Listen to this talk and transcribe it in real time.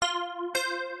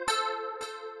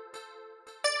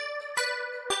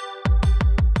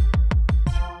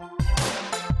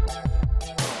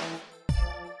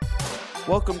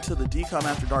Welcome to the DCOM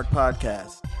After Dark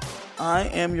podcast. I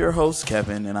am your host,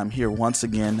 Kevin, and I'm here once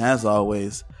again, as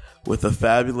always, with the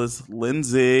fabulous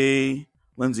Lindsay.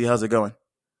 Lindsay, how's it going?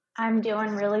 I'm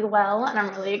doing really well, and I'm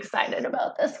really excited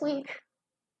about this week.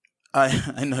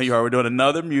 I know you are. We're doing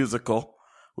another musical,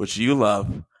 which you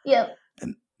love. Yep.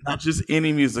 And not just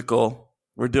any musical.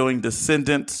 We're doing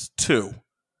Descendants 2.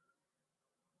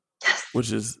 Yes.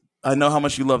 Which is, I know how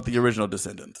much you love the original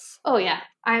Descendants. Oh, yeah.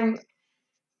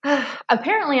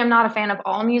 Apparently I'm not a fan of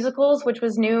all musicals, which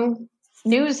was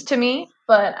news to me,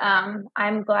 but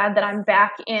I'm glad that I'm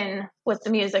back in with the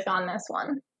music on this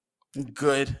one.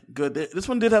 Good. This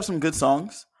one did have some good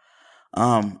songs.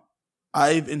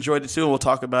 I've enjoyed it too, and we'll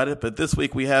talk about it. But this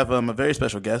week we have a very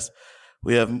special guest.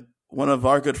 We have one of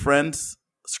our good friends,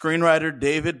 screenwriter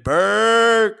David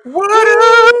Burke. What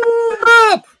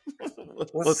up?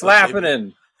 What's slapping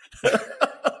in?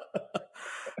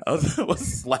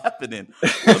 What's slapping in?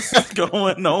 What's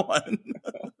going on?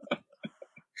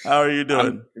 How are you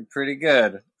doing? I'm pretty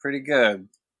good.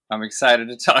 I'm excited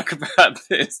to talk about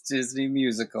this Disney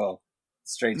musical,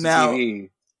 straight to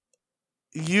TV.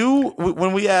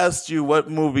 When we asked you what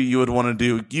movie you would want to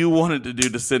do, you wanted to do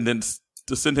Descendants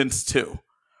 2.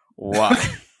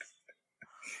 Why?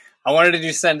 I wanted to do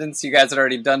Descendants. You guys had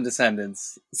already done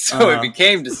Descendants, so it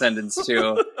became Descendants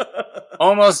 2.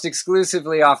 Almost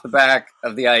exclusively off the back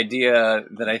of the idea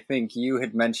that I think you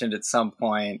had mentioned at some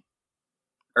point,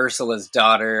 Ursula's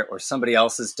daughter or somebody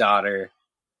else's daughter.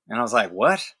 And I was like,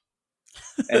 what?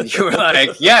 And you were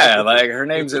like, yeah, like her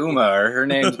name's Uma or her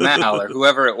name's Mal or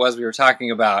whoever it was we were talking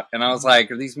about. And I was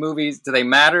like, are these movies, do they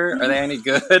matter? Are they any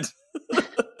good?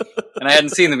 And I hadn't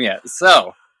seen them yet.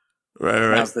 So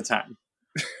right. Now's the time.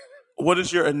 What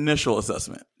is your initial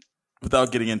assessment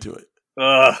without getting into it?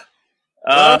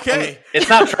 Okay. It's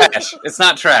not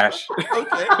trash.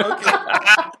 Okay.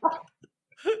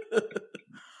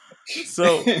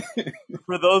 So,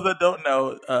 for those that don't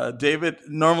know, David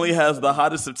normally has the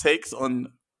hottest of takes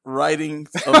on writing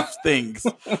of things.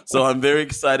 So I'm very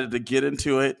excited to get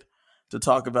into it, to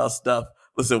talk about stuff.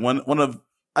 Listen,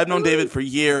 I've known David for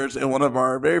years, and one of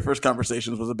our very first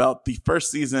conversations was about the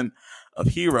first season of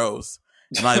Heroes.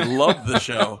 And I loved the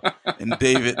show, and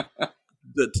David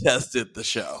detested the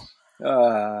show.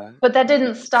 But that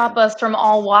didn't stop us from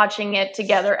all watching it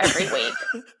together every week.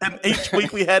 And each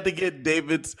week we had to get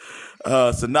David's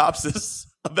synopsis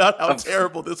about how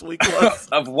terrible this week was.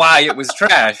 Of why it was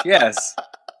trash, yes.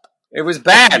 It was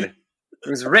bad. It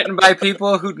was written by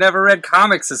people who'd never read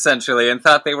comics, essentially, and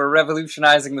thought they were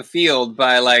revolutionizing the field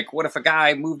by, like, what if a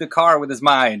guy moved a car with his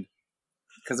mind?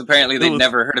 Because apparently they'd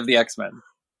never heard of the X-Men.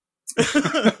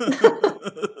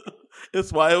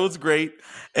 It's why it was great.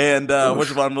 And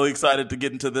which of all, I'm really excited to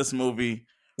get into this movie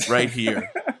right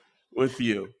here with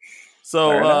you.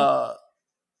 So,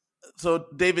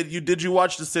 David, did you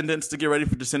watch Descendants to get ready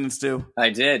for Descendants 2? I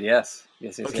did, yes.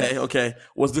 Okay.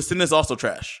 Was Descendants also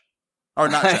trash? Or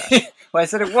not trash? Well, I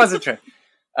said it wasn't trash.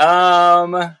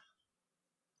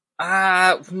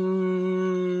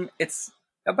 It's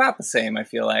about the same, I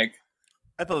feel like.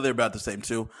 I thought they were about the same,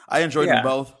 too. I enjoyed them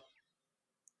both.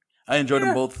 Them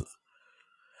both.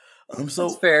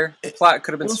 That's fair. The plot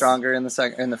could have been stronger in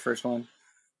the first one.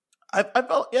 I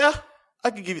felt,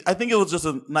 I could give you. I think it was just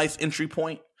a nice entry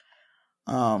point.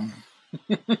 But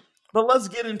let's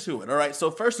get into it. All right. So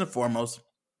first and foremost,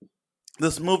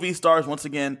 this movie stars once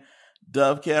again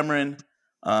Dove Cameron,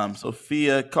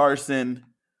 Sophia Carson,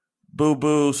 Boo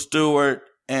Boo Stewart,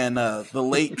 and the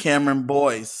late Cameron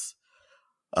Boyce.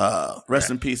 Rest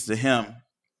in peace to him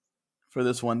for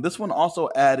this one. This one also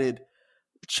added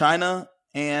China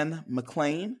Anne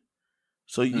McClain.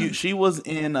 So she was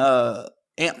in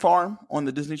Ant Farm on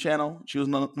the Disney Channel. She was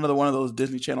another one of those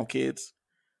Disney Channel kids.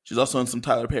 She's also in some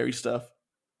Tyler Perry stuff.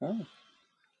 It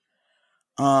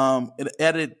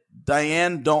added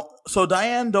Diane Doan. So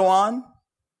Diane Doan,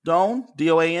 Doan,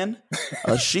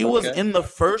 she was in the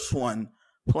first one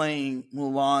playing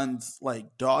Mulan's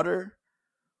daughter.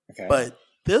 Okay. But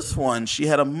this one, she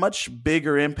had a much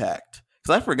bigger impact.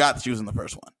 Because I forgot that she was in the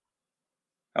first one.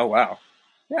 Oh, wow.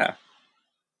 Yeah.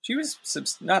 She was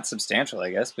not substantial,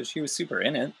 I guess, but she was super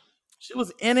in it. She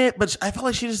was in it, but I felt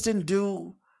like she just didn't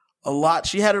do a lot.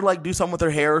 She had her do something with her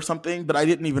hair or something, but I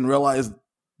didn't even realize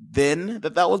then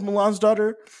that was Mulan's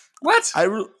daughter. What? I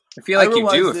feel like you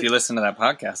do if you listen to that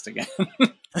podcast again.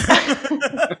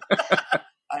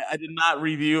 I did not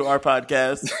review our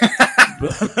podcast.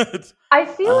 But, I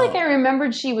feel like I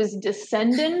remembered she was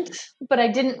descendant, but I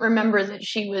didn't remember that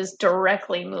she was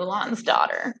directly Mulan's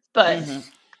daughter. But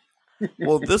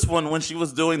well, this one, when she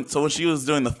was doing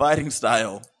the fighting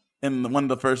style in one of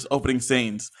the first opening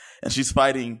scenes, and she's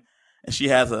fighting, and she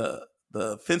has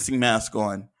the fencing mask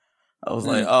on, I was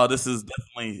like, oh, this is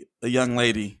definitely a young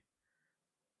lady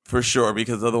for sure,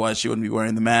 because otherwise she wouldn't be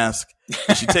wearing the mask.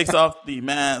 And she takes off the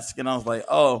mask, and I was like,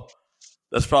 oh,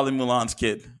 that's probably Mulan's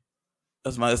kid.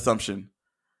 That's my assumption.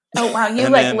 Oh, wow. You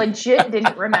legit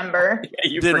didn't remember. Yeah,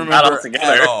 you Didn't forgot remember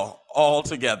altogether. at all.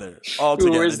 Altogether.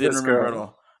 Who is Didn't this remember girl? at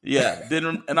all. Yeah.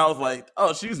 And I was like,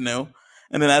 oh, she's new.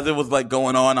 And then as it was like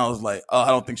going on, I was like, oh, I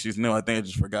don't think she's new. I think I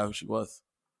just forgot who she was.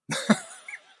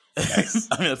 Nice.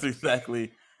 I mean, that's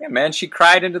exactly. Yeah, man, she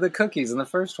cried into the cookies in the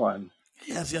first one.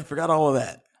 Yes, I forgot all of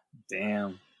that.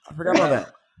 Damn. I forgot all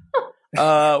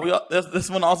that. This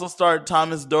one also starred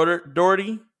Thomas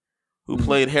Doherty, who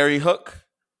played Harry Hook.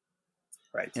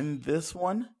 Right. In this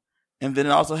one. And then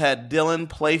it also had Dylan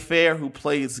Playfair, who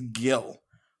plays Gil,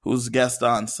 who's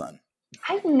Gaston's son.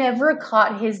 I've never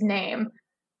caught his name.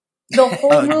 The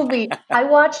whole movie. I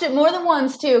watched it more than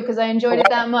once, too, because I enjoyed it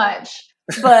that much.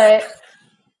 But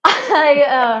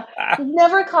I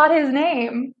never caught his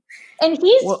name. And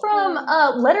he's from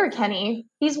Letterkenny.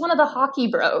 He's one of the hockey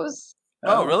bros.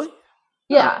 Oh, really?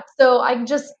 Yeah. So I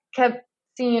just kept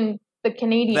seeing the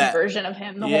Canadian version of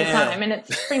him the whole time. And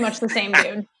it's pretty much the same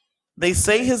dude. They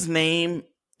say his name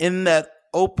in that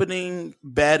opening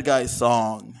bad guy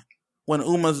song when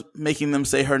Uma's making them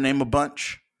say her name a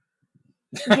bunch.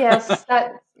 Yes,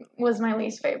 that was my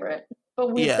least favorite.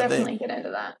 But we'll definitely get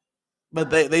into that. But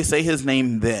they say his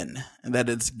name then, and that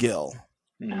it's Gil.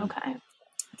 Okay.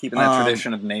 Keeping that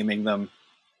tradition of naming them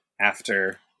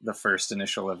after the first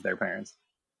initial of their parents.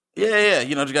 Yeah.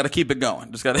 You know, just got to keep it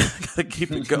going. Just got to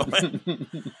keep it going.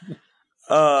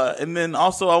 And then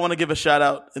also I want to give a shout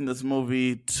out in this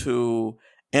movie to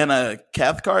Anna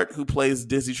Cathcart, who plays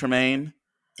Dizzy Tremaine.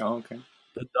 Oh, okay.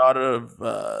 The daughter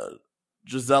of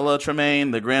Gisela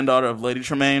Tremaine, the granddaughter of Lady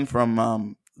Tremaine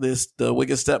from the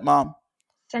Wicked Stepmom.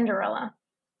 Cinderella.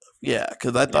 Yeah,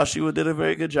 because I thought she did a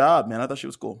very good job, man. I thought she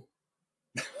was cool.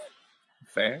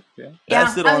 Fair, yeah.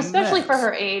 That's it on especially that. for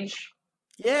her age.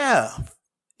 Yeah.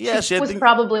 She was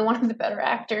probably one of the better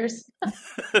actors.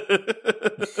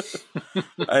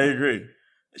 I agree.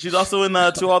 She's also in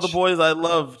To All the Boys I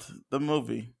Loved, the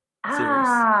movie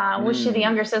series. Was she the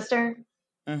younger sister?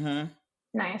 Mm-hmm.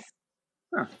 Nice.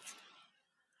 Huh.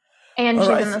 And she's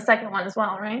in the second one as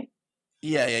well, right?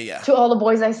 Yeah. To All the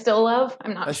Boys I Still Love?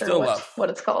 I'm not sure what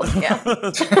it's called. Yeah.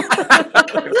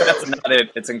 If that's not it,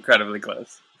 it's incredibly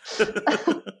close.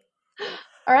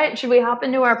 All right, should we hop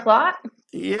into our plot?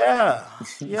 Yeah.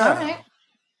 All right.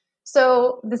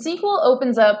 So the sequel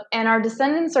opens up, and our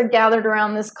descendants are gathered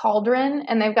around this cauldron,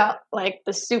 and they've got like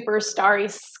the super starry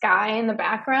sky in the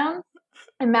background,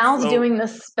 and Mal's doing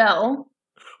this spell.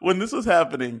 When this was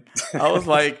happening, I was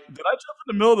like, did I jump in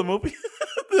the middle of the movie?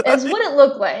 That's what it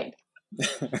looked like.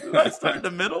 Did I start in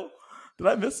the middle? Did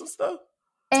I miss some stuff?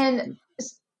 And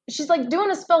she's like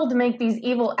doing a spell to make these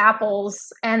evil apples,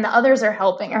 and the others are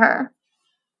helping her.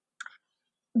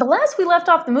 The last we left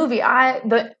off the movie,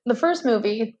 the first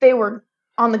movie, they were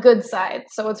on the good side,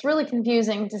 so it's really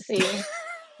confusing to see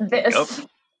this. Yep.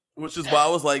 Which is why I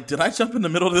was like, did I jump in the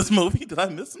middle of this movie? Did I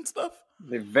miss some stuff?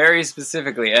 They very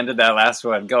specifically ended that last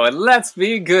one going, let's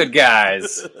be good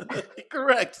guys.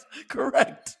 Correct.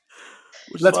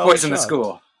 Let's poison the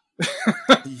school.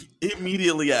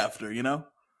 Immediately after, you know?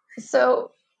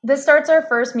 So this starts our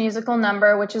first musical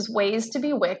number, which is Ways to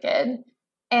be Wicked.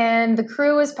 And the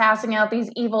crew is passing out these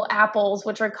evil apples,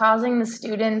 which are causing the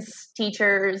students,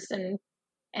 teachers, and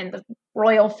the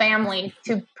royal family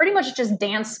to pretty much just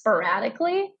dance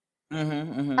sporadically.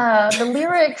 The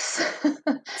lyrics...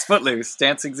 It's Footloose,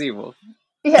 dancing's evil.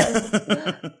 Yes.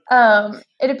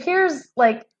 It appears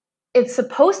like it's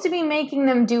supposed to be making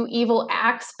them do evil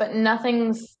acts, but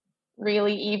nothing's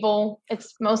really evil.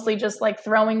 It's mostly just like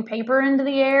throwing paper into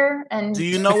the air. And do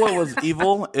you know what was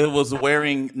evil? It was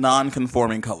wearing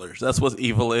non-conforming colors. That's what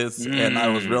evil is. And I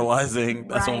was realizing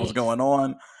that's what was going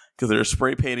on because they're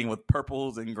spray painting with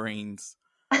purples and greens.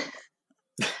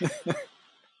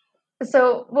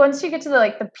 So once you get to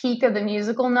the peak of the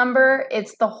musical number,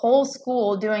 it's the whole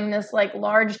school doing this like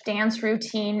large dance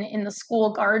routine in the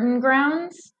school garden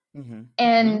grounds. Mm-hmm.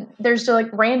 And there's just like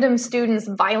random students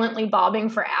violently bobbing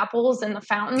for apples in the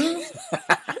fountains.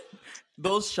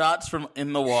 Those shots from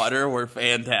in the water were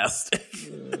fantastic.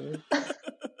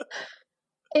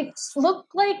 It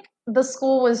looked like the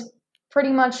school was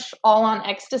pretty much all on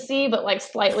ecstasy, but like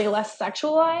slightly less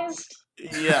sexualized.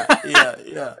 Yeah.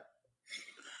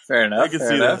 Fair enough. I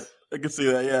can see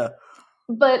that, yeah.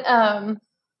 But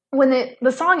when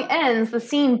the song ends, the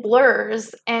scene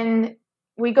blurs, and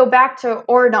we go back to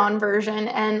Oridon version,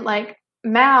 and like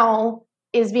Mal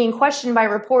is being questioned by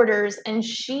reporters, and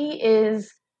she is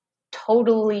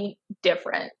totally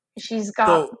different. she's got.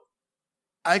 So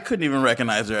I couldn't even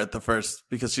recognize her at the first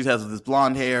because she has this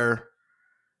blonde hair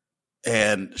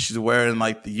and she's wearing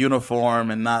like the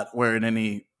uniform and not wearing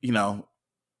any,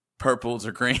 purples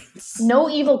or greens. No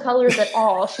evil colors at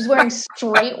all. She's wearing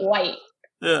straight white.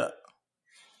 Yeah.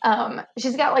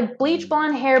 She's got like bleach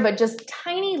blonde hair, but just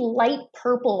tiny light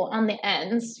purple on the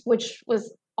ends, which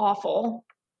was awful.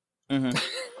 Mm-hmm.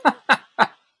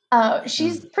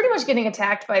 She's pretty much getting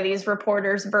attacked by these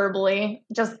reporters verbally,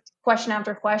 just question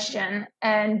after question.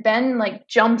 And Ben like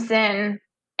jumps in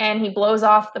and he blows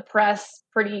off the press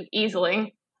pretty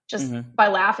easily just by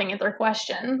laughing at their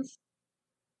questions.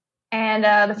 And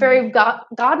the fairy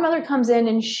godmother comes in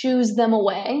and shoos them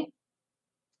away.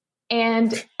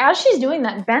 And as she's doing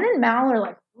that, Ben and Mal are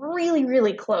like really,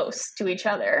 really close to each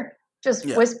other, just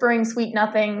whispering sweet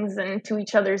nothings and to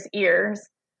each other's ears.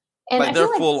 And like they're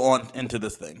full on into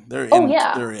this thing. They're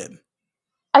in.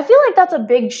 I feel like that's a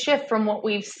big shift from what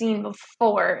we've seen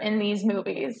before in these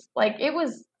movies. Like it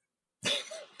was,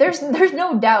 there's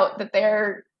no doubt that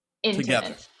they're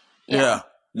intimate. Together.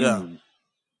 Yeah.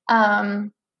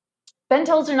 Ben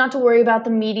tells her not to worry about the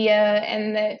media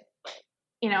and that,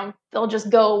 they'll just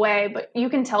go away, but you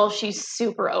can tell she's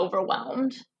super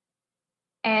overwhelmed.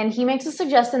 And he makes a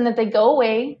suggestion that they go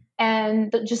away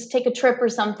and just take a trip or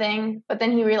something, but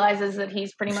then he realizes that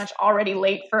he's pretty much already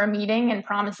late for a meeting and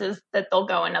promises that they'll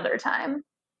go another time.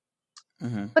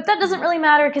 Mm-hmm. But that doesn't really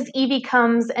matter because Evie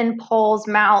comes and pulls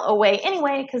Mal away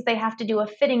anyway because they have to do a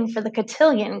fitting for the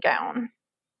cotillion gown.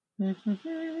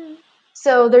 Mm-hmm.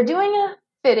 So they're doing a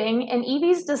fitting, and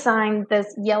Evie's designed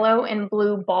this yellow and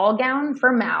blue ball gown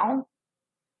for Mal.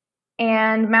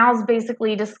 And Mal's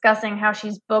basically discussing how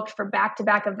she's booked for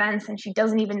back-to-back events and she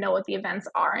doesn't even know what the events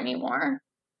are anymore.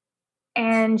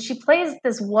 And she plays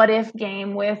this what-if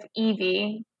game with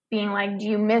Evie, being like, do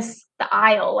you miss the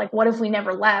Isle? Like, what if we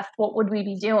never left? What would we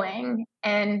be doing?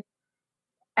 And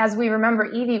as we remember,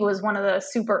 Evie was one of the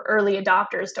super early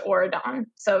adopters to Auradon.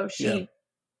 So she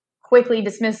quickly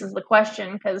dismisses the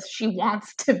question because she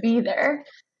wants to be there.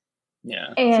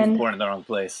 Yeah, and she's born in the wrong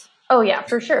place. Oh, yeah,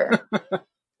 for sure.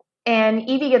 And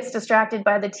Evie gets distracted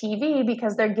by the TV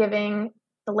because they're giving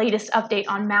the latest update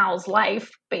on Mal's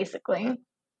life, basically.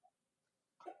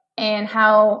 And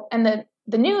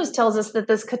the news tells us that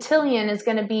this cotillion is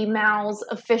going to be Mal's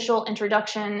official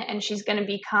introduction, and she's going to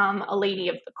become a lady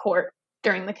of the court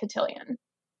during the cotillion.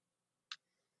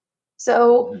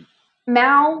 So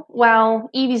Mal, while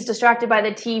Evie's distracted by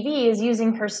the TV, is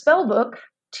using her spell book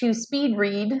to speed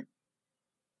read,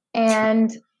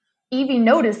 and Evie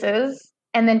notices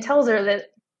and then tells her that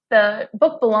the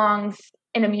book belongs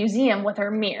in a museum with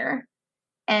her mirror,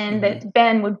 and that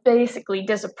Ben would basically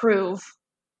disapprove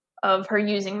of her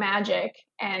using magic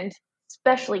and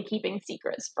especially keeping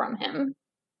secrets from him.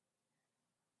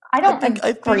 I don't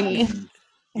agree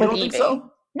with Evie.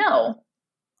 So? No.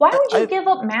 Why would you give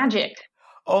up magic?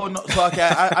 Oh no, so okay,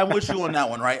 I'm with you on that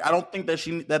one, right? I don't think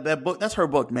that that book, that's her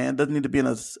book, man. It doesn't need to be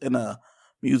in a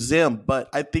museum, but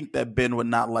I think that Ben would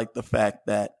not like the fact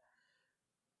that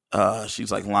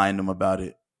she's like lying to him about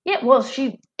it. Yeah, well,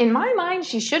 in my mind,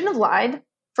 she shouldn't have lied,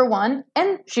 for one,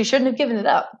 and she shouldn't have given it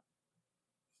up.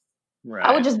 Right.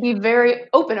 I would just be very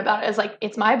open about it. It's like,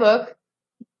 it's my book.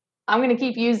 I'm going to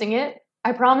keep using it.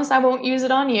 I promise I won't use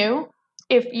it on you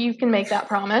if you can make that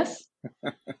promise.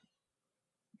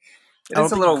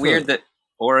 It's a little weird that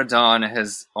Auradon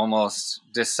has almost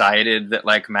decided that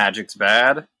like magic's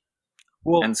bad.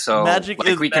 Well, and so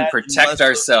we can protect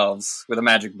ourselves with a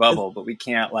magic bubble, but we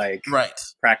can't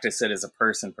practice it as a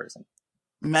person.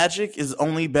 Magic is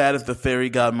only bad if the fairy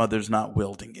godmother's not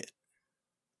wielding it.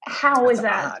 How is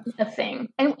that a thing?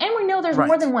 And we know there's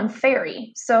more than one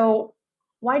fairy. So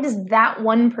why does that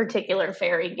one particular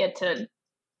fairy get to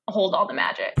hold all the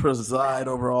magic? Preside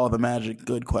over all the magic.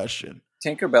 Good question.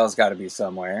 Tinkerbell's got to be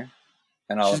somewhere.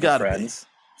 And all of her friends.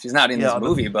 She's not in this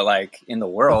movie, but like in the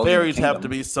world. The fairies have to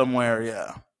be somewhere,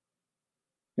 yeah.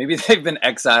 Maybe they've been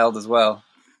exiled as well.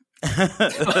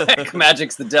 Like,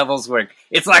 magic's the devil's work.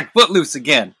 It's like Footloose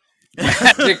again.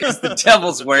 Magic is the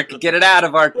devil's work. Get it out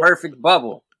of our perfect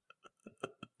bubble.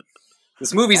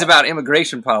 This movie's about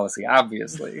immigration policy,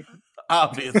 obviously.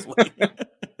 Obviously.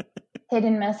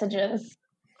 Hidden messages.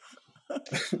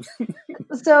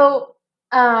 So,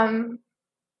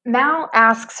 Mal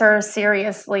asks her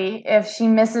seriously if she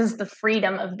misses the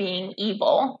freedom of being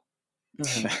evil.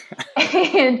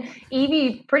 And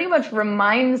Evie pretty much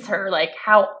reminds her like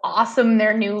how awesome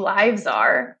their new lives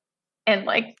are, and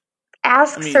like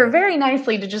asks her very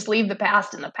nicely to just leave the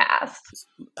past in the past.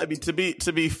 I mean, to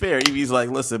be fair, Evie's like,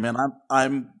 listen, man,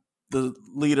 I'm the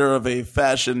leader of a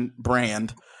fashion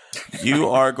brand. You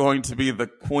are going to be the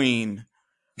queen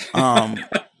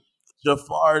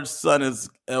Jafar's son is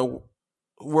a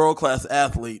world-class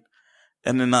athlete,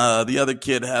 and then the other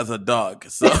kid has a dog.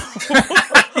 So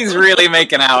he's really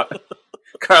making out.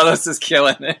 Carlos is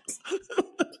killing it.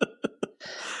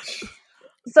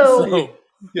 So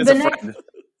he has a friend.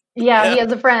 He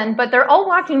has a friend, but they're all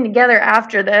walking together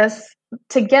after this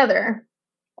together,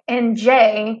 and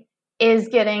Jay is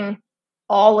getting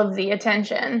all of the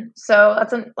attention. So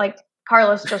that's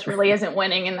Carlos just really isn't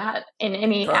winning in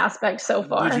any aspect so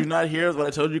far. Did you not hear what I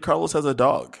told you? Carlos has a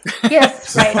dog.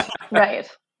 Yes, right.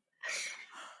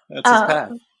 That's his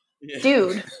path.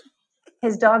 Dude.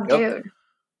 His dog, Yep. Dude.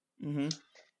 Mm-hmm.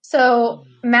 So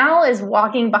Mal is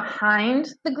walking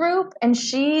behind the group, and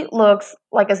she looks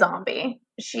like a zombie.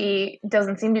 She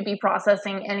doesn't seem to be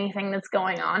processing anything that's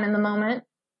going on in the moment.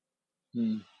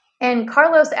 And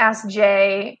Carlos asks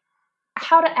Jay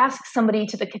how to ask somebody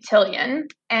to the cotillion,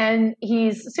 and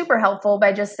he's super helpful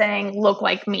by just saying, "Look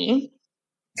like me."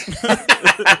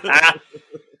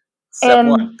 Step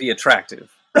 1, be attractive.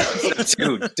 Step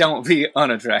 2, don't be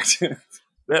unattractive.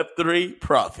 Step 3,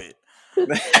 profit.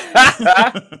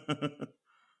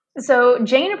 So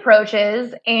Jane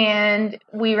approaches, and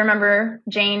we remember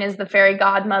Jane is the fairy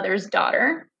godmother's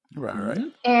daughter. Right.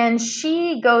 And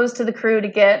she goes to the crew to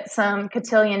get some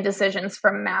cotillion decisions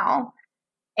from Mal.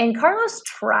 And Carlos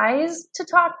tries to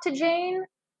talk to Jane,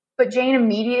 but Jane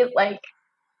immediately,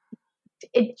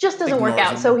 it just doesn't work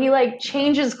out. So he,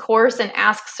 changes course and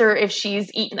asks her if she's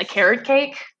eaten the carrot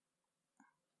cake.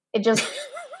 It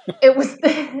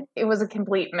was a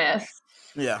complete miss.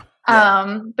 Yeah.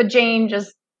 But Jane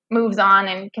just moves on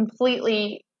and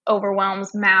completely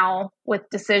overwhelms Mal with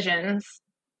decisions.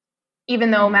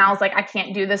 Even though Mal's like, I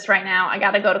can't do this right now. I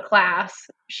got to go to class.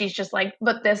 She's just like,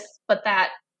 but this, but that.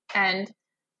 And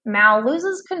Mal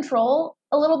loses control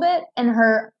a little bit, and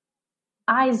her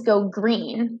eyes go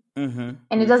green. Mm-hmm.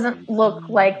 And it doesn't look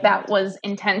like that was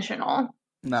intentional.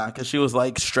 Nah, because she was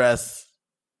stressed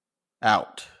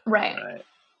out. Right.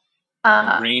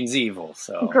 Green's evil,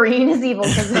 so. Green is evil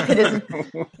because it is.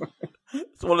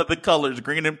 It's one of the colors,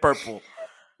 green and purple.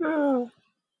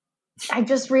 I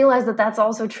just realized that that's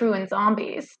also true in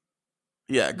zombies.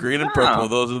 Yeah, green and purple.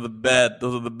 Those are the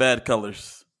bad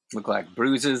colors. Look like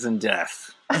bruises and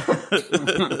death.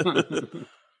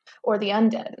 Or the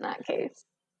undead in that case.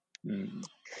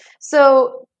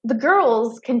 So the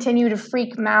girls continue to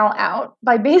freak Mal out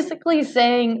by basically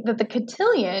saying that the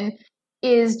cotillion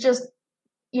is just,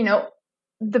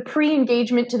 the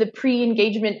pre-engagement to the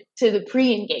pre-engagement to the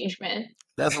pre-engagement.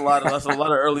 That's a lot of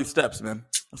early steps, man.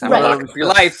 Lock up your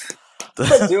life.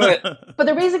 Do it. But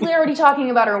they're basically already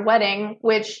talking about her wedding,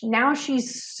 which now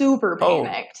she's super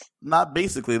panicked. Not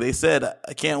basically. They said,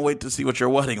 I can't wait to see what your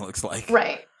wedding looks like.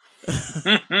 Right.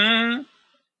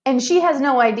 And she has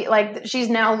no idea, she's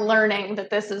now learning that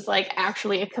this is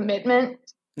actually a commitment.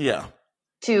 Yeah.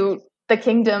 To the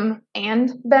kingdom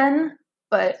and Ben,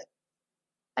 but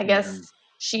I guess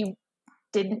she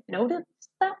didn't notice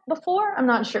that before. I'm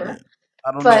not sure.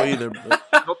 I don't know either. But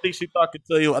I don't think she thought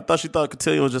cotillion. I thought she thought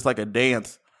cotillion was just like a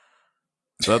dance.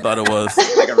 So I thought it was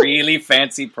like a really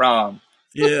fancy prom.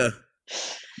 Yeah,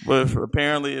 but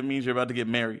apparently it means you're about to get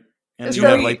married. And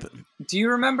do you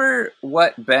remember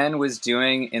what Ben was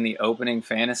doing in the opening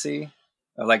fantasy?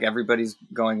 Everybody's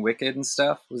going wicked and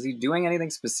stuff. Was he doing anything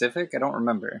specific? I don't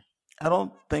remember. I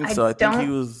don't think so. I think he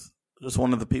was just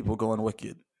one of the people going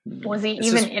wicked. Was he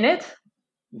even in it?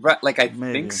 Right, I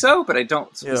think so, but I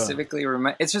don't specifically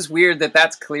remember. It's just weird that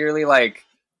that's clearly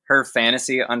her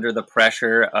fantasy under the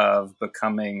pressure of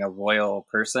becoming a royal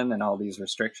person and all these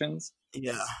restrictions.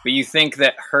 Yeah. But you think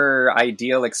that her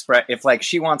ideal if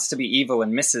she wants to be evil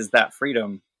and misses that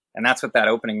freedom, and that's what that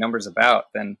opening number's about,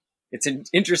 then it's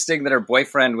interesting that her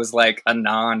boyfriend was a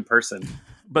non-person.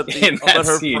 But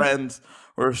her friends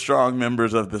were strong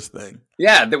members of this thing.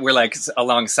 Yeah, that were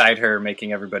alongside her,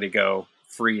 making everybody go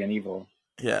free and evil.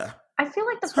 Yeah. I feel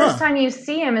like the first time you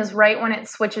see him is right when it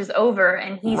switches over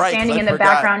and he's standing in the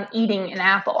background eating an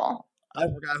apple. I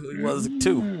forgot who he was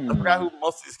too. I forgot who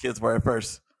most of these kids were at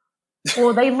first.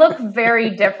 Well, they look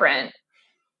very different.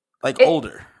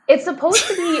 Older. It's supposed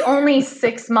to be only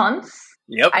 6 months.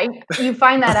 Yep. You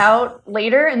find that out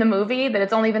later in the movie, that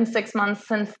it's only been 6 months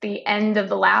since the end of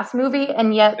the last movie,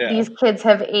 and yet these kids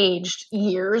have aged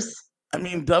years. I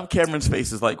mean, Dove Cameron's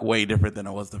face is way different than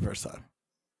it was the first time.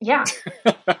 Yeah.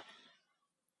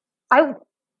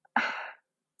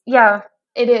 Yeah,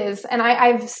 it is. And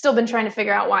I've still been trying to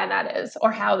figure out why that is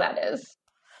or how that is.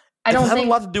 It has a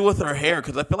lot to do with her hair,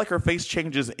 because I feel like her face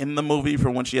changes in the movie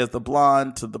from when she has the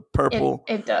blonde to the purple.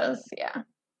 It does, yeah.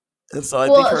 And so I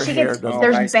think her she hair gets doesn't.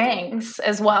 there's bangs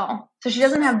as well, so she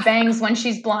doesn't have bangs when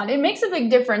she's blonde. It makes a big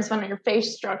difference on your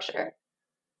face structure.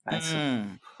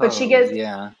 But she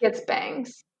gets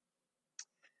bangs.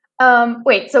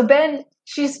 Wait, so Ben,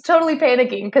 she's totally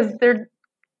panicking because they're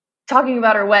talking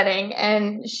about her wedding,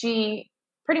 and she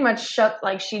pretty much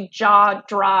she jaw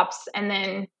drops and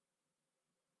then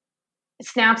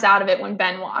snaps out of it when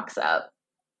Ben walks up.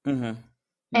 Mm-hmm.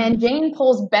 And Jane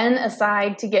pulls Ben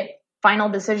aside to get final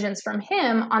decisions from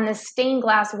him on this stained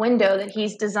glass window that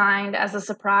he's designed as a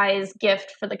surprise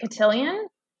gift for the cotillion.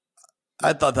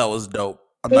 I thought that was dope.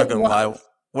 I'm not gonna lie.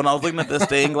 When I was looking at the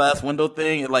stained glass window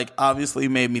thing, it obviously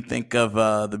made me think of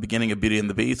the beginning of Beauty and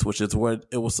the Beast, which is what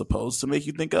it was supposed to make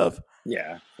you think of.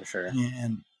 Yeah, for sure.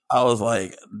 And I was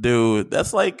like, dude,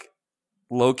 that's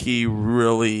low key a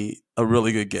really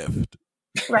good gift.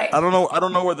 Right. I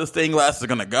don't know where the stained glass is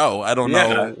gonna go. I don't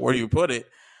know where you put it,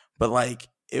 but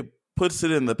it puts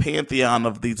it in the pantheon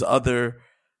of these other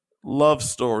love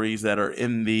stories that are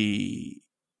in the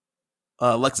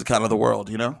lexicon of the world,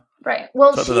 you know? Right.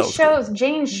 Well,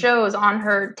 Jane shows on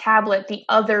her tablet the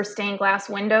other stained glass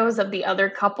windows of the other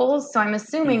couples. So I'm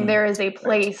assuming there is a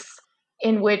place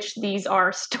in which these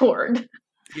are stored.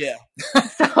 Yeah.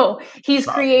 So he's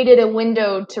created a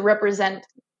window to represent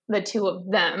the two of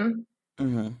them.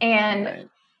 Mm-hmm. And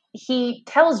he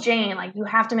tells Jane, you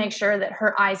have to make sure that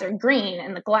her eyes are green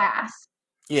in the glass.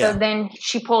 Yeah. So then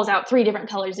she pulls out 3 different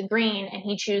colors of green, and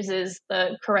he chooses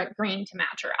the correct green to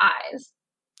match her eyes.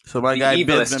 So my guy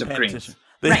Ben's been paying attention.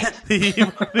 The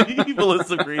evilest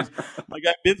of greens. My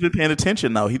guy Ben's been paying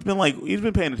attention now. He's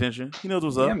been paying attention. He knows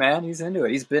what's up. Yeah, man, he's into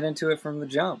it. He's been into it from the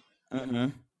jump. Mm-hmm.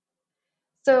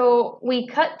 So we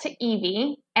cut to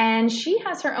Evie, and she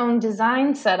has her own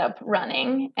design setup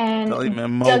running, and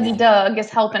Dougie Doug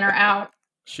is helping her out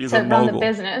to run the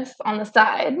business on the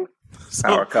side.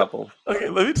 Power couple. Okay,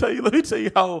 let me tell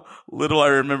you how little I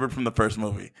remembered from the first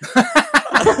movie.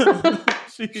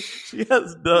 She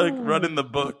has Doug running the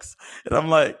books, and I'm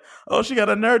like, oh, she got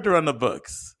a nerd to run the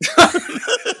books.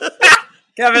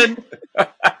 Kevin.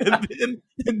 and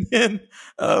then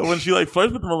when she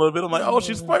flirts with him a little bit, I'm like, oh,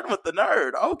 she's flirting with the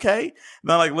nerd. Okay. And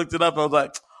then I looked it up, and I was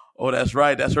like, oh, that's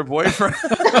right, that's her boyfriend.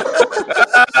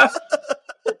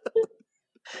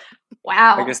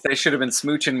 Wow. I guess they should have been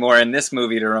smooching more in this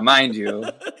movie to remind you.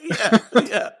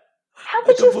 Yeah. How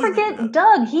could you forget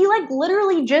Doug? He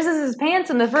literally jizzes his pants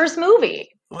in the first movie.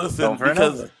 Listen,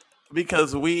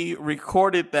 because we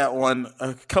recorded that one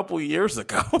a couple years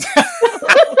ago.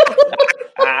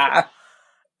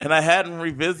 And I hadn't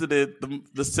revisited the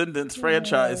Descendants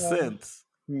franchise since.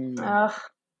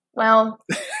 Well,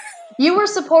 you were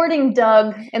supporting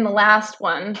Doug in the last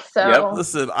one, so. Yep.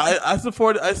 Listen, I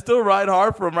still ride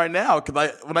hard for him right now,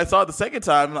 because when I saw it the second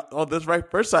time,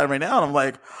 first time right now, and I'm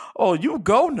like, oh, you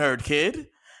go, nerd kid.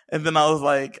 And then I was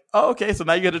like, oh, okay, so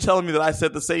now you're telling me that I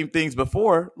said the same things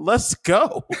before. Let's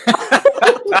go.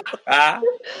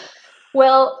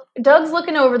 Well, Doug's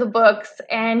looking over the books,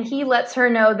 and he lets her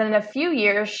know that in a few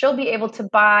years, she'll be able to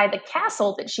buy the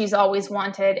castle that she's always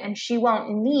wanted, and she won't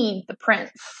need the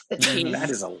prince that she's... That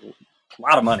is a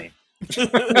lot of money.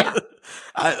 Yeah.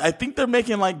 I think they're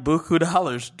making buku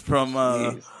dollars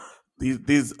from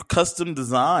these custom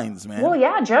designs, man. Well,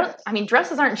 yeah,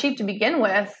 dresses aren't cheap to begin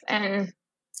with, and...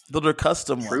 Those are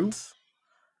custom ones.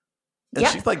 And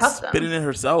she's custom. Spinning it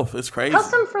herself. It's crazy.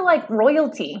 Custom for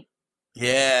royalty.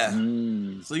 Yeah.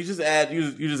 So you just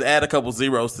add a couple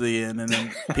zeros to the end, and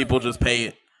then people just pay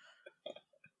it.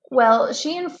 Well,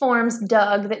 she informs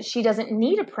Doug that she doesn't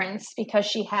need a prince because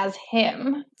she has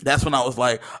him. That's when I was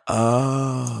like,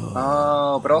 oh.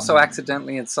 Oh, but also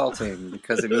accidentally insulting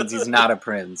because it means he's not a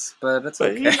prince. But it's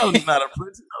okay. He knows he's not a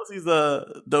prince. He knows he's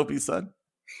a dopey son.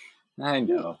 I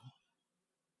know.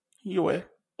 You aware?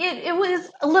 It was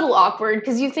a little awkward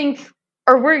because you think,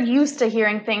 or we're used to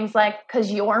hearing things like,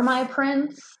 because you're my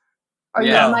prince, or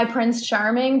you're my Prince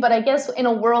Charming. But I guess in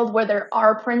a world where there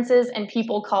are princes and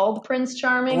people called Prince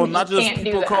Charming, well, not just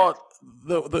people called,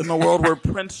 in a world where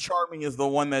Prince Charming is the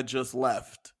one that just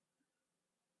left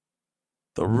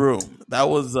the room. That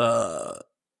was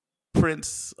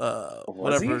Prince,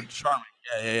 whatever, Charming.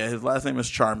 Yeah. His last name is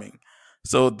Charming.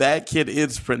 So that kid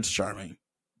is Prince Charming.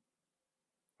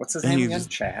 What's his name again?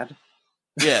 Chad?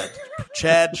 Yeah,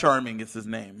 Chad Charming is his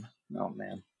name. Oh,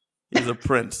 man. He's a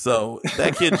prince. So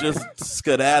that kid just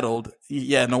skedaddled.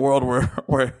 Yeah, in a world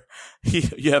where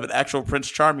you have an actual Prince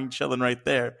Charming chilling right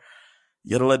there.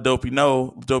 You gotta let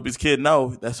Dopey's kid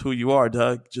know that's who you are,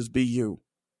 Doug. Just be you.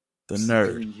 The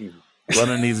nerd.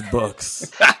 Running these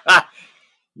books.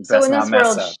 So in this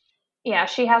world,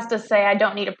 she has to say, I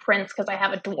don't need a prince because I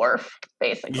have a dwarf,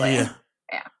 basically. Yeah.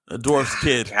 Yeah. A dwarf's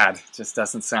kid. God, just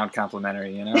doesn't sound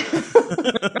complimentary, you know?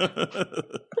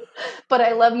 But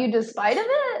I love you despite of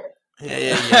it?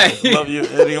 Yeah. Love you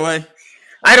anyway.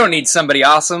 I don't need somebody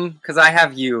awesome, because I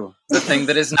have you, the thing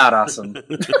that is not awesome.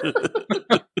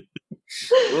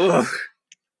 Ooh.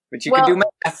 But you can do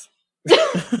math.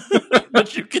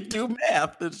 But you can do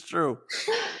math, that's true.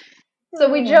 So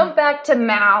we jump back to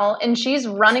Mal, and she's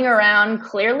running around,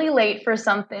 clearly late for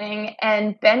something,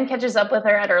 and Ben catches up with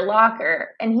her at her locker,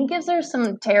 and he gives her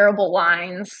some terrible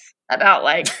lines about,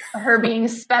 like, her being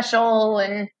special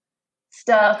and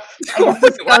stuff. I guess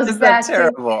this Why goes is back that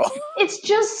terrible? it's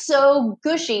just so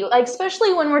gushy, like,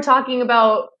 especially when we're talking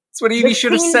about... That's what Evie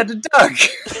should have said to Doug.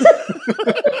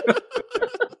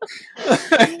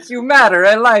 You matter,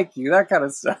 I like you, that kind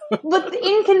of stuff. But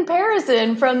in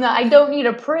comparison from the I don't need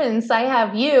a prince, I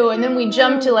have you, and then we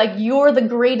jump to like you're the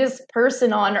greatest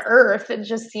person on earth, it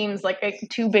just seems like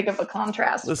too big of a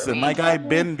contrast. Listen, my guy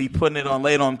Ben be putting it on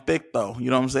late on thick though. You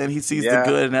know what I'm saying? He sees the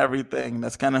good in everything.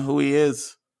 That's kind of who he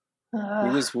is. He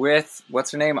was with,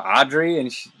 what's her name, Audrey,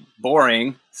 and she's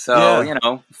boring. So, you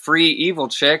know, free evil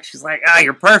chick. She's like,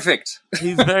 you're perfect.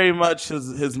 He's very much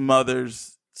his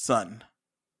mother's son.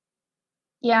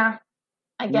 Yeah,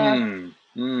 I guess.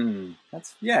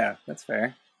 That's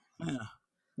fair. Yeah.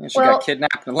 She got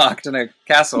kidnapped and locked in a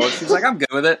castle. She's like, I'm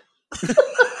good with it.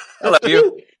 I love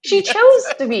you. She chose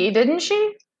to be, didn't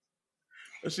she?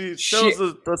 She chose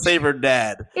to save her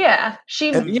dad. Yeah,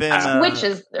 she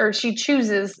switches, or she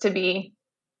chooses to be.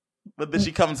 But then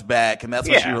she comes back, and that's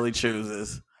what she really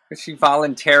chooses. She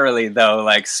voluntarily, though,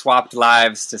 like, swapped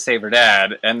lives to save her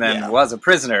dad, and then was a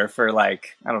prisoner for,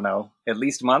 like, I don't know, at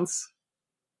least months.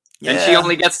 Yeah. And she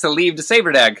only gets to leave to save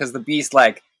her dad because the beast,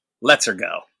 like, lets her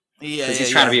go. Yeah, because he's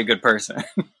trying to be a good person.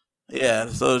 Yeah,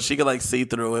 so she could, like, see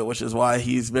through it, which is why Ben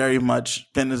is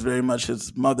very much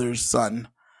his mother's son,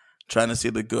 trying to see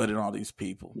the good in all these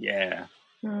people. Yeah.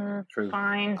 True.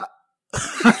 Fine.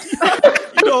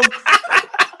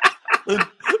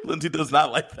 Lindsay does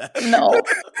not like that. No.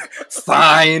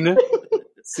 Fine.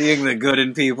 Seeing the good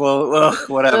in people. Ugh,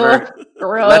 whatever. Ugh,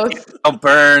 gross. I'll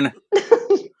burn.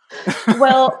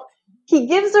 Well, he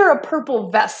gives her a purple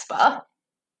Vespa.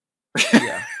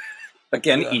 Yeah.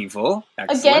 Again, evil.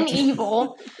 Excellent. Again,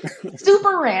 evil.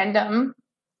 Super random.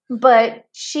 But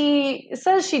she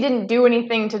says she didn't do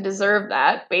anything to deserve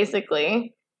that,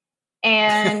 basically.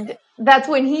 And that's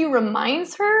when he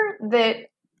reminds her that,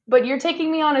 but you're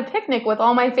taking me on a picnic with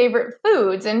all my favorite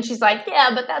foods. And she's like,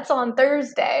 yeah, but that's on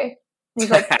Thursday. And he's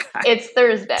like, it's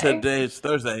Thursday. Today it's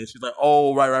Thursday. She's like,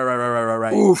 oh,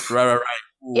 right. Oof. Right.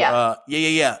 Ooh, yeah.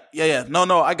 Yeah.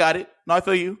 No, I got it. No, I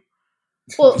feel you.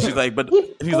 Well, she's like, but he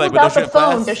he's pulls like, but out don't the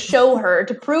phone to show her,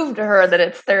 to prove to her that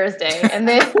it's Thursday. And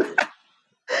then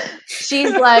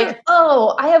she's like,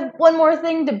 oh, I have one more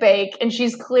thing to bake. And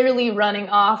she's clearly running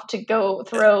off to go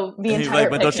throw the entire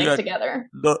picnic together.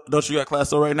 Don't you got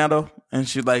class though right now, though? And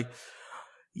she's like,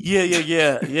 yeah.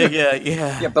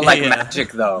 Yeah, but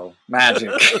magic, though. Magic.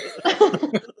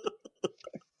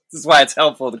 This is why it's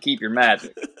helpful to keep your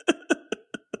magic.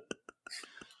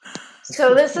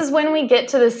 So this is when we get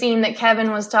to the scene that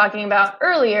Kevin was talking about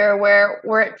earlier, where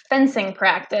we're at fencing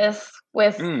practice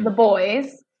with the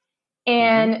boys.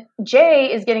 And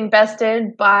Jay is getting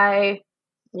bested by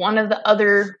one of the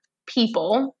other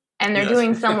people. And they're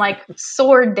doing some, like,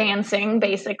 sword dancing,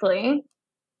 basically.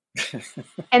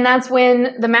 And that's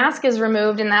when the mask is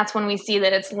removed, and that's when we see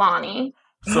that it's Lonnie.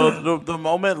 So the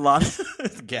moment Lonnie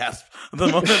gasp, the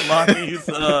moment Lonnie's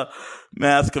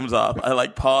mask comes off, I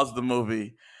like paused the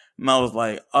movie, and I was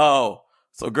like, oh,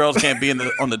 so girls can't be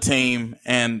on the team,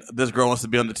 and this girl wants to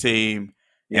be on the team,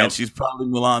 and she's probably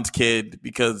Mulan's kid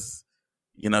because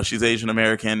she's Asian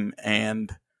American and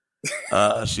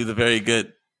she's a very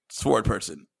good sword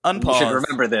person. Unpause. You should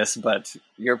remember this, but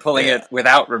you're pulling it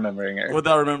without remembering her.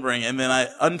 Without remembering. And then I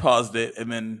unpaused it,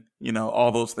 and then,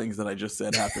 all those things that I just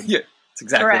said happened. Yeah, it's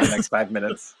exactly the next 5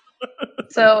 minutes.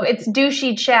 So it's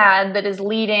douchey Chad that is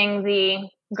leading the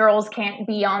girls can't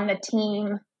be on the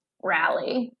team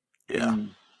rally. Yeah.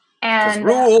 And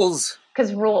rules.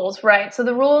 Because rules, right. So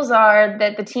the rules are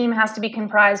that the team has to be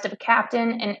comprised of a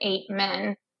captain and 8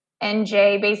 men. And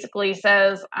Jay basically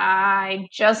says, I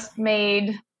just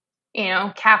made...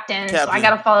 captain, so I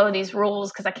got to follow these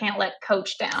rules because I can't let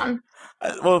coach down.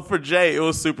 Well, for Jay, it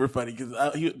was super funny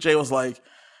because Jay was like,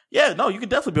 yeah, no, you could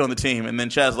definitely be on the team. And then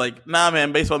Chad's like, nah,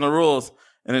 man, based on the rules.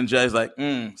 And then Jay's like,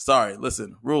 sorry,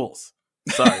 listen, rules.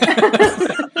 Sorry.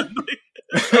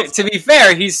 To be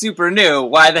fair, he's super new.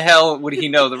 Why the hell would he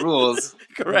know the rules?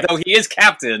 Correct. Though he is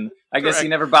captain. I guess he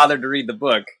never bothered to read the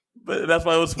book. But that's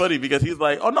why it was funny because he's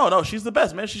like, oh, no, she's the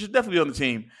best, man. She should definitely be on the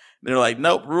team. They're like,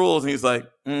 nope, rules. And he's like,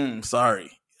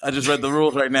 sorry. I just read the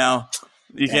rules right now.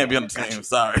 You can't be on the team.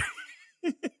 Sorry.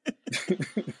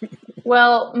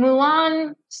 Well,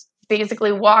 Mulan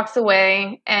basically walks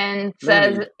away and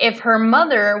says if her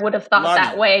mother would have thought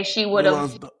that way, she would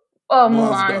have.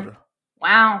 Mulan.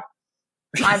 Wow.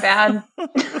 My bad.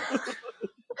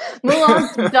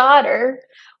 Mulan's daughter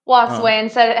walks away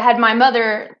and said, had my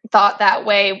mother thought that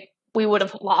way, we would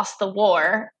have lost the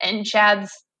war. And Chad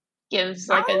gives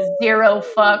like a zero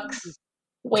fucks,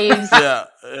 waves.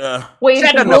 Waves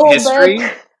Chad doesn't know history.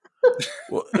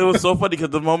 Well, it was so funny because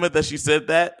the moment that she said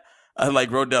that, I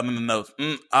like wrote down in the notes,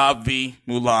 Avi,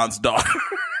 Mulan's daughter.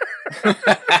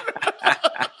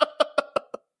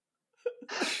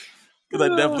 Because I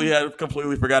definitely had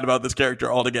completely forgot about this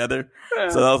character altogether.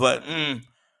 So I was like,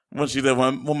 when she said,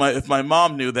 if my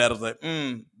mom knew that, I was like,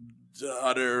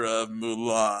 daughter of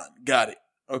Mulan. Got it.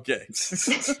 Okay.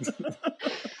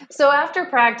 So after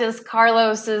practice,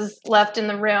 Carlos is left in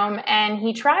the room and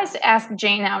he tries to ask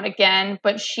Jane out again,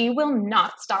 but she will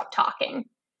not stop talking.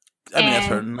 I mean, that's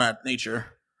her not nature.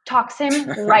 Talks him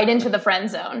right into the friend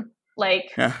zone.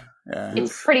 Like,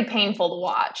 it's pretty painful to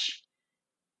watch.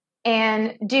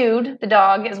 And Dude, the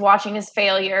dog, is watching his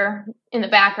failure in the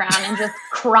background and just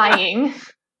crying.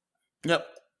 Yep.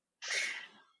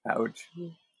 Ouch.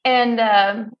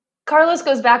 And Carlos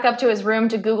goes back up to his room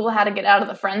to Google how to get out of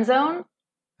the friend zone.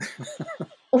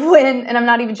 And I'm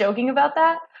not even joking about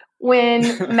that,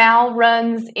 when Mal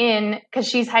runs in, because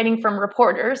she's hiding from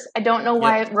reporters. I don't know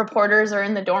why reporters are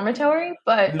in the dormitory,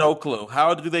 but... No clue.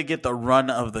 How do they get the run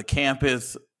of the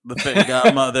campus, the fairy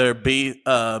godmother,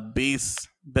 Beast,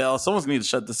 Belle? Someone's going to need to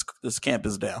shut this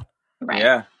campus down. Right.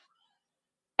 Yeah.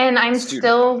 And I'm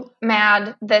still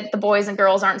mad that the boys and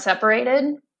girls aren't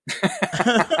separated.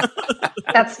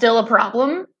 That's still a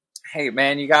problem. Hey,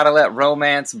 man, you got to let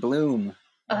romance bloom.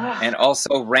 And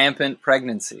also rampant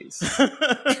pregnancies. I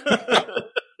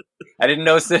didn't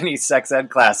notice any sex ed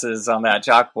classes on that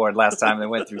chalkboard last time they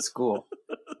went through school.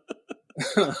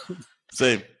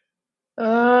 Same.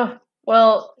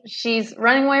 Well, she's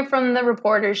running away from the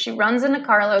reporters. She runs into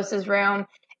Carlos's room,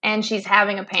 and she's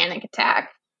having a panic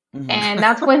attack. Mm-hmm. And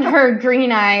that's when her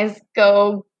her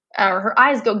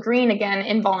eyes go green again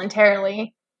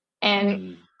involuntarily.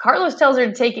 And Carlos tells her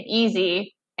to take it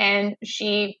easy, and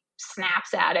she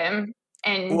snaps at him.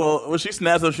 And when she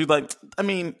snaps him, she's like, I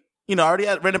mean, I already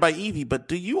ran it by Evie, but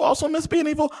do you also miss being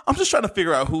evil? I'm just trying to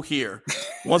figure out who here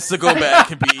wants to go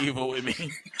back and be evil with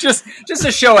me. Just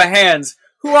a show of hands.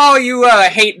 Who all you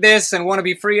hate this and want to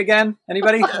be free again?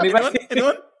 Anybody? Anyone?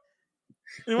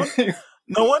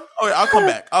 No one? Okay, I'll come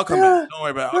back. Don't worry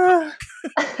about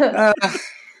it.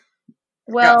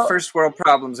 Well, got first world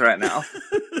problems right now.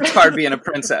 It's hard being a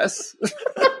princess.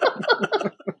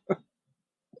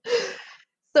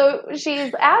 So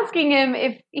she's asking him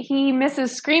if he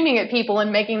misses screaming at people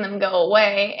and making them go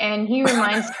away. And he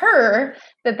reminds her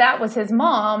that was his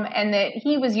mom and that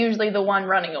he was usually the one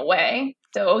running away.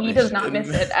 So he does not miss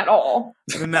it at all.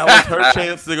 And now it's her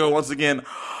chance to go once again.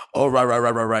 Oh, right.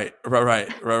 Yeah,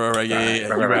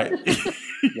 you're right.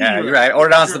 Yeah, you're right.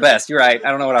 Ordon's the best. You're right. I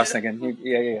don't know what I was thinking.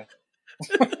 Yeah.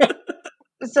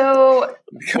 So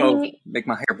make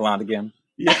my hair blonde again.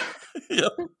 Yeah.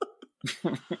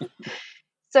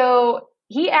 So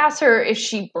he asks her if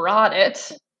she brought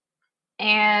it,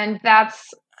 and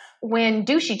that's when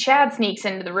douchey Chad sneaks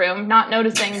into the room, not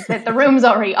noticing that the room's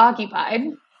already occupied.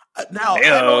 Now,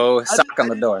 sock on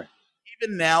the door.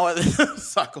 Even now,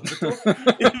 sock on the door.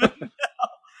 Even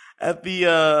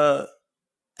now,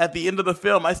 at the end of the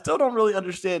film, I still don't really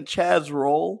understand Chad's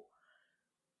role,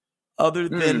 other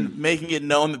than making it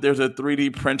known that there's a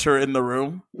 3D printer in the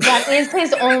room. That is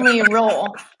his only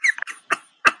role.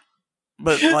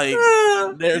 But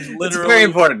there's literally, it's very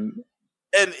important.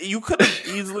 And you could have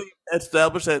easily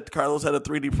established that Carlos had a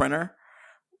 3D printer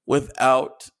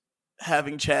without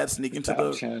having Chad sneak into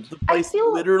the place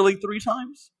literally 3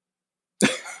 times.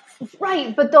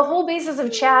 Right, but the whole basis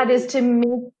of Chad is to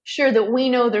make sure that we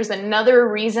know there's another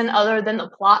reason other than the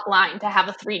plot line to have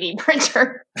a 3D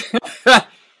printer.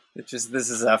 This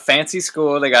is a fancy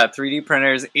school. They got 3D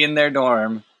printers in their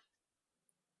dorm.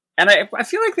 And I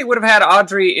feel like they would have had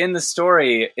Audrey in the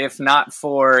story if not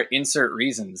for insert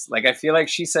reasons. Like, I feel like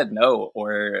she said no,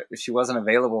 or she wasn't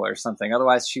available or something.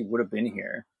 Otherwise, she would have been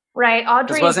here. Right,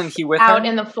 Audrey wasn't he with out him?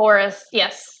 In the forest,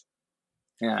 yes.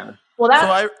 Yeah.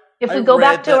 Well, if we go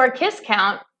back to our kiss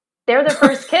count, they're the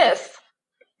first kiss.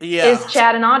 Yeah. Is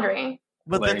Chad and Audrey.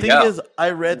 But the thing is,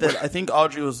 I read that I think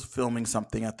Audrey was filming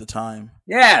something at the time.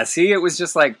 Yeah, see, it was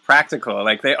just like practical.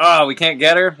 Like we can't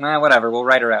get her? Nah, whatever, we'll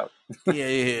write her out.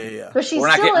 Yeah. But she's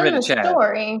still in the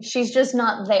story. She's just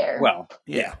not there. Well,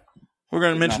 yeah. We're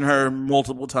going to mention her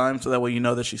multiple times so that way you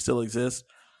know that she still exists.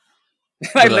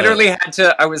 I literally had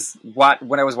to.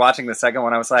 When I was watching the second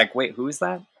one, I was like, "Wait, who is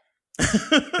that?"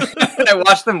 I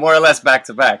watched them more or less back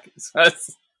to back. So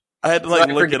I had to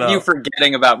look it up. You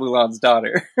forgetting about Mulan's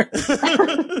daughter.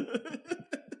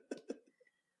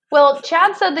 Well,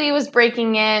 Chad said that he was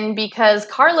breaking in because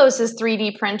Carlos's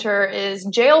 3D printer is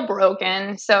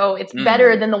jailbroken, so it's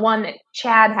better than the one that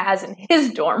Chad has in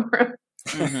his dorm room.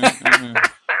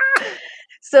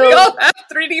 So we all have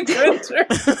 3D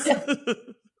printers.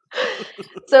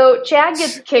 So Chad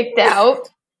gets kicked out,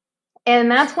 and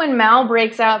that's when Mal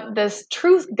breaks out this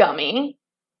truth gummy,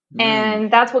 and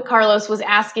that's what Carlos was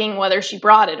asking whether she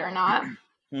brought it or not.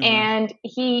 And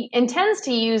he intends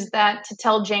to use that to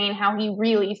tell Jane how he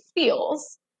really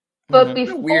feels. But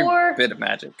before... Weird bit of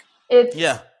magic. It's...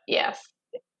 Yeah. Yes.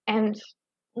 And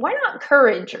why not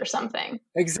courage or something?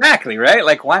 Exactly, right?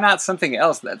 Like, why not something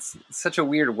else? That's such a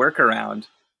weird workaround.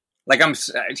 Like,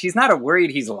 he's not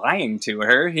worried he's lying to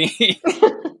her. He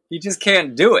just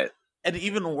can't do it. And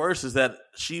even worse is that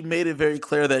she made it very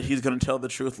clear that he's going to tell the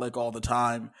truth like all the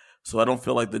time. So I don't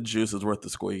feel like the juice is worth the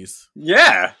squeeze.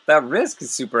 Yeah, that risk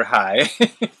is super high.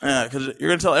 Yeah, because you're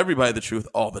going to tell everybody the truth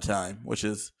all the time, which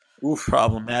is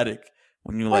problematic.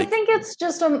 When you I think it's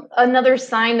just another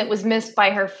sign that was missed by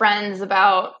her friends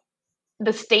about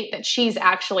the state that she's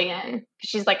actually in.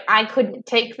 She's like, I couldn't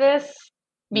take this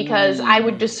because I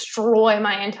would destroy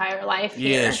my entire life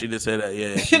here. Yeah, she did say that.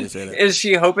 Yeah, she did say that. Is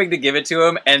she hoping to give it to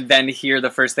him and then hear the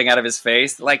first thing out of his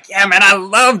face? Like, yeah, man, I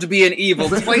loved being evil.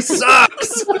 This place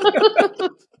sucks.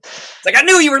 It's like, I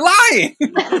knew you were lying.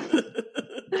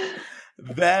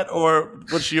 That, or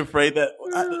was she afraid that...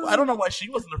 I don't know why she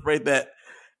wasn't afraid that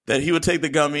he would take the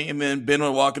gummy and then Ben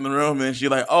would walk in the room and she's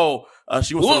like,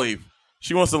 she wants to leave.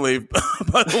 She wants to leave,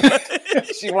 by the way.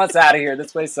 She wants out of here.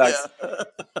 This place sucks. Yeah.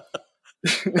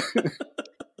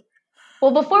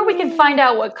 Well, before we can find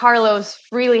out what Carlos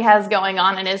really has going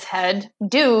on in his head,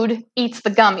 Dude eats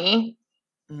the gummy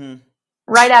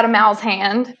right out of Mal's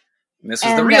hand. And this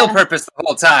was the real purpose the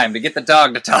whole time, to get the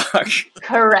dog to talk.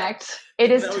 Correct.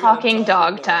 It is talking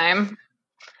dog time.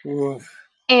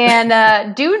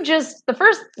 And Dude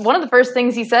one of the first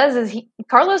things he says is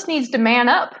Carlos needs to man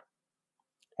up.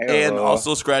 And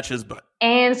also scratch his butt.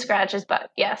 And scratch his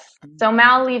butt, yes. So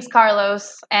Mal leaves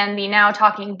Carlos and the now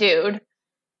talking Dude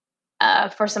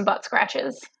for some butt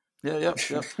scratches. Yep.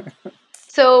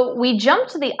 So we jump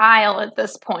to the aisle at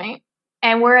this point,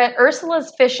 and we're at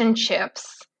Ursula's Fish and Chips.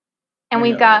 And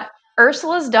we've got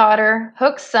Ursula's daughter,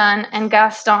 Hook's son, and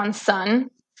Gaston's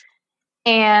son.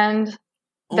 And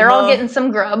they're all getting some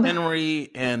grub.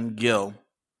 Henry and Gil.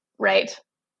 Right.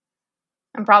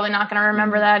 I'm probably not going to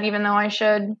remember that, even though I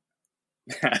should.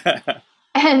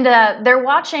 And they're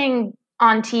watching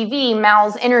on TV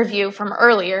Mal's interview from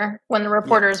earlier when the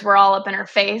reporters were all up in her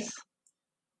face.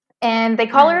 And they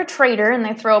call her a traitor and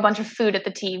they throw a bunch of food at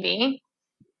the TV.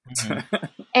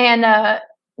 And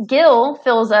Gil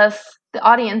fills the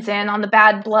audience in on the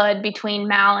bad blood between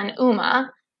Mal and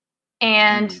Uma.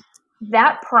 And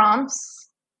that prompts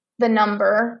the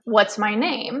number, what's my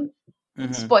name?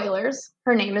 Spoilers,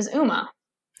 her name is Uma.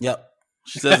 Yep.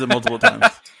 She says it multiple times.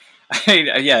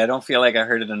 I don't feel like I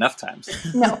heard it enough times.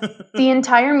 No. The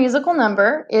entire musical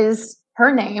number is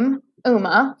her name,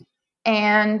 Uma,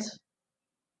 and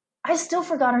I still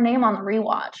forgot her name on the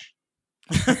rewatch.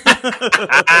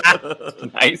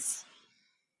 Nice.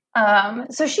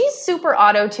 So she's super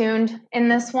auto-tuned in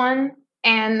this one,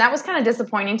 and that was kind of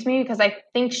disappointing to me because I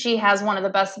think she has one of the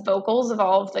best vocals of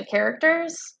all of the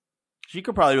characters. She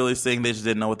could probably really sing, they just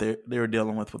didn't know what they were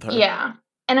dealing with her. Yeah.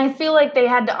 And I feel like they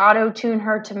had to auto-tune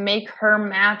her to make her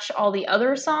match all the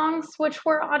other songs, which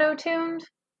were auto-tuned.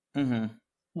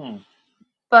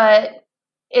 But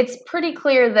it's pretty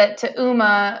clear that to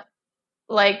Uma,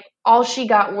 like, all she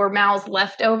got were Mal's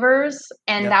leftovers,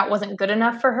 and that wasn't good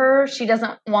enough for her. She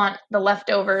doesn't want the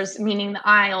leftovers, meaning the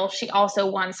aisle. She also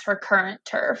wants her current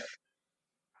turf.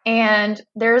 And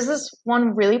there's this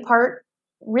one really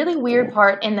weird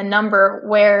part in the number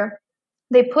where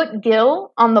they put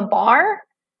Gil on the bar,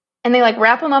 and they, like,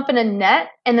 wrap him up in a net,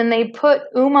 and then they put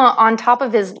Uma on top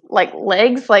of his, like,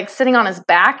 legs, like, sitting on his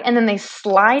back, and then they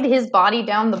slide his body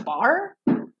down the bar.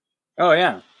 Oh,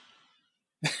 yeah.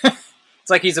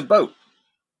 It's like he's a boat.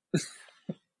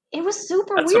 It was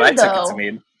super That's weird, what I though. took it to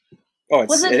mean. Oh,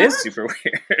 it is super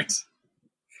weird.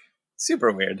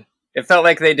 Super weird. It felt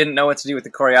like they didn't know what to do with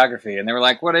the choreography, and they were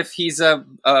like, what if he's a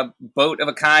boat of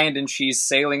a kind, and she's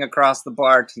sailing across the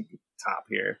bar to top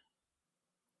here?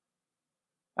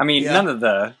 I mean, none of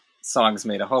the songs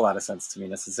made a whole lot of sense to me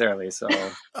necessarily, so...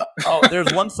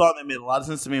 There's one song that made a lot of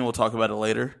sense to me, and we'll talk about it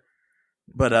later.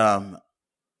 But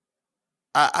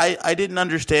I didn't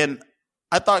understand.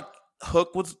 I thought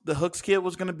Hook's kid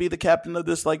was going to be the captain of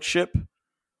this like ship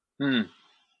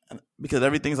because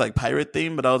everything's like pirate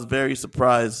themed. But I was very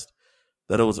surprised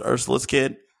that it was Ursula's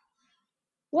kid.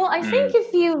 Well, I think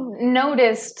if you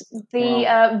noticed,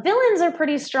 the villains are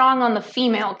pretty strong on the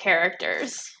female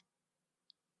characters.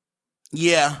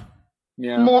 Yeah.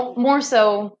 More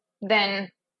so than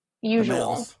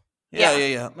usual.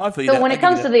 Yeah. I feel so that. when it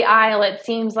comes to the Isle, it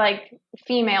seems like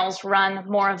females run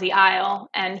more of the Isle,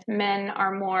 and men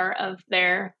are more of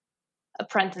their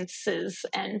apprentices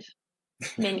and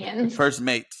minions. First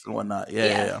mates and whatnot.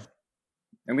 Yeah.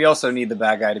 And we also need the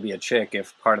bad guy to be a chick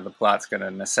if part of the plot's going to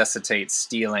necessitate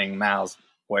stealing Mal's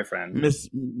boyfriend.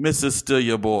 Mrs. Still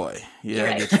Your Boy. Yeah,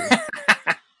 Right. I get you.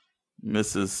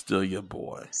 Mrs. Still Your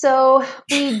Boy. So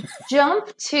we jump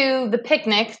to the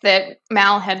picnic that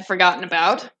Mal had forgotten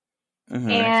about. Mm-hmm.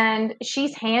 And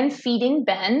she's hand feeding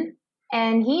Ben,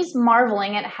 and he's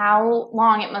marveling at how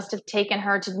long it must have taken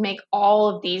her to make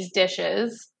all of these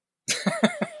dishes.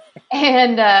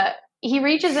 And he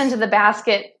reaches into the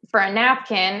basket for a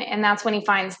napkin, and that's when he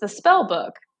finds the spell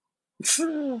book,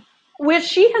 which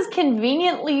she has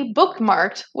conveniently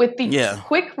bookmarked with the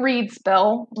quick read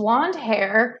spell, blonde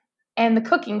hair, and the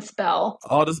cooking spell.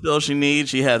 All the spells she needs,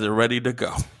 she has it ready to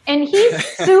go. And he's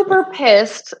super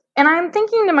pissed. And I'm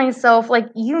thinking to myself, like,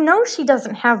 she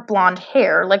doesn't have blonde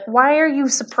hair. Like, why are you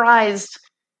surprised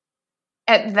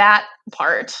at that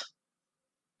part?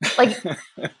 Like,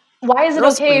 why is it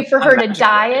okay for her to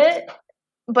dye it,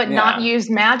 but not use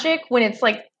magic when it's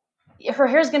like, her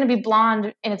hair's going to be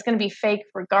blonde and it's going to be fake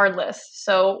regardless.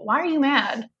 So why are you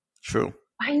mad? True.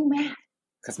 Why are you mad?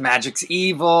 Because magic's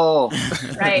evil.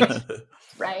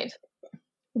 Right.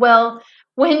 Well,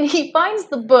 when he finds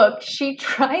the book, she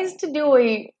tries to do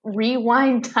a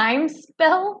rewind time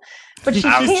spell, but she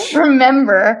can't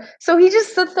remember. So he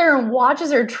just sits there and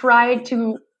watches her try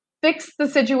to fix the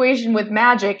situation with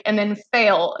magic and then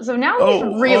fail. So now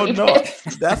he's really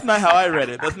pissed. That's not how I read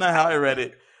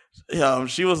it.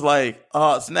 She was like,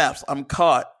 "Oh, snaps! I'm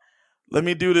caught. Let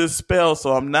me do this spell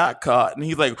so I'm not caught." And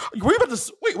he's like, "Were you about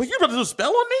to do a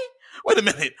spell on me? Wait a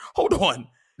minute. Hold on.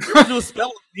 You're about to do a spell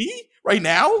on me right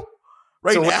now?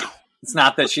 Now?" It's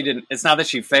not that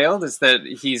she failed. It's that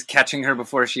he's catching her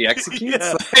before she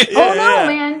executes.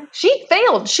 Man, she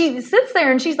failed. She sits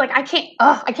there and she's like, I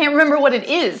can't remember what it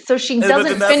is. So she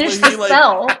doesn't finish the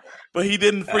spell. But he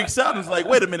didn't freak out. He's like,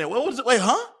 wait a minute. What was it? Wait,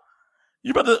 huh?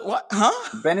 You about to what?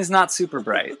 Huh? Ben is not super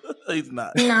bright. He's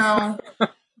not. No.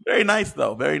 Very nice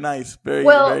though. Very nice.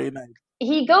 Very nice.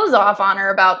 He goes off on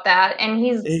her about that, and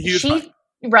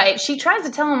she tries to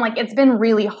tell him, like, it's been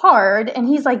really hard, and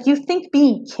he's like, you think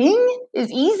being king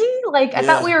is easy? Like, I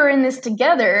thought we were in this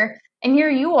together, and here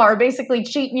you are basically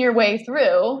cheating your way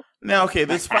through. Now, okay,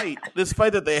 this fight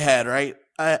that they had, right?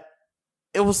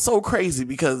 It was so crazy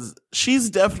because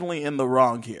she's definitely in the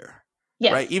wrong here.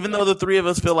 Yes. Right? Even though the three of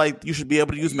us feel like you should be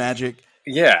able to use magic.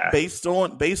 Yeah. Based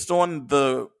on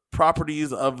the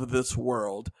properties of this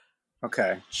world.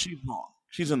 Okay. She's wrong.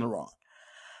 She's in the wrong.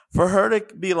 For her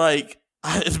to be like,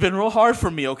 it's been real hard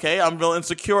for me, okay? I'm real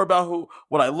insecure about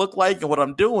what I look like and what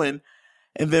I'm doing.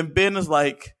 And then Ben is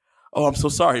like, oh, I'm so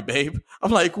sorry, babe.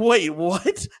 I'm like, wait,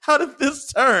 what? How did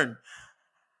this turn?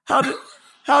 How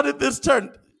did this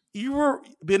turn?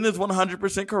 Ben is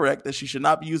 100% correct that she should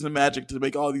not be using magic to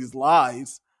make all these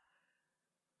lies.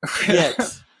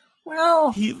 Yet,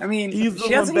 well, he's the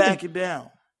one backing down.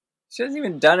 She hasn't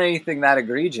even done anything that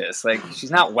egregious. Like,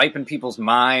 she's not wiping people's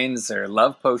minds or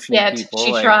love potioning people.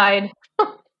 She tried.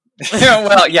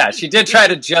 Well, yeah, she did try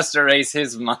to just erase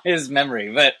his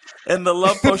memory, but and the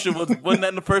love potion wasn't that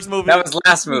in the first movie? That was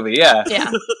last movie, yeah.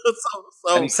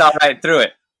 And he saw right through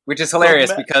it, which is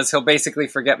hilarious because he'll basically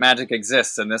forget magic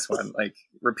exists in this one, like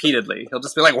repeatedly. He'll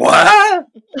just be like, "What?" I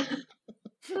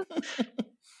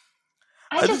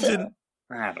don't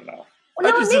know. I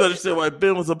just didn't understand why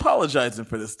Ben was apologizing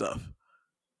for this stuff.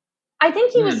 I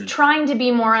think he was trying to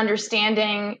be more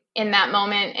understanding in that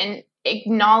moment and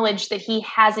acknowledge that he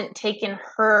hasn't taken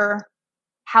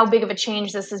how big of a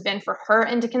change this has been for her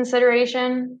into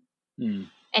consideration. And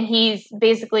he's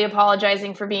basically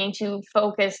apologizing for being too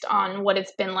focused on what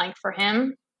it's been like for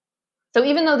him. So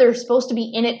even though they're supposed to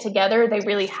be in it together, they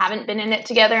really haven't been in it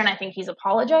together, and I think he's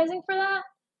apologizing for that.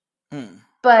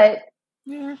 But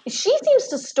she seems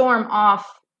to storm off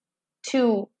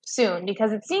too soon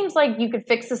because it seems like you could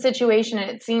fix the situation,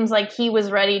 and it seems like he was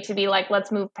ready to be like,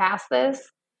 let's move past this.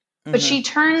 But she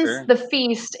turns the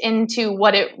feast into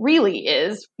what it really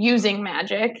is, using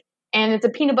magic, and it's a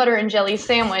peanut butter and jelly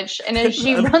sandwich. And as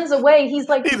she runs away, he's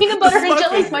like, peanut butter and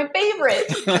jelly is my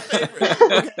favorite.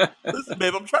 Okay. Listen,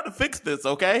 babe, I'm trying to fix this,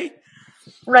 okay?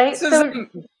 Right? So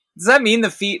does that mean the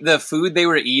food they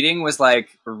were eating was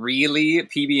like really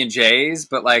PB&J's,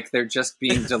 but like they're just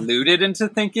being diluted into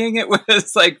thinking it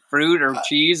was like fruit or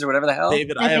cheese or whatever the hell?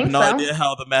 David, I have no idea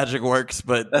how the magic works,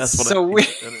 but that's what so weird.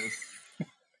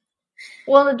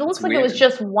 Well, it looks like it was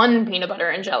just one peanut butter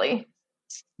and jelly.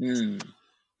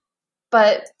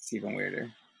 But it's even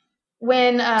weirder.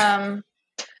 When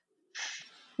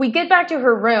we get back to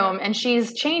her room and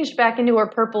she's changed back into her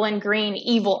purple and green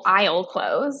evil Isle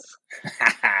clothes.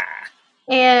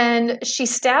 And she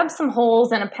stabs some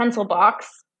holes in a pencil box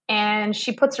and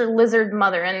she puts her lizard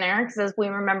mother in there because, as we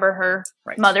remember, her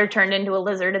mother turned into a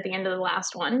lizard at the end of the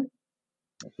last one.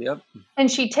 Yep. And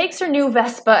she takes her new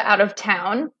Vespa out of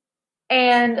town.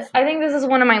 And I think this is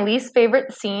one of my least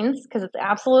favorite scenes because it's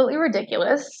absolutely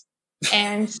ridiculous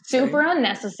and super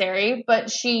unnecessary. But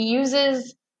she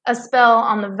uses a spell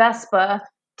on the Vespa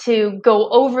to go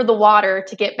over the water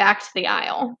to get back to the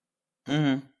Isle.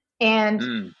 Mm-hmm.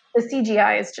 And the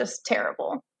CGI is just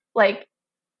terrible. Like,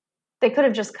 they could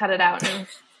have just cut it out and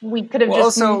we could have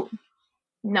just known.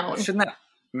 Shouldn't that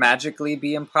magically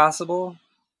be impossible?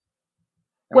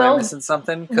 Am I missing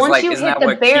something? Once you hit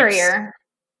the barrier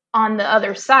on the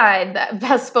other side, that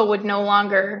Vespa would no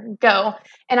longer go.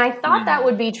 And I thought that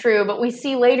would be true, but we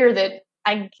see later that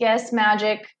I guess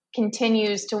magic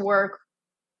continues to work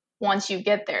once you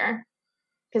get there.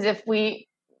 Because if we...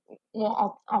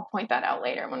 Well, I'll point that out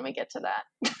later when we get to that.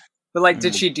 But, like,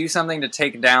 did she do something to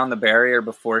take down the barrier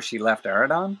before she left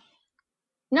Aradon?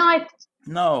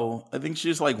 No, I think she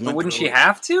just, like, but wouldn't she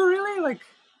have to, really? Like,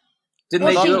 didn't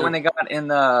they do it when they got in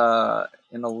the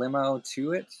limo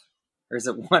to it? Or is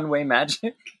it one-way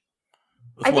magic?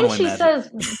 I think she says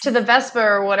to the Vespa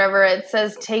or whatever, it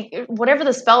says, whatever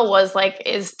the spell was, like,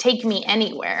 is take me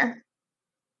anywhere.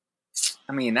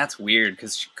 I mean, that's weird,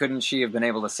 because couldn't she have been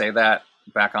able to say that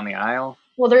back on the Isle?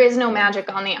 Well, there is no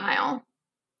magic on the Isle.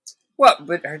 Well,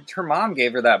 but her mom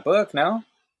gave her that book, no?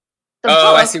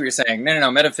 I see what you're saying. No.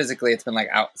 Metaphysically, it's been like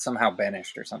somehow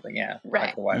banished or something. Yeah,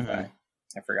 right. Like the Wi-Fi.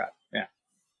 Mm-hmm. I forgot. Yeah,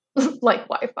 like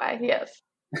Wi-Fi. Yes,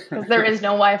 because there is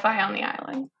no Wi-Fi on the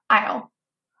Isle.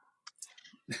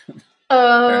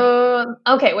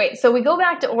 Okay, wait. So we go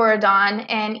back to Auradon,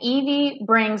 and Evie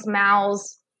brings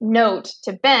Mal's note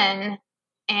to Ben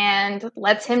and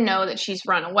lets him know that she's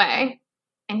run away.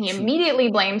 And he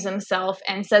immediately blames himself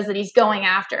and says that he's going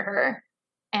after her.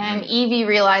 And Evie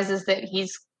realizes that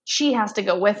she has to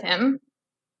go with him.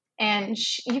 And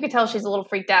you could tell she's a little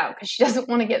freaked out because she doesn't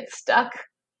want to get stuck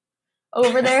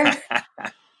over there.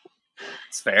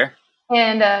 It's fair.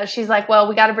 And she's like, well,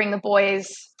 we got to bring the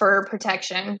boys for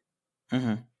protection.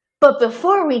 Mm-hmm. But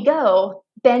before we go,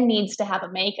 Ben needs to have a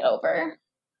makeover.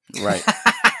 Right.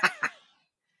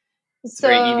 It's a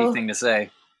very Evie thing to say.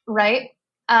 Right.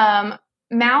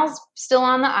 Mal's still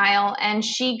on the Isle, and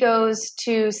she goes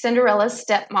to Cinderella's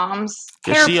stepmom's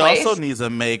hair place. She also needs a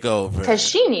makeover. Because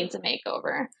she needs a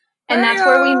makeover. And that's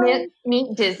where we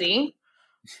meet Dizzy.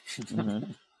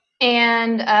 Mm-hmm.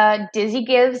 And Dizzy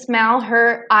gives Mal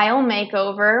her Isle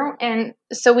makeover. And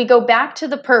so we go back to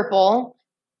the purple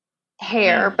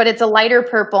hair, but it's a lighter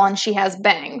purple, and she has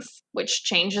bangs, which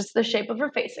changes the shape of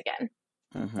her face again.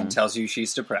 Mm-hmm. And tells you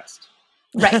she's depressed.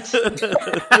 Right.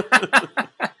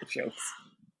 Jokes.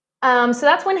 So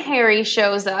that's when Harry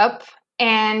shows up,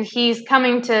 and he's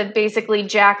coming to basically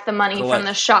jack the money from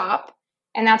the shop.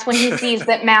 And that's when he sees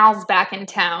that Mal's back in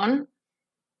town.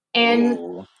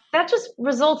 And that just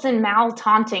results in Mal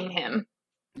taunting him.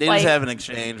 They just have an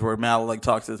exchange where Mal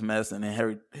talks his mess, and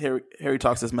then Harry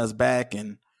talks his mess back,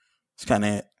 and it's kind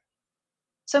of it.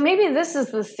 So maybe this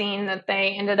is the scene that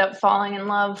they ended up falling in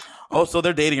love. Oh, so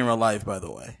they're dating in real life, by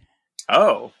the way.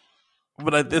 Oh.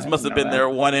 But this must have been their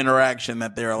one interaction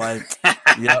that they're like,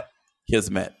 yep,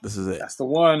 kismet. This is it. That's the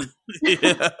one.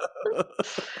 Yeah.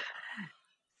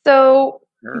 So,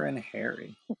 her and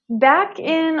Harry. Back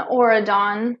in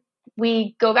Auradon,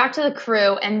 we go back to the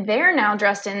crew, and they're now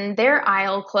dressed in their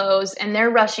Isle clothes, and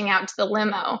they're rushing out to the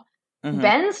limo. Mm-hmm.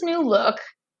 Ben's new look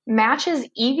matches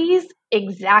Evie's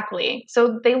exactly.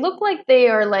 So they look like they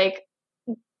are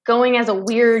going as a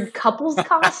weird couple's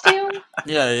costume.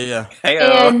 Yeah. Hey-o.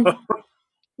 And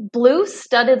blue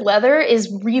studded leather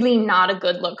is really not a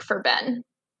good look for Ben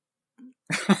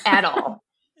at all.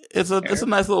 It's a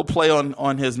nice little play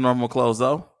on his normal clothes,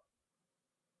 though.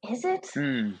 Is it?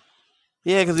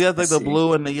 Yeah, because he has the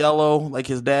blue and the yellow, like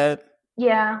his dad.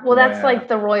 Yeah, well, that's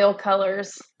the royal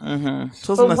colors. Mm-hmm.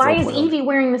 So but why is Evie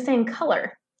wearing the same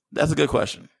color? That's a good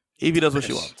question. Evie does what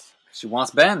she wants. She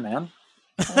wants Ben, man.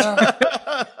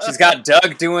 She's got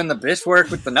Doug doing the bitch work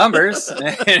with the numbers.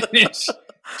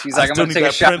 She's like, I'm going to take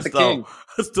a shot at the king.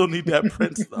 I still need that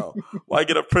prince, though. Why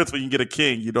get a prince when you can get a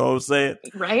king? You know what I'm saying?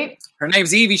 Right? Her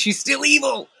name's Evie. She's still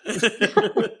evil.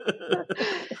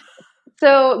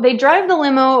 So they drive the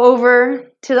limo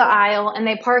over to the aisle and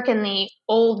they park in the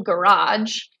old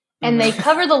garage and they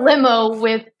cover the limo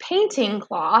with painting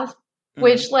cloth,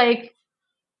 which like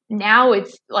now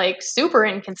it's like super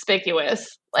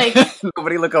inconspicuous. Like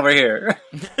nobody look over here.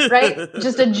 Right?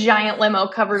 Just a giant limo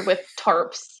covered with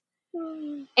tarps.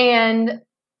 And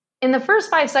in the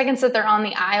first 5 seconds that they're on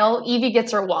the aisle, Evie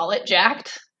gets her wallet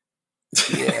jacked.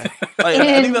 Yeah.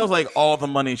 I think that was like all the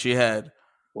money she had.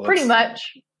 Pretty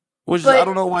much. Which I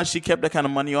don't know why she kept that kind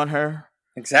of money on her.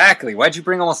 Exactly. Why'd you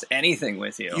bring almost anything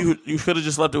with you? You should have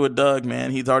just left it with Doug,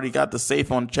 man. He's already got the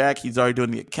safe on check. He's already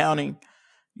doing the accounting.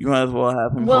 You might as well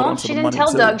have him hold on to the money. Well, she didn't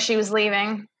tell Doug she was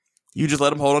leaving. You just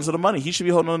let him hold on to the money. He should be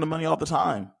holding on to the money all the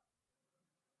time.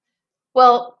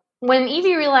 Well, when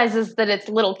Evie realizes that it's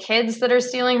little kids that are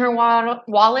stealing her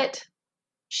wallet,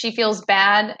 she feels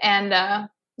bad and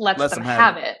lets them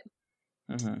have it.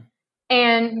 Mm-hmm.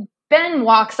 And Ben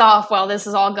walks off while this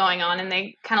is all going on, and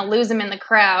they kind of lose him in the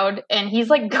crowd. And he's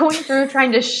like going through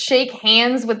trying to shake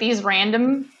hands with these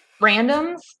randoms.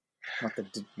 What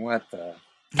the?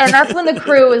 And that's when the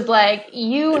crew is like,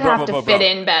 "You have to fit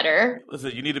in better."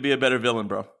 Listen, you need to be a better villain,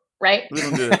 bro. Right? We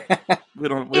don't do that.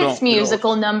 It's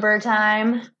musical number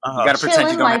time. You gotta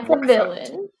pretend you don't like a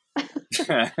villain.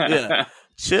 Yeah,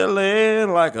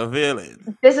 chilling like a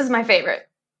villain. This is my favorite.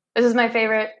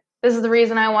 This is the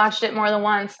reason I watched it more than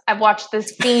once. I've watched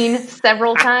this scene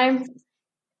several times.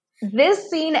 This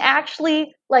scene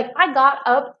actually, like, I got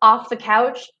up off the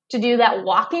couch to do that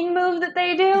walking move that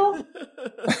they do.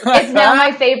 It's now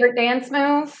my favorite dance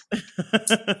move.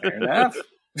 Fair enough.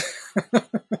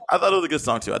 I thought it was a good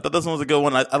song too. I thought this one was a good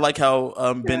one. I like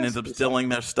how Ben ends up stealing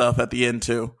their stuff at the end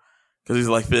too, because he's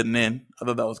like fitting in. I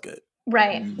thought that was good.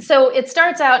 Right. So it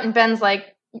starts out and Ben's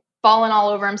like falling all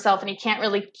over himself and he can't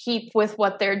really keep with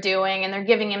what they're doing, and they're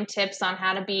giving him tips on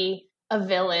how to be a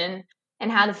villain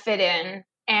and how to fit in.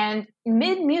 And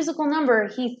mid-musical number,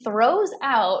 he throws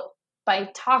out by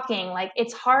talking like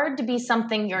it's hard to be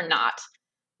something you're not,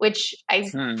 which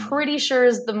I'm pretty sure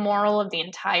is the moral of the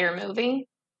entire movie.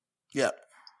 Yeah.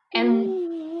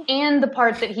 And the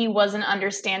part that he wasn't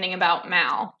understanding about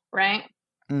Mal, right?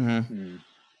 Mm-hmm.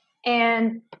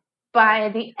 And by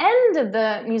the end of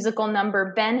the musical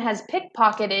number, Ben has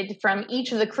pickpocketed from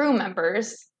each of the crew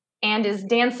members and is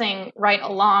dancing right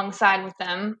alongside with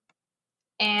them.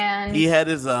 And he had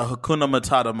his Hakuna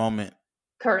Matata moment.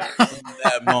 Correct.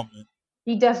 That moment.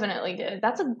 He definitely did.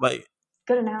 That's a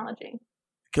good analogy.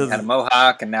 He had a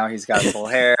mohawk and now he's got full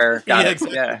hair.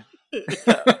 Yeah.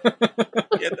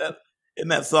 In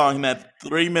that song, in that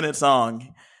 3-minute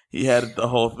song, he had the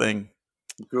whole thing.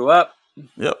 Grew up.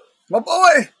 Yep. My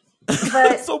boy.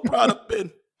 But so proud of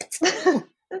Ben.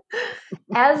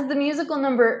 As the musical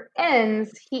number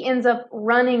ends, he ends up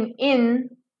running in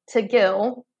to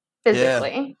Gil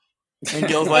physically. Yeah. And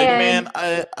Gil's like, man,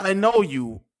 I know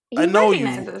you. I know you.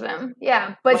 He recognizes him.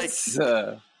 Yeah, but thinks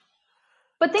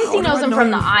he knows him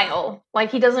from the aisle.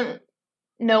 Like, he doesn't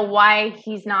know why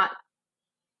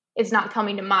it's not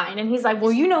coming to mind. And he's like,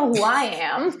 well, you know who I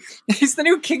am. He's the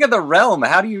new king of the realm.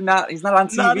 How do you not? He's not on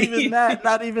TV.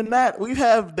 Not even that.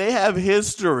 They have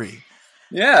history.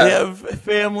 Yeah. They have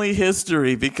family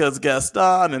history because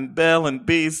Gaston and Belle and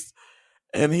Beast.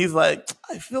 And he's like,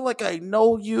 I feel like I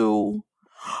know you.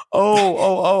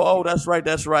 Oh, that's right.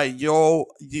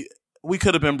 We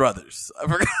could have been brothers. I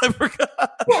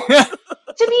forgot. Well,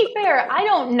 to be fair, I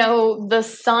don't know the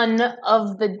son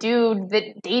of the dude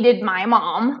that dated my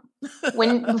mom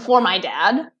before my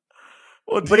dad.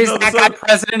 Well, but is that guy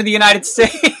president of the United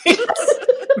States?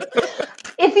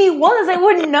 If he was, I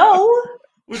wouldn't know.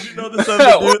 Would you know the son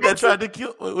of the dude that tried to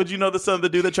kill? Would you know the son of the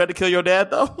dude that tried to kill your dad,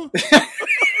 though?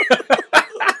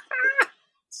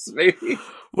 Maybe.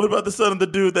 What about the son of the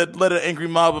dude that led an angry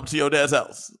mob up to your dad's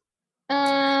house?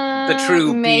 The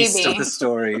true beast of the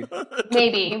story.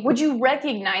 Maybe. Would you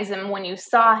recognize him when you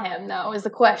saw him, though, is the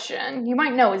question. You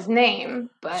might know his name,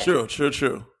 but... True.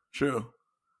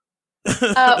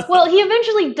 Well, he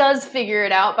eventually does figure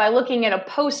it out by looking at a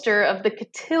poster of the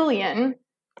cotillion,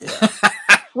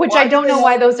 which I don't know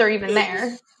why those are even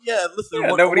there. Yeah, listen.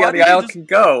 Nobody on the aisle can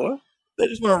go. They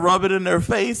just want to rub it in their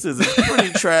faces. It's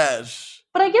pretty trash.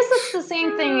 But I guess it's the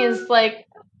same thing as, like,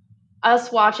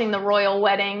 us watching the royal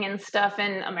wedding and stuff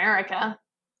in America.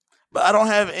 But I don't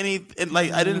have any,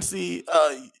 like, I didn't see,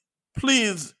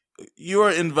 please you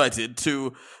are invited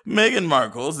to Meghan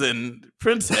Markle's and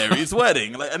Prince Harry's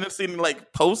wedding. Like, and I've seen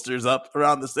like posters up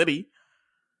around the city.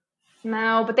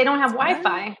 No, but they don't have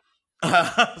Wi-Fi.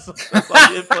 So that's all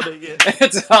the info they get.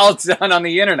 It's all done on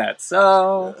the internet,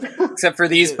 so except for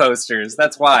these posters.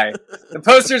 That's why the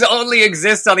posters only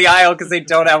exist on the aisle because they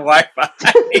don't have Wi-Fi.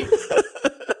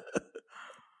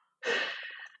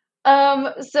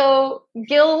 So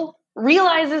Gil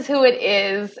realizes who it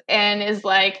is and is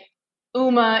like,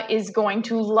 Uma is going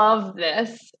to love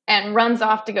this, and runs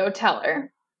off to go tell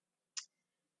her.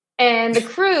 And the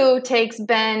crew takes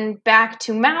Ben back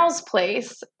to Mal's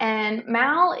place, and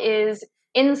Mal is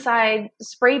inside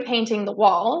spray painting the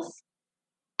walls,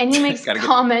 and he makes a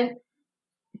comment.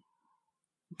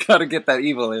 Gotta get that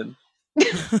evil in.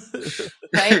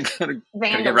 Right? gotta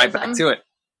get right back to it.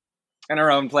 In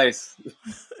her own place.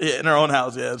 Yeah, in her own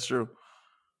house. Yeah, that's true.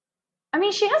 I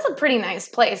mean, she has a pretty nice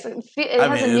place. It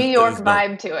has a New York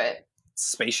vibe to it. It's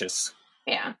spacious.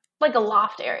 Yeah, like a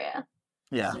loft area.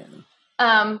 Yeah.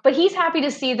 But he's happy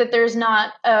to see that there's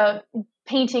not a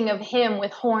painting of him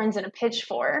with horns and a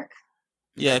pitchfork.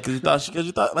 Yeah, because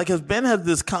you thought, like, because Ben has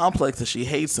this complex that she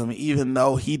hates him, even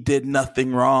though he did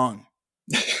nothing wrong.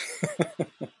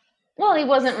 Well, he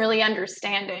wasn't really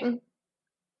understanding.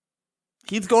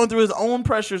 He's going through his own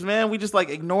pressures, man. We just like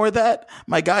ignore that.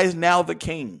 My guy is now the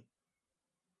king.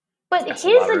 But That's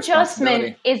his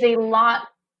adjustment is a lot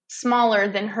smaller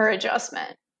than her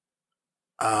adjustment.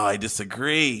 Oh, I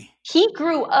disagree. He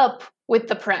grew up with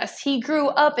the press. He grew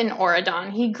up in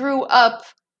Oregon. He grew up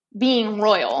being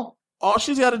royal. All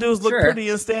she's got to do is look pretty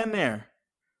and stand there.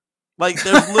 Like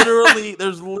there's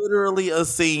literally a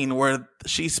scene where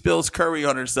she spills curry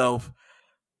on herself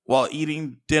while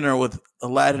eating dinner with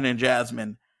Aladdin and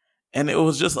Jasmine, and it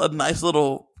was just a nice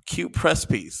little cute press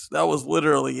piece. That was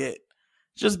literally it.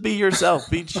 Just be yourself.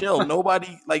 Be chill.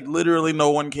 Nobody, like literally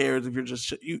no one cares if you're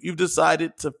just you've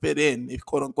decided to fit in, if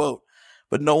quote unquote.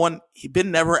 But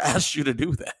Ben never asked you to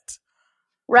do that.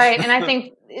 Right, and I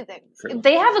think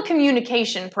they have a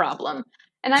communication problem.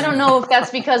 And I don't know if that's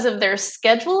because of their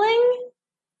scheduling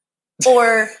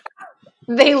or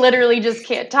they literally just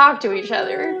can't talk to each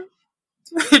other.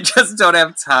 They just don't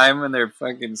have time in their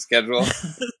fucking schedule.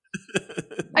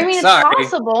 I mean, it's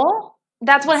possible.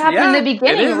 That's what happened in the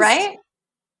beginning, right?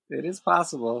 It is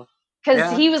possible.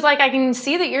 Because he was like, I can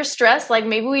see that you're stressed. Like,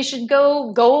 maybe we should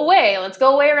go away. Let's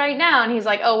go away right now. And he's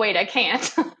like, oh, wait, I can't.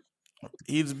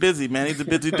 He's busy, man. He's a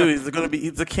busy dude.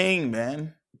 He's a king,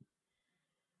 man.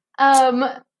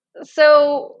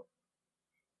 So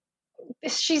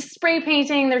she's spray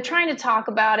painting. They're trying to talk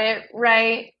about it,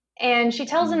 right? And she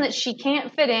tells him that she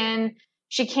can't fit in.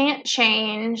 She can't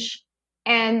change.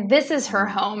 And this is her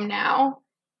home now.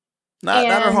 Not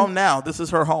her home now. This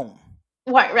is her home.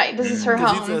 Right. This is her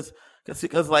home.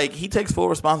 Because like he takes full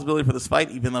responsibility for this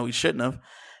fight, even though he shouldn't have.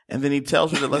 And then he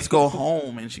tells her that let's go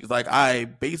home, and she's like, "I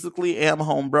basically am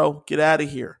home, bro. Get out of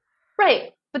here."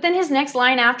 Right, but then his next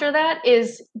line after that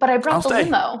is, "But I brought the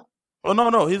limo." Oh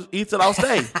no! He said, "I'll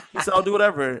stay." He said, "I'll do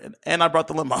whatever," and I brought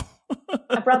the limo.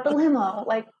 I brought the limo.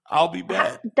 Like, I'll be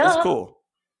back. Duh. That's cool.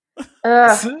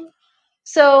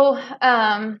 So,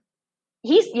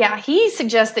 he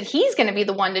suggests that he's going to be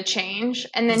the one to change,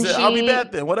 and then I'll be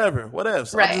bad then. Whatever.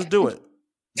 So right. I'll just do it.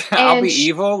 I'll be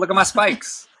evil. Look at my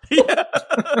spikes. Yeah.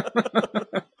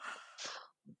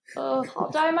 I'll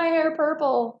dye my hair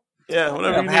purple. Yeah,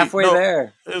 whatever. I'm halfway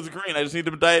there. It was green. I just need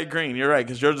to dye it green. You're right,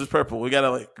 because yours is purple. We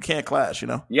can't clash, you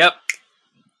know. Yep.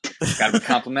 Got to be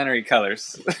complementary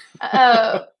colors.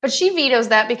 But she vetoes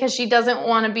that because she doesn't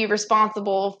want to be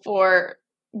responsible for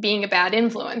being a bad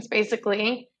influence,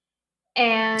 basically.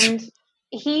 And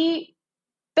he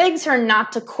begs her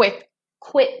not to quit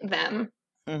them.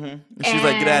 Mm-hmm. She's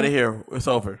like, "Get out of here. It's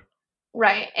over."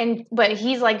 Right. But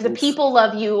he's like, "The people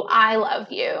love you. I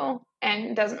love you." And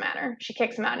it doesn't matter. She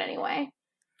kicks him out anyway.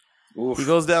 Oof. He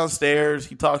goes downstairs.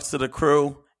 He talks to the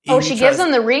crew. She gives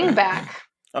him the ring back.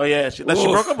 Oh, yeah. She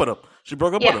broke up with him.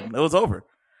 With him. It was over.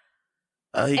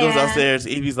 He goes downstairs.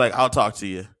 Evie's like, "I'll talk to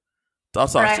you." I'll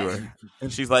talk to her.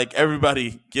 And she's like,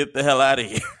 "Everybody, get the hell out of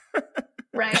here."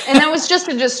 Right. And that was just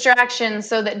a distraction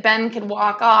so that Ben could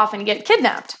walk off and get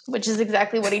kidnapped, which is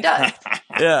exactly what he does.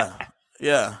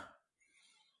 Yeah.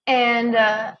 And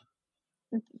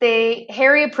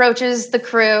Harry approaches the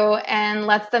crew and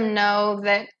lets them know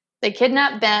that they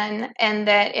kidnapped Ben and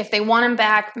that if they want him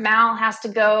back, Mal has to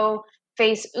go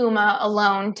face Uma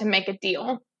alone to make a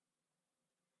deal.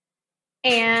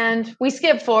 And we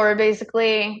skip forward,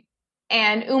 basically,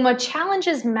 and Uma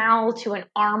challenges Mal to an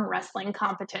arm wrestling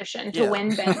competition to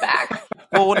win Ben back.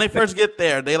 Well, when they first get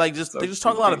there, they just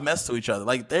talk a lot of mess to each other.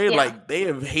 Like they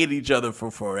have hated each other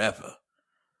for forever.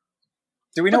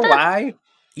 Do we know why?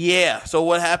 Yeah. So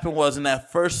what happened was in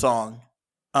that first song,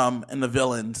 in the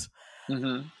Villains,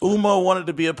 Uma wanted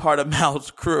to be a part of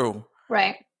Mal's crew.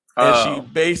 Right. And she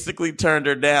basically turned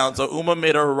her down. So Uma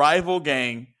made a rival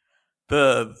gang,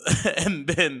 and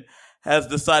then has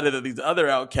decided that these other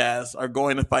outcasts are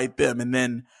going to fight them. And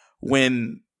then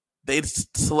when they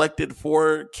selected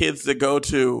 4 kids to go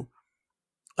to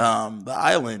the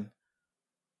island,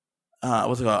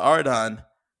 what's it called, Aradon?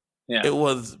 Yeah. It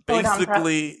was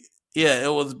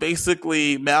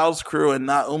basically Mal's crew and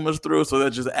not Uma's crew, so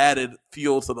that just added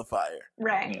fuel to the fire.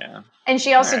 Right. Yeah. And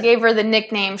she also gave her the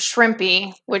nickname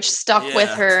Shrimpy, which stuck with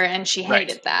her, and she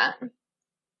hated that.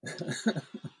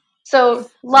 So, a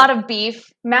lot of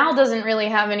beef. Mal doesn't really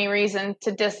have any reason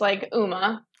to dislike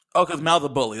Uma. Oh, because Mal's a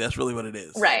bully. That's really what it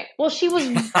is. Right. Well, she was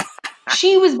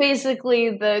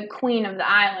basically the queen of the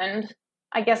island,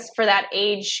 I guess, for that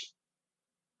age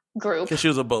group. Because she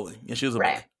was a bully. Yeah, she was a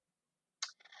bully.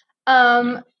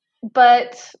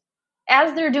 But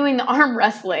as they're doing the arm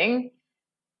wrestling,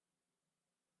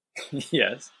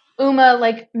 yes, Uma,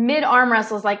 like, mid-arm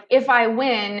wrestle is like, if I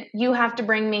win, you have to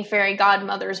bring me Fairy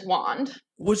Godmother's wand.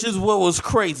 Which is what was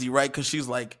crazy, right? Because she's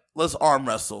like, let's arm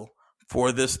wrestle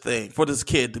for this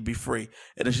kid to be free.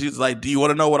 And then she's like, do you want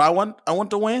to know what I want? I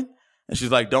want to win. And she's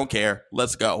like, don't care.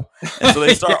 Let's go. And so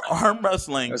they start arm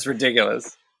wrestling. That's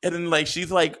ridiculous. And then, like,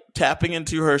 she's like tapping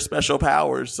into her special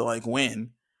powers to like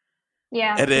win.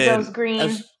 Yeah, and then, goes green.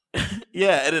 And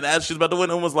then as she's about to win,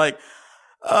 Uma's like,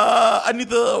 I need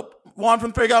the wand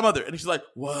from Fairy Godmother. And she's like,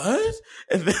 what?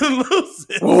 And then loses.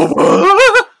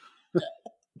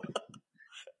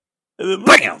 And then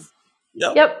bam!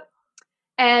 Yep.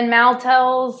 And Uma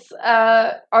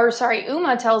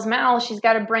tells Mal she's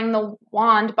got to bring the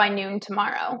wand by noon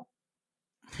tomorrow.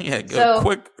 Yeah, good. So,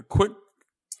 quick.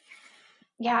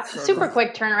 Yeah, super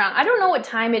quick turnaround. I don't know what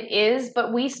time it is,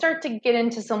 but we start to get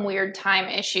into some weird time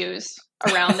issues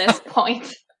around this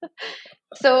point.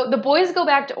 So the boys go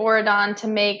back to Auradon to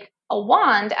make a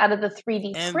wand out of the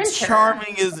 3D printer. And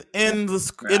Charming is in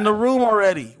the room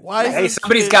already. Why? Hey,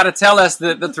 somebody's got to tell us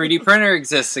that the 3D printer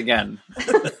exists again.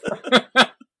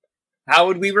 How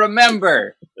would we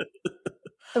remember?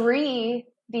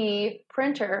 3D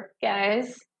printer,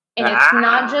 guys. And it's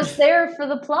not just there for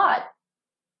the plot.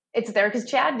 It's there because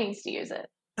Chad needs to use it.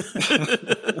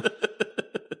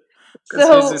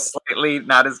 So his is slightly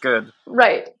not as good.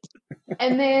 Right.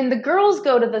 And then the girls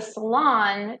go to the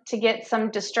salon to get some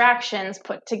distractions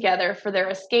put together for their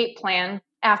escape plan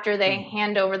after they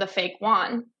hand over the fake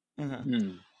wand.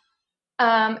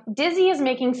 Dizzy is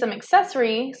making some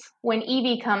accessories when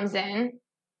Evie comes in.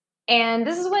 And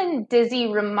this is when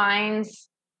Dizzy reminds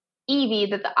Evie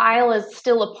that the Isle is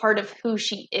still a part of who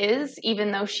she is,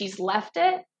 even though she's left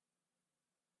it.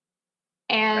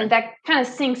 And that kind of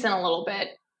sinks in a little bit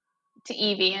to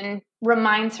Evie and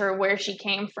reminds her where she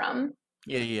came from.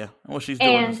 Yeah. What she's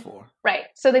doing this for. Right.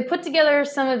 So they put together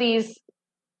some of these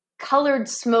colored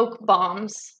smoke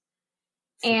bombs.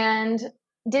 And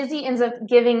Dizzy ends up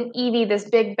giving Evie this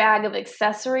big bag of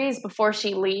accessories before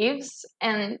she leaves.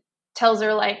 And tells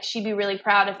her, like, she'd be really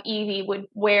proud if Evie would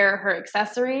wear her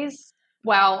accessories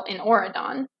while in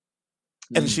Auradon.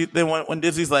 And then when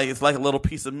Dizzy's like, it's like a little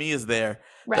piece of me is there.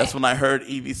 Right. That's when I heard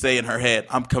Evie say in her head,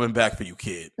 I'm coming back for you,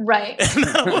 kid. Right.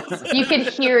 You could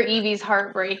hear Evie's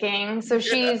heart breaking. So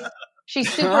she's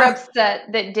super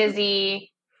upset that Dizzy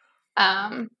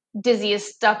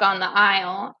is stuck on the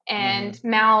Isle. And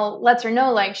Mal lets her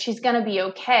know, like, she's going to be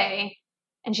okay.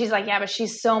 And she's like, yeah, but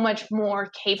she's so much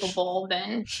more capable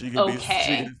than she can be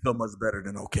so much better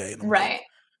than okay. Right. Like,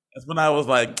 that's when I was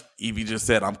like, Evie just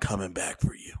said, I'm coming back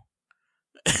for you.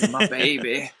 My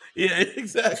baby. Yeah,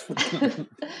 exactly.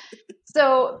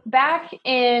 So back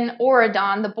in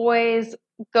Auradon, the boys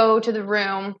go to the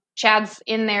room. Chad's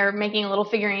in there making a little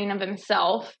figurine of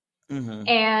himself.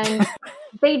 And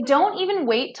they don't even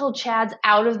wait till Chad's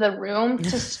out of the room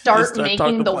to start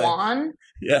making the wand.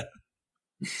 Yeah.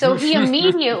 So he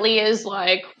immediately is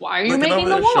like, why are you making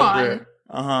the wand?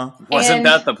 Wasn't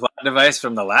that the plot device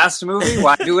from the last movie?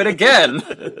 Why do it again?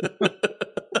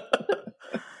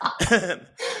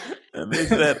 And they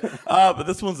said, but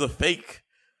this one's a fake.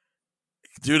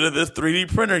 Due to this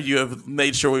 3D printer you have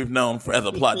made sure we've known as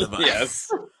a plot device. Yes.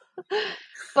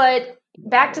 But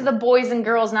back to the boys and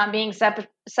girls not being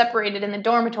separated in the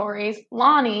dormitories,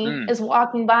 Lonnie is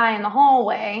walking by in the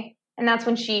hallway, and that's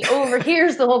when she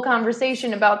overhears the whole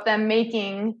conversation about them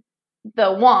making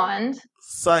the wand.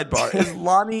 Sidebar, is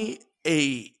Lonnie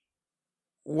a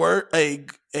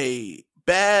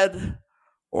bad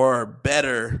or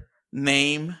better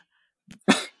name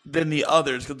than the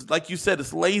others because, like you said,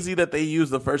 it's lazy that they use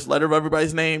the first letter of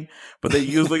everybody's name, but they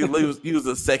usually use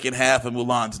the second half of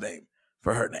Mulan's name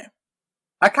for her name.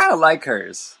 I kind of like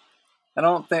hers. I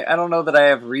don't know that I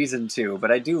have reason to,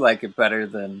 but I do like it better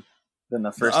than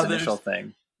the first initial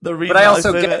thing. But I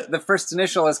also get the first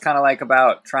initial is kind of like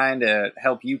about trying to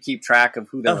help you keep track of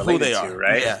who they're related to,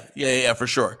 right? Yeah, for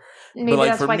sure. Maybe like,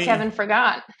 that's why Kevin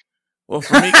forgot. Well,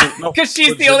 for me, because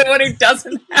she's the only one who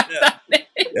doesn't have that name.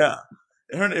 Yeah,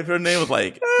 if her name was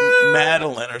like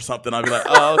Madeline or something, I'd be like,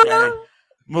 oh, okay,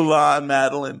 Mulan,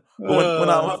 Madeline. But when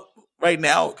I was right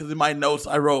now, because in my notes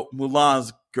I wrote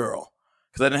Mulan's girl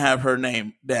because I didn't have her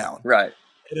name down. Right.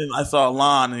 And then I saw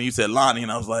Lon, and you said Lonnie,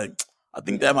 and I was like, I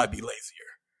think that might be lazier.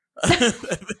 I think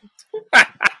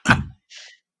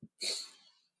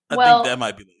that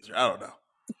might be lazier. I don't know.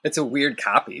 It's a weird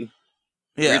copy.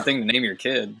 Yeah. Weird thing to name your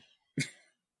kid.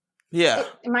 Yeah.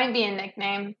 It might be a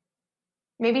nickname.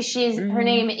 Maybe her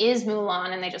name is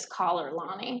Mulan and they just call her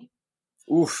Lonnie.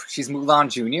 Oof, she's Mulan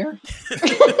Jr.?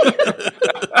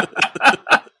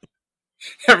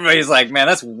 Everybody's like, man,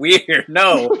 that's weird.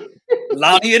 No,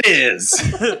 Lonnie it is.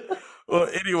 Well,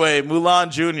 anyway,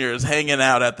 Mulan Jr. is hanging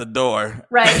out at the door.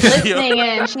 Right, listening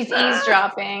in. She's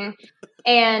eavesdropping.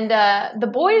 And the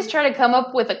boys try to come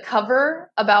up with a cover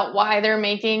about why they're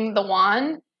making the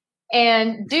wand.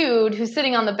 And dude, who's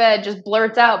sitting on the bed, just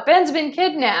blurts out, "Ben's been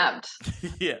kidnapped."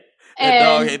 Yeah. That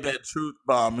dog ate that truth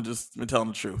bomb and just been telling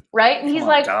the truth. Right? And he's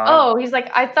like,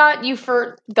 I thought you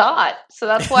forgot. So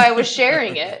that's why I was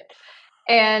sharing it.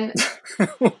 And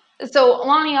so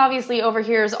Lonnie obviously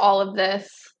overhears all of this.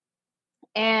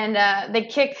 And they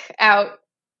kick out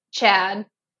Chad.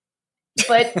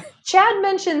 But Chad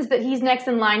mentions that he's next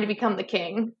in line to become the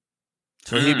king.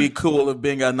 So he'd be cool if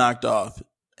Ben got knocked off.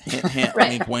 Hint, hint,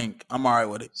 right. wink, wink. I'm all right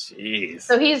with it. Jeez.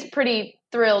 So he's pretty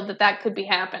thrilled that could be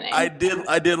happening. I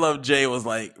did love Jay was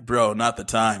like, bro, not the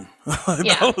time.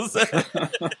 Yeah.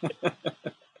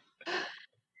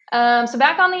 So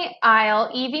back on the aisle,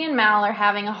 Evie and Mal are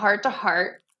having a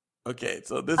heart-to-heart. Okay,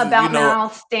 so this about is Mal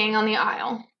staying on the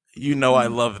aisle. You know I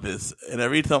love this. And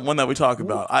every time one that we talk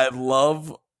about, I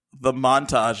love the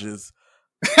montages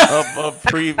of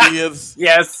previous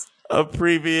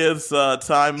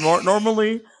time.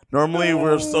 Normally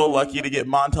we're so lucky to get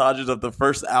montages of the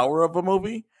first hour of a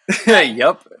movie.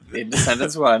 Yep, in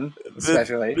Descendants 1,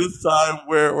 especially. This time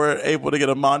we're able to get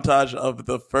a montage of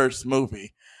the first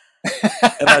movie.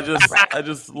 And I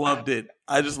just loved it.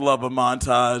 I just love a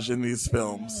montage in these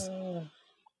films.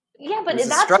 Yeah, but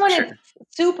that's when it's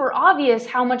super obvious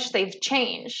how much they've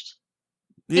changed.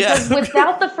 Because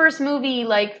without the first movie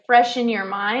like fresh in your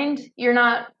mind, you're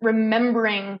not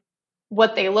remembering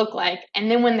what they look like.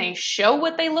 And then when they show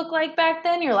what they look like back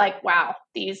then, you're like, wow,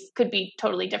 these could be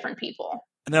totally different people.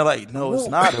 And they're like, no, it's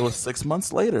not. It was 6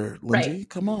 months later, Lindsay. Right.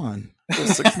 Come on. It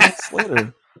was 6 months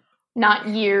later. Not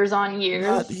years on years.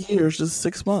 Not years, just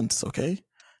 6 months, okay?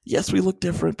 Yes, we look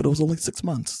different, but it was only 6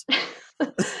 months.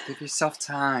 Give yourself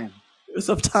time. Give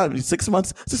yourself time. 6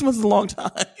 months. 6 months is a long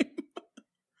time.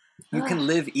 You can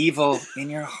live evil in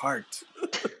your heart.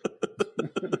 It's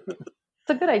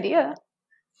a good idea.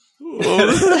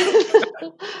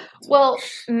 Well,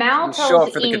 Mal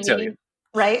tells Evie,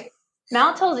 right?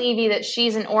 Mal tells Evie that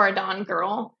she's an Auradon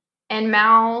girl, and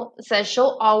Mal says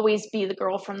she'll always be the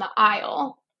girl from the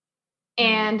aisle.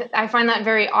 And I find that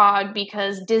very odd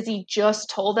because Dizzy just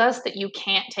told us that you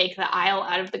can't take the aisle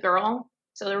out of the girl.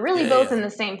 So they're really both in the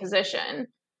same position.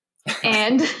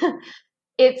 And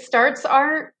it starts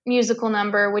our musical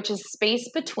number, which is Space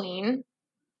Between.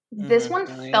 This one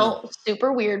felt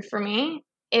super weird for me.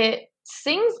 It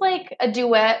sings like a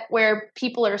duet where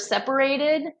people are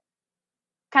separated.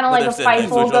 Kind of like a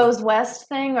Fievel Goes West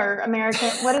thing, or American...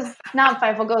 What is... Not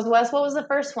Fievel Goes West. What was the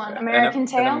first one? American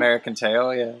Tail? An American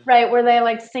Tail, yeah. Right, where they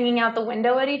like singing out the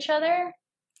window at each other.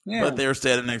 Yeah. But they were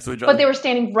standing next to each other. But they were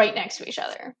standing right next to each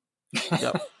other.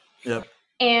 Yep.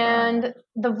 And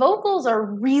the vocals are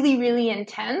really, really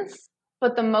intense,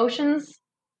 but the motions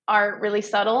are really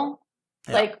subtle.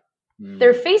 Yeah. Like,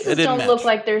 their faces don't look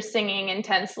like they're singing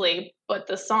intensely, but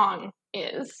the song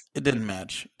is. It didn't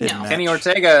match. Kenny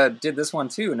Ortega did this one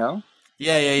too, no?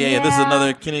 Yeah. This is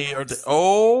another Kenny Ortega.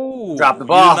 Oh, drop the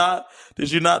ball.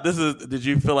 Did you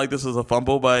feel like this was a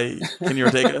fumble by Kenny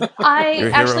Ortega?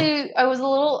 I was a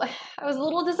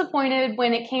little disappointed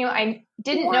when it came. I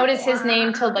didn't notice his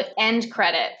name till the end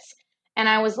credits, and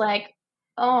I was like,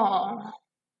 oh.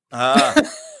 I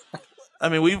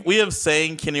mean, we have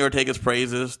sang Kenny Ortega's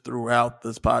praises throughout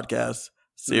this podcast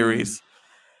series,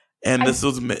 and this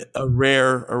was a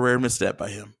rare misstep by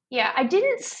him. Yeah, I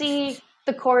didn't see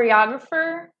the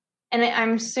choreographer and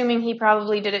I'm assuming he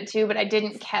probably did it too, but I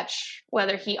didn't catch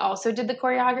whether he also did the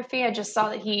choreography. I just saw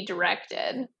that he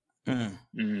directed.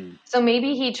 So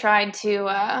maybe he tried to,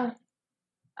 I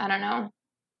don't know,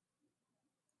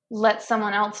 let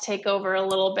someone else take over a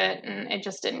little bit, and it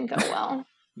just didn't go well.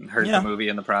 Hurt the movie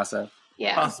in the process.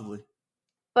 Yeah. Possibly.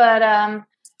 But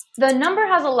the number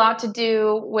has a lot to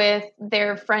do with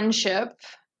their friendship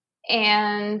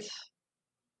and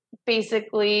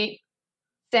basically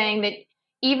saying that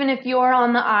even if you're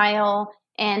on the aisle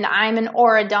and I'm an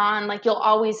Auradon, like you'll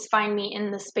always find me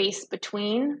in the space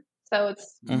between. So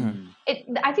it's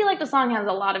I feel like the song has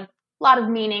a lot of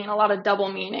meaning, a lot of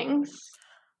double meanings.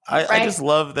 I just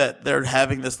love that they're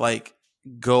having this like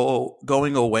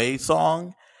going away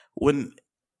song when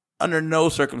under no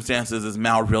circumstances is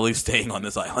Mal really staying on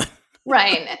this island.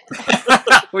 Right.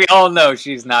 We all know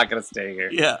she's not going to stay here.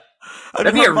 Yeah.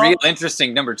 That'd be a real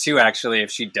interesting number 2, actually,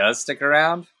 if she does stick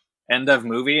around. End of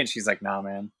movie, and she's like, nah,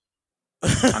 man.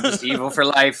 I'm just evil for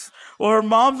life. Well, her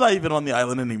mom's not even on the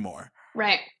island anymore.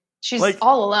 Right. She's like,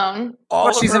 all alone.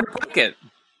 Well, she's in a bucket,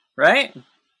 right?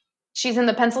 She's in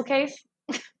the pencil case?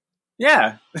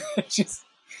 Yeah.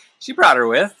 She brought her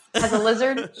with. As a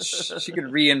lizard? She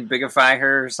could re-embigify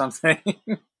her or something.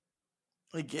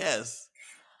 I guess.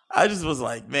 I just was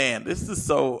like, man, this is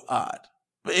so odd.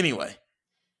 But anyway.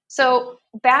 So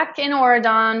back in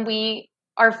Auradon, we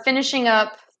are finishing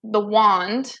up the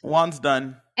wand. Wand's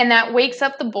done. And that wakes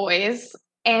up the boys.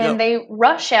 And they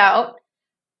rush out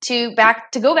to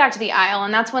go back to the aisle.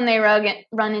 And that's when they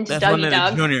run into Dougie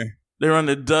Doug. Junior. They run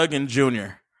to Doug and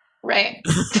Junior. Right.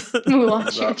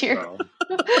 Mulan Junior.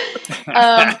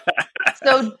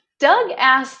 So Doug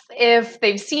asks if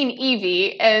they've seen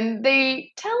Evie, and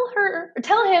they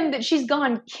tell him that she's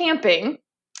gone camping.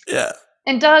 Yeah.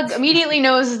 And Doug immediately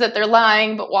knows that they're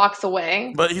lying, but walks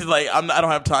away. But he's like, I don't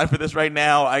have time for this right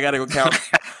now. I got to go count.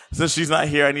 Since she's not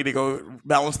here, I need to go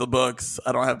balance the books.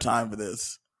 I don't have time for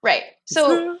this. Right.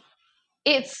 So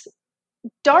it's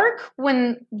dark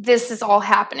when this is all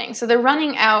happening. So they're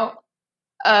running out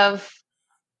of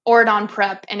Auradon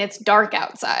Prep, and it's dark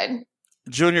outside.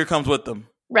 Junior comes with them.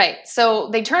 Right. So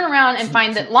they turn around and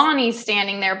find that Lonnie's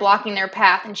standing there blocking their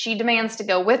path, and she demands to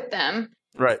go with them.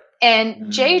 Right.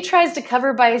 And Jay tries to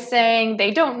cover by saying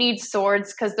they don't need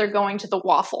swords because they're going to the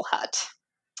Waffle Hut.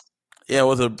 Yeah, it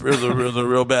was a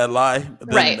real bad lie.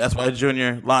 Right. That's why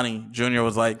Lonnie Jr.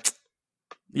 was like,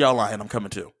 y'all lying, I'm coming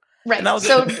too. Right.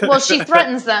 So, well, she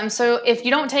threatens them. So if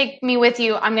you don't take me with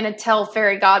you, I'm going to tell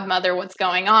Fairy Godmother what's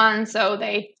going on. So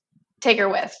they take her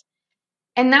with.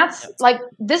 And that's like,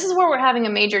 this is where we're having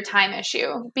a major time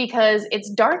issue because it's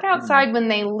dark outside when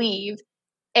they leave.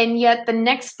 And yet the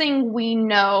next thing we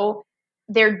know,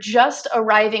 they're just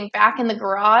arriving back in the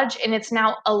garage and it's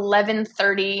now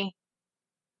 11:30.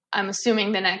 I'm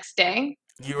assuming the next day.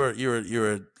 You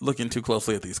were looking too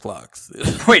closely at these clocks.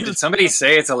 Wait, did somebody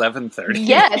say it's 11:30?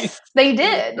 Yes, they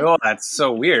did. Oh, that's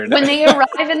so weird. When they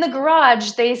arrive in the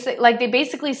garage, they say, they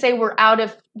basically say we're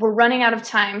running out of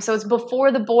time. So it's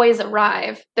before the boys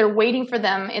arrive. They're waiting for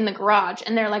them in the garage,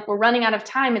 and they're like, we're running out of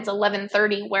time. It's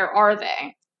 11:30. Where are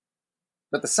they?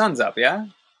 But the sun's up, yeah.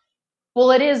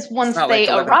 Well, it is once they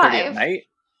arrive. At night.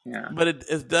 Yeah, but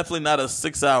it's definitely not a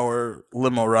 6-hour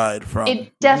limo ride from.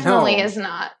 It definitely is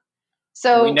not.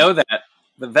 So we know that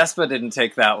the Vespa didn't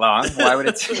take that long. Why would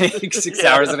it take 6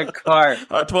 hours in a car?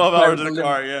 12 hours in a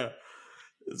car, yeah.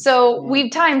 So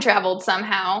we've time traveled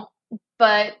somehow,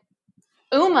 but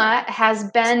Uma has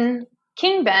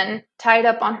King Ben tied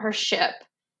up on her ship,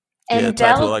 and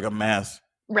tied to like a mast.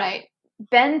 Right.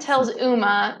 Ben tells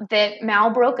Uma that Mal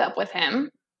broke up with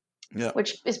him. Yeah.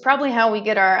 Which is probably how we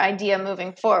get our idea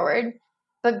moving forward.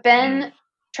 But Ben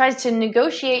tries to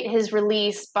negotiate his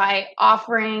release by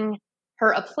offering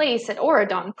her a place at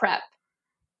Auradon Prep.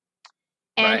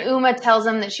 And Uma tells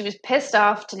him that she was pissed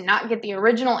off to not get the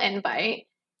original invite.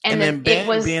 And then Ben,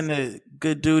 being the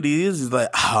good dude he is like,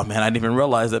 oh man, I didn't even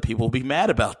realize that people would be mad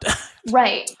about that.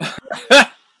 Right.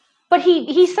 But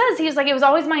he says, he was like, it was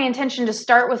always my intention to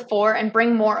start with 4 and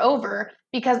bring more over.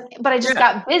 But I just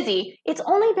got busy. It's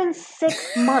only been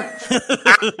 6 months.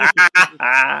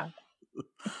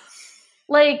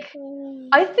 Like,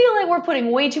 I feel like we're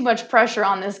putting way too much pressure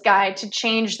on this guy to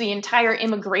change the entire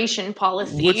immigration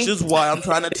policy. Which is why I'm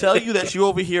trying to tell you that you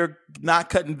over here not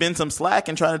cutting Ben some slack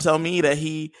and trying to tell me that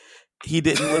he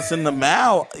didn't listen to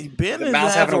Mal.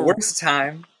 Mal's having a worse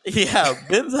time. Yeah,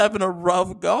 Ben's having a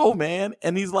rough go, man.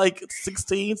 And he's like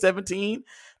 16, 17.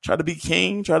 Try to be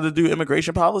king, try to do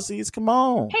immigration policies. Come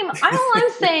on. Hey, all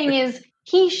I'm saying is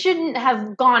he shouldn't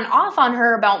have gone off on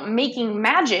her about making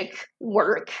magic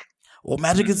work. Well,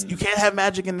 magic is, you can't have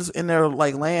magic in their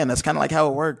like land. That's kind of like how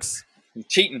it works.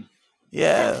 Cheating.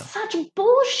 Yeah. That's such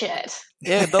bullshit.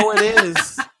 Yeah, though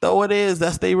it is,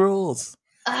 that's their rules.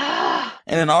 Ugh.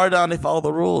 And in Ardon, they follow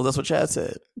the rules. That's what Chad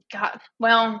said. God,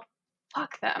 well,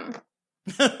 fuck them.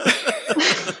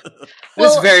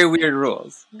 There's very weird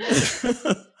rules.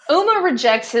 Uma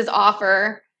rejects his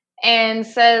offer and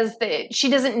says that she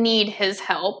doesn't need his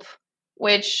help,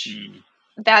 which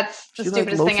that's the She,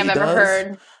 stupidest thing I've low-key ever does.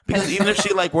 heard. Because even if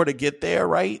she were to get there,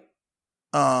 right?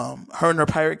 Her and her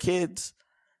pirate kids,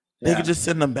 they could just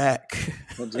send them back.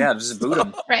 Well, yeah, just boot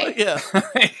them. Right. Yeah.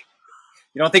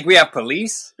 You don't think we have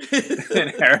police in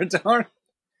Aerodon?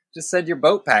 Just send your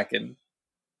boat packing.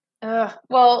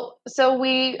 Well, so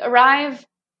we arrive.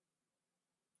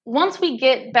 Once we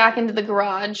get back into the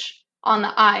garage on the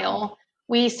aisle,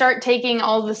 we start taking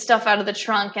all the stuff out of the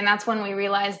trunk, and that's when we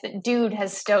realize that Dude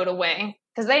has stowed away.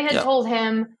 Because they had told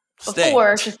him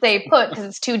before to stay put because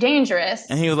it's too dangerous.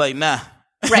 And he was like, nah.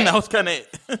 Right. That was kind of it.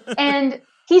 And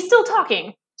he's still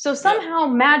talking. So somehow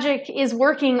magic is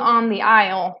working on the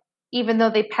aisle, even though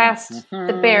they passed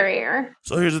the barrier.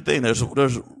 So here's the thing.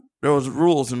 There was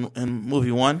rules in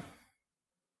movie 1.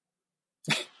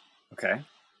 Okay.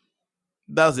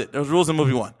 That was it. There was rules in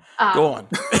movie 1. Go on.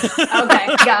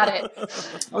 Okay, got it.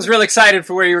 I was really excited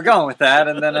for where you were going with that,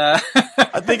 and then I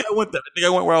think I went there. I think I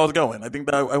went where I was going. I think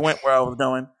that I went where I was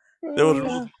going. There was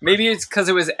rules. maybe it's because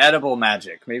it was edible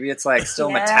magic. Maybe it's like still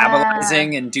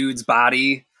metabolizing in Dude's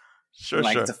body. Sure.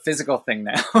 It's a physical thing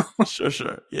now.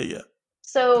 Sure. Yeah.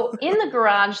 So in the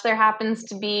garage, there happens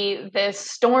to be this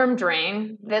storm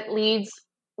drain that leads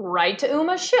right to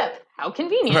Uma's ship. How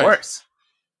convenient. Of course.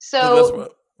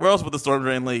 So where else would the storm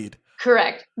drain lead?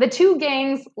 Correct. The two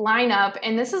gangs line up,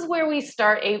 and this is where we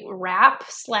start a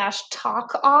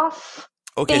rap/talk off.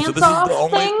 Okay, so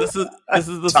this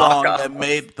is the song that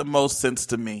made the most sense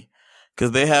to me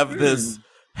because they have this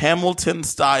Hamilton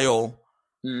style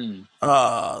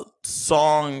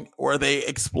song where they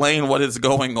explain what is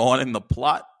going on in the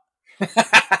plot,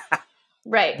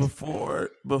 right before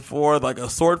like a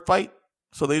sword fight.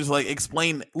 So they just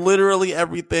explain literally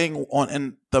everything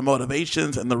and the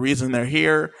motivations and the reason they're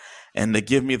here. And they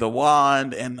give me the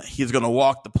wand, and he's going to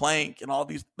walk the plank, and all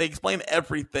these. They explain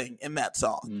everything in that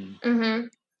song. Mm-hmm.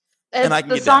 And I can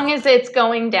the get song down. is "It's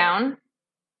Going Down."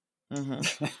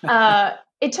 Mm-hmm.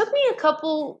 It took me a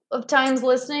couple of times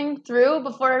listening through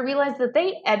before I realized that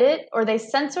they edit or they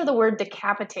censor the word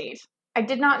decapitate. I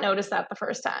did not notice that the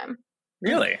first time.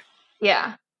 Really?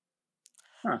 Yeah.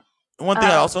 Huh. One thing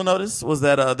I also noticed was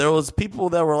that there was people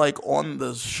that were on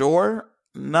the shore,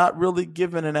 not really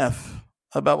giving an F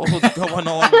about what was going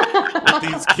on with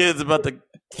these kids about to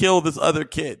kill this other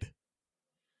kid.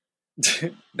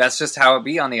 That's just how it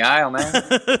be on the aisle,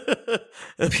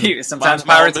 man. Sometimes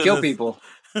pirates kill people.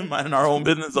 Minding our own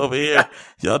business over here.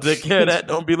 Y'all take care of that.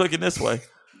 Don't be looking this way.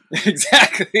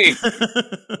 Exactly.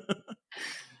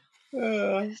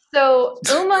 So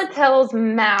Uma tells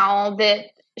Mal that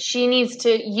she needs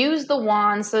to use the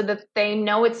wand so that they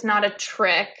know it's not a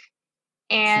trick,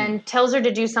 and tells her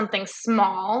to do something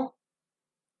small.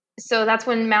 So that's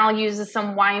when Mal uses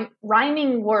some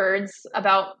rhyming words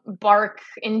about bark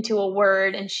into a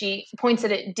word, and she points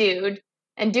it at Dude,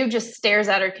 and Dude just stares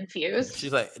at her confused.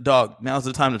 She's like, dog, now's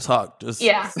the time to talk. Just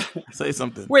say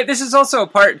something. Wait, this is also a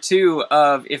part, too,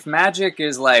 of if magic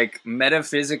is,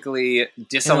 metaphysically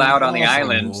disallowed on the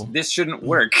island, this shouldn't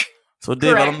work. So,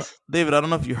 David, I don't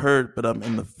know if you heard, but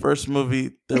in the first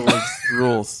movie, there was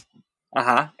rules.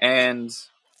 Uh-huh. And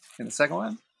in the second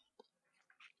one?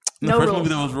 In the first movie,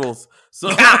 there was rules.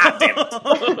 So,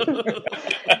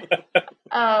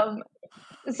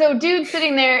 so Dude's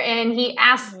sitting there, and he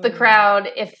asks the crowd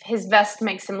if his vest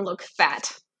makes him look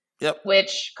fat. Yep.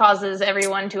 Which causes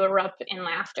everyone to erupt in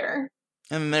laughter.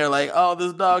 And they're like, "Oh,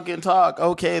 this dog can talk.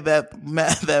 Okay, that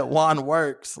wand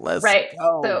works. Let's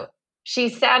go." So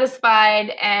she's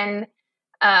satisfied, and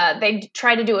they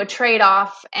try to do a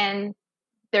trade-off, and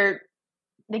they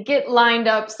get lined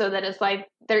up so that it's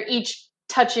they're each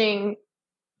touching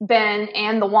Ben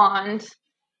and the wand,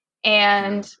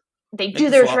 and they do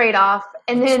their trade-off,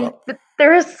 and then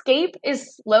their escape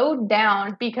is slowed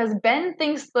down because Ben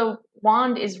thinks the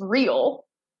wand is real,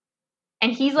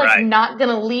 and he's not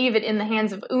gonna leave it in the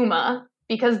hands of Uma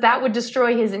because that would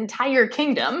destroy his entire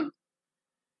kingdom.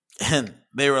 And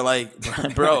They were like,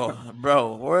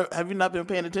 bro, have you not been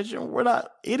paying attention? We're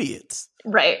not idiots.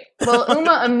 Right. Well,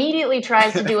 Uma immediately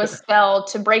tries to do a spell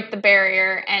to break the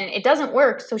barrier, and it doesn't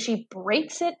work, so she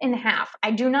breaks it in half.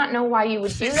 I do not know why you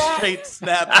would do that. Straight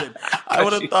snapped it. I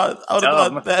would have thought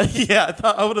that. Yeah,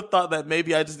 I would have thought that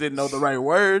maybe I just didn't know the right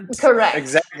words. Correct.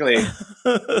 Exactly.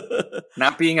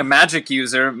 Not being a magic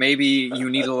user, maybe you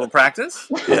need a little practice.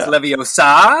 Yeah.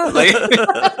 Leviosa. Like,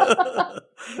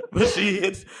 but she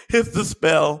hits the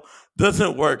spell,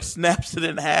 doesn't work, snaps it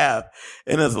in half,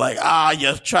 and is like,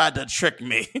 you tried to trick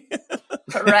me.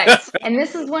 Correct. And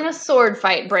this is when a sword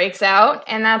fight breaks out,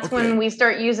 and that's when we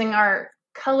start using our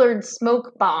colored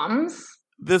smoke bombs.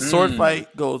 This sword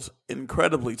fight goes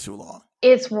incredibly too long.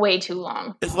 It's way too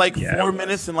long. It's like 4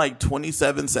 minutes and like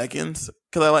 27 seconds,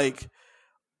 because I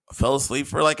fell asleep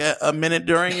for like a minute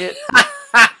during it.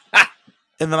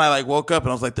 And then I woke up and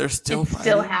I was like, "There's still it's fighting?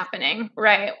 Still happening."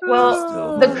 Right.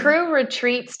 Well, the crew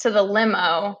retreats to the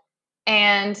limo,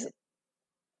 and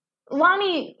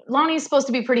Lonnie's supposed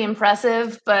to be pretty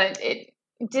impressive, but it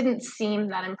didn't seem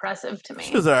that impressive to me.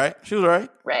 She was all right.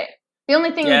 Right. The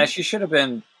only thing... Yeah, she should have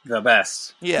been the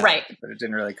best. Yeah. Right. But it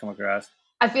didn't really come across.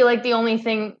 I feel like the only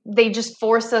thing... They just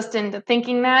forced us into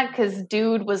thinking that, because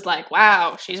dude was like,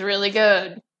 wow, she's really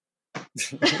good.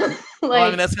 Well, I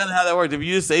mean, that's kind of how that works. If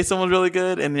you just say someone's really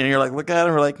good, and then you're like, look at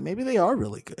them, we're like, maybe they are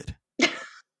really good.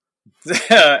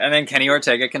 And then Kenny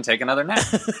Ortega can take another nap.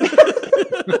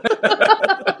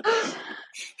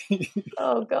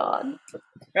 Oh, God.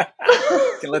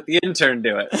 Can let the intern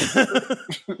do it.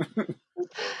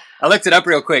 I looked it up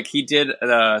real quick. He did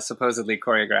supposedly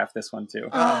choreograph this one too.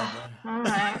 Oh, all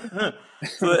right.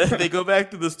 So they go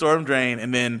back to the storm drain,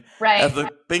 and then as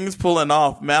the thing's pulling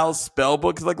off, Mal's spell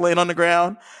book is laying on the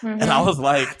ground, and I was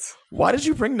like, "Why did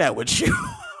you bring that with you?"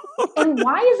 And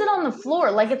why is it on the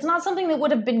floor? It's not something that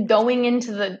would have been going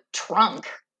into the trunk.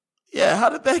 Yeah, how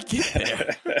did that get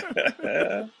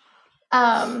there?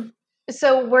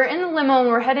 So we're in the limo and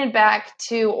we're headed back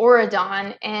to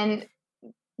Auradon, and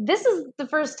this is the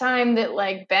first time that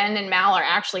Ben and Mal are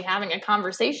actually having a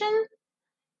conversation.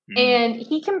 And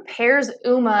he compares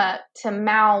Uma to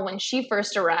Mal when she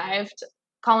first arrived,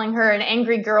 calling her an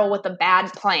angry girl with a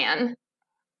bad plan.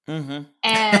 Mm-hmm.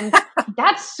 And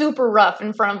that's super rough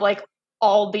in front of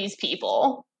all these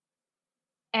people.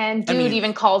 And dude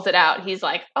even calls it out. He's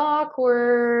like,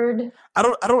 awkward. I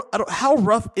don't. How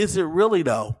rough is it really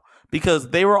though?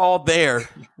 Because they were all there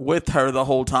with her the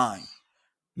whole time.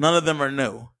 None of them are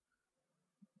new.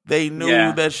 They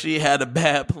knew that she had a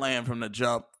bad plan from the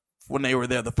jump when they were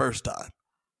there the first time.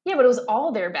 Yeah, but it was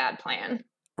all their bad plan.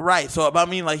 Right. So, I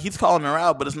mean, he's calling her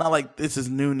out, but it's not like this is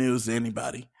new news to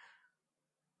anybody.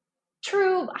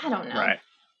 True. I don't know. Right.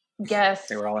 Guess.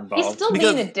 They were all involved. He's still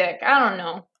being a dick. I don't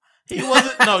know. He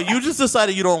wasn't. No, you just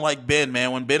decided you don't like Ben,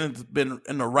 man, when Ben has been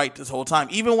in the right this whole time.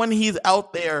 Even when he's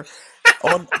out there,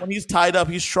 when he's tied up,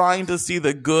 he's trying to see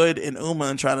the good in Uma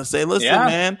and trying to say, listen,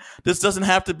 man, this doesn't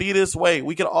have to be this way.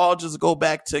 We could all just go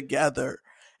back together.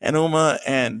 And Uma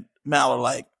and Mal are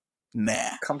like,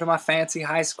 nah. Come to my fancy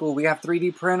high school. We have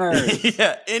 3D printers.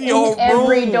 Yeah, in your room.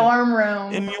 Every dorm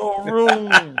room. In your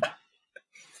room.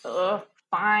 Ugh,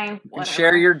 fine. You can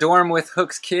share your dorm with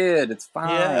Hook's kid. It's fine.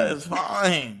 Yeah, it's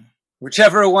fine.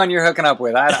 Whichever one you're hooking up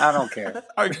with. I don't care.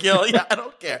 Or Gil, I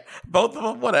don't care. Both of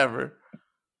them, whatever.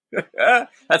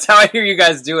 That's how I hear you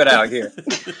guys do it out here.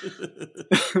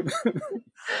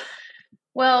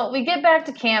 Well, we get back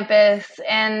to campus,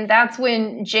 and that's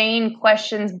when Jane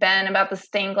questions Ben about the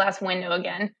stained glass window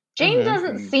again. Jane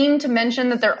doesn't seem to mention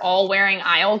that they're all wearing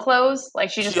aisle clothes.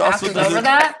 She just passes over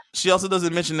that. She also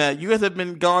doesn't mention that you guys have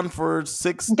been gone for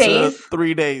 6 days. to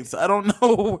 3 days. I don't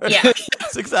know. Yeah.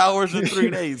 6 hours and 3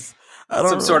 days.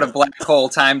 Some sort of black hole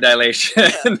time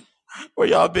dilation. Where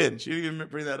y'all been? She didn't even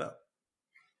bring that up.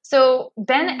 So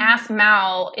Ben asks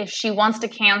Mal if she wants to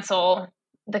cancel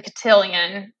the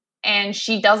cotillion, and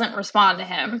she doesn't respond to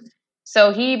him.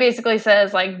 So he basically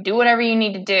says, do whatever you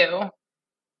need to do.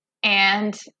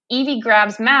 And Evie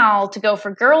grabs Mal to go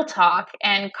for girl talk,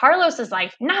 and Carlos is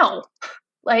like, no,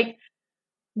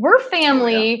 we're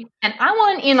family, and I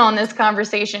want in on this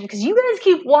conversation because you guys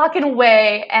keep walking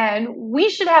away, and we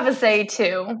should have a say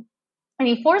too. And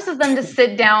he forces them to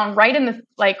sit down right in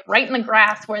the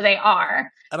grass where they are.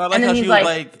 And I like how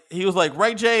he was like,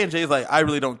 right, Jay? And Jay's like, I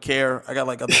really don't care. I got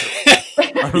other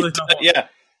I really don't. Yeah.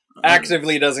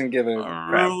 Actively doesn't give a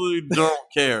I really don't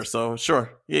care. So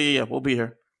sure. Yeah. We'll be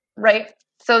here. Right.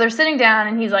 So they're sitting down,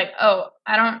 and he's like, oh,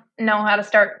 I don't know how to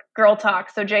start girl talk.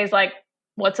 So Jay's like,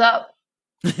 what's up?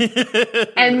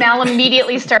 And Mal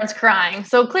immediately starts crying.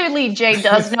 So clearly Jay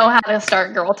does know how to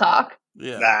start girl talk.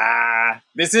 Yeah.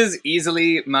 This is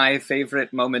easily my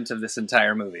favorite moment of this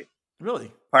entire movie.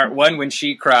 Really? Part 1, when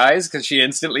she cries because she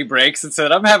instantly breaks and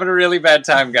said, "I'm having a really bad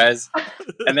time, guys."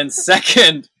 And then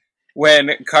second, when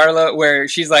where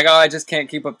she's like, "Oh, I just can't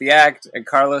keep up the act," and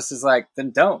Carlos is like, "Then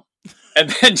don't." And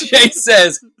then Jay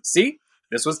says, "See,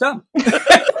 this was dumb." He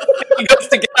goes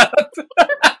to get up.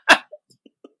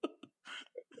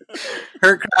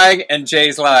 Her crying and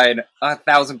Jay's line,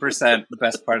 1,000% the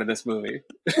best part of this movie.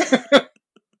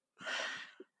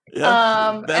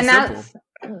 Yeah,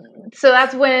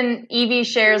 that's when Evie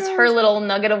shares her little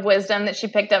nugget of wisdom that she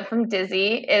picked up from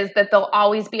Dizzy, is that they'll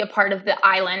always be a part of the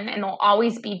island and they'll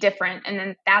always be different, and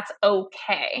then that's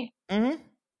okay. Mm-hmm.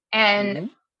 And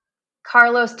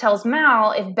Carlos tells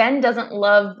Mal, if Ben doesn't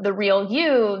love the real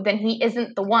you, then he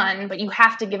isn't the one, but you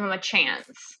have to give him a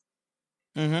chance.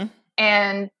 Mm-hmm.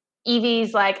 And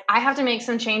Evie's like, I have to make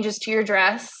some changes to your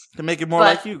dress. To make it more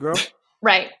like you, girl.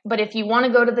 Right. But if you want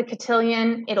to go to the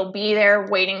cotillion, it'll be there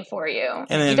waiting for you.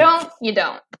 And if you don't, you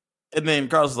don't. And then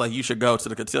Carlos is like, you should go to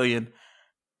the cotillion.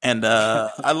 And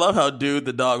I love how Dude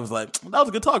the dog was like, that was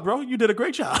a good talk, bro. You did a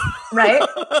great job. Right?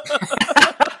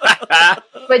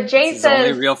 But Jay says,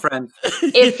 only real friend.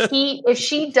 if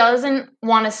she doesn't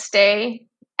want to stay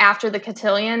after the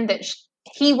cotillion, that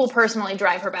he will personally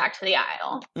drive her back to the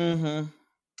aisle. Mm-hmm.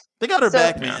 They got her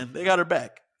back, man. They got her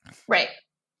back. Right.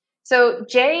 So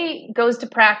Jay goes to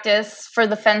practice for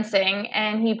the fencing,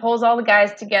 and he pulls all the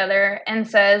guys together and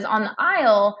says, on the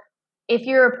aisle, if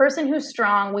you're a person who's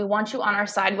strong, we want you on our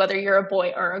side, whether you're a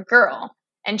boy or a girl.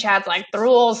 And Chad's like, the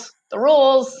rules.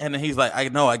 And then he's like, I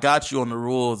know, I got you on the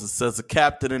rules. It says the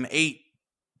captain in 8.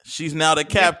 She's now the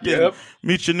captain. Yep.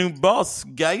 Meet your new boss,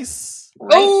 guys.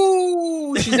 Right?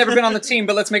 Oh, she's never been on the team,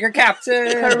 but let's make her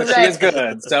captain. Correct. But she is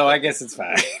good, so I guess it's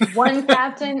fine. 1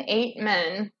 captain, 8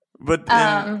 men. But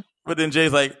then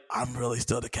Jay's like, I'm really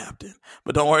still the captain,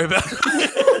 but don't worry about it.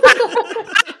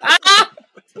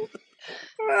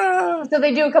 So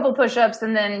they do a couple push-ups,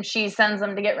 and then she sends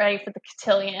them to get ready for the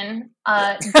cotillion.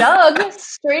 Doug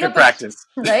straight up practice,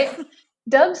 right?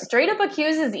 Doug straight up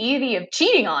accuses Evie of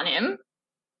cheating on him,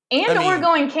 or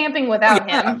going camping without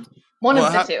him. One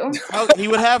of the two. He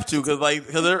would have to, because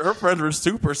her friends were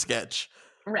super sketch.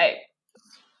 Right.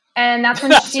 And that's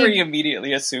when where he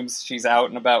immediately assumes she's out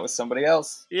and about with somebody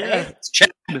else. Yeah. It's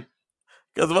Chad.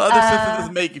 Because what other sense does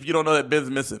this make if you don't know that Ben's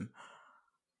missing?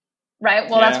 Right.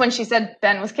 Well, that's when she said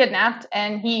Ben was kidnapped,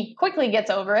 and he quickly gets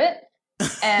over it.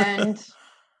 And, she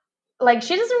doesn't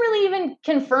really even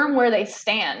confirm where they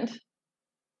stand.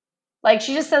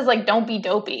 She just says, don't be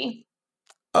dopey.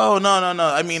 Oh, no.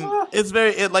 I mean, it's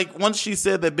very, once she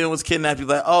said that Ben was kidnapped, he's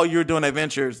like, oh, you're doing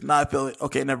adventures. Nah, I feel it.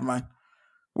 Okay, never mind.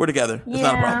 We're together. It's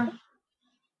not a problem.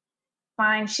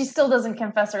 Fine. She still doesn't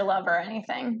confess her love or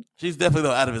anything. She's definitely,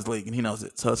 though, out of his league, and he knows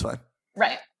it, so it's fine.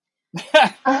 Right.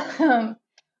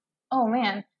 Oh,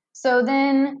 man. So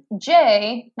then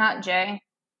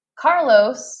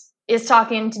Carlos is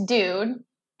talking to Dude,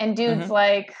 and Dude's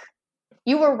like,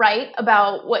 you were right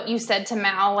about what you said to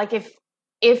Mal.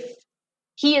 If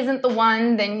he isn't the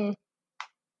one, then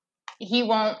he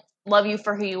won't love you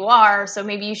for who you are, so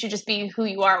maybe you should just be who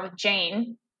you are with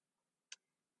Jane.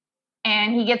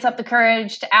 And he gets up the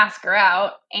courage to ask her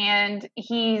out, and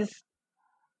has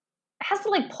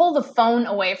to pull the phone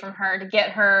away from her to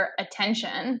get her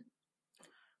attention.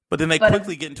 But then they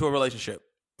quickly get into a relationship,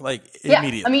 immediately.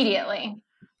 Yeah, immediately.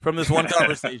 From this one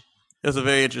conversation. It was a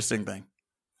very interesting thing.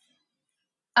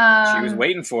 She was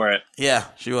waiting for it. Yeah,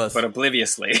 she was. But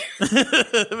obliviously.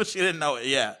 But she didn't know it,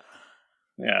 yeah.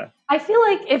 Yeah. I feel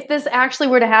like if this actually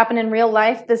were to happen in real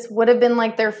life, this would have been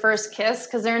their first kiss,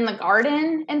 because they're in the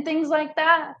garden and things like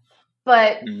that.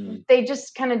 But they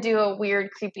just kind of do a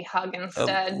weird, creepy hug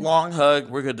instead. A long hug,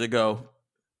 we're good to go.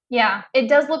 Yeah, it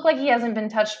does look like he hasn't been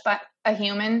touched by a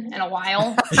human in a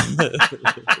while.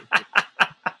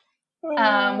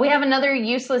 We have another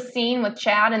useless scene with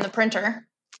Chad and the printer.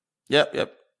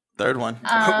 Yep. Third one.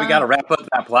 We got to wrap up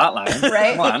that plot line.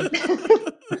 Right? Come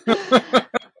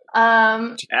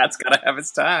on. Chad's got to have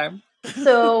his time.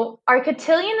 So our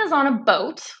cotillion is on a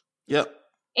boat. Yep.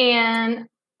 And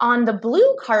on the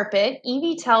blue carpet,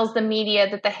 Evie tells the media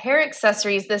that the hair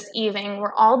accessories this evening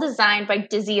were all designed by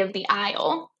Dizzy of the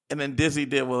Isle. And then Dizzy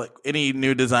did what any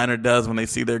new designer does when they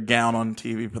see their gown on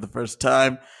TV for the first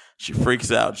time. She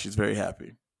freaks out. She's very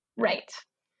happy. Right.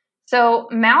 So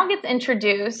Mal gets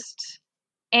introduced,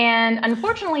 and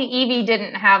unfortunately, Evie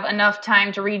didn't have enough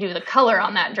time to redo the color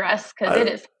on that dress because it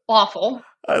is awful.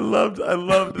 I loved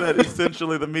that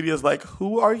essentially the media's like,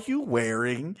 who are you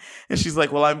wearing? And she's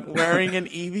like, well, I'm wearing an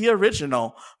Evie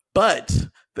original, but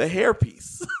the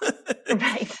hairpiece.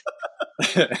 Right.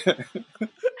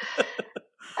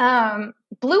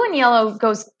 Blue and yellow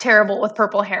goes terrible with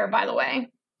purple hair, by the way.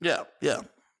 Yeah.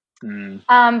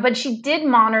 But she did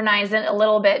modernize it a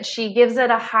little bit. She gives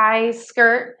it a high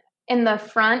skirt in the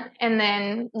front and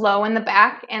then low in the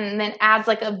back, and then adds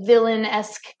like a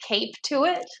villain-esque cape to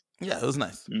it. Yeah, it was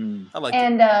nice. I liked it.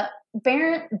 And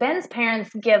Ben's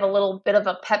parents give a little bit of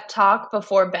a pep talk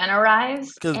before Ben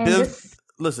arrives. Because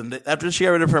listen, after she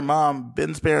got rid of her mom,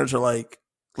 Ben's parents are like,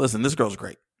 listen, this girl's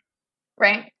great.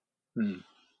 Right?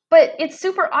 But it's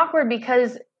super awkward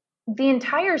because the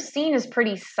entire scene is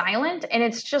pretty silent, and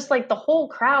it's just like the whole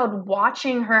crowd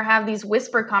watching her have these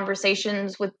whisper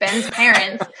conversations with Ben's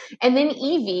parents and then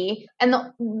Evie, and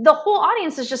the whole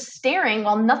audience is just staring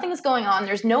while nothing's going on.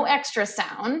 There's no extra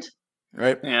sound.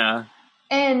 Right. Yeah.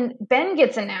 And Ben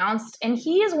gets announced, and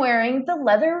he is wearing the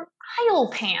leather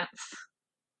aisle pants.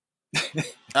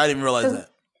 I didn't realize that.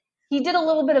 He did a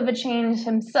little bit of a change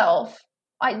himself.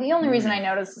 The only reason I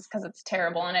noticed is because it's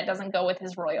terrible and it doesn't go with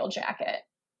his royal jacket.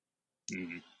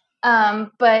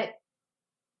 But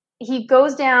he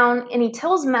goes down and he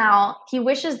tells Mal he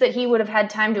wishes that he would have had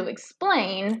time to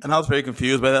explain. And I was very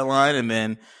confused by that line, and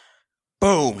then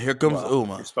boom, here comes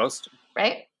Uma. You're supposed to.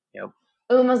 Right? Yep.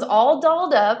 Uma's all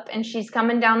dolled up and she's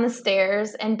coming down the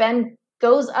stairs, and Ben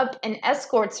goes up and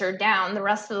escorts her down the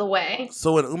rest of the way.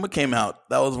 So when Uma came out,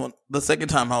 that was the second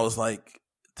time I was like,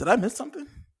 did I miss something?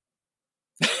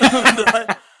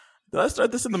 did I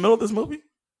start this in the middle of this movie?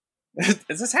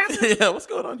 Is this happening? Yeah, what's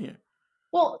going on here?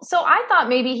 Well, so I thought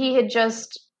maybe he had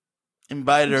just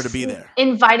invited her to be there.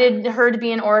 Invited her to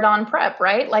be in Oridon Prep,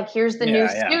 right? Like, here's the new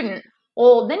student.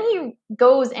 Well, then he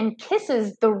goes and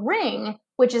kisses the ring,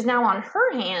 which is now on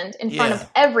her hand in front of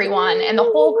everyone, and the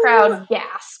whole crowd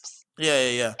gasps.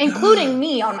 Yeah. Including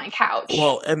me on my couch.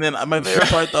 Well, and then my favorite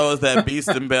part though is that Beast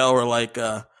and Belle were like,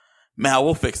 Mal,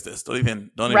 we'll fix this. Don't even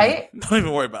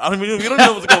worry about it. We don't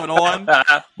know what's going on,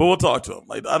 but we'll talk to him.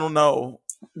 Like, I don't know.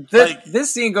 This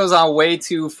scene goes on way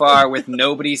too far with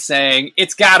nobody saying,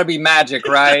 it's gotta be magic,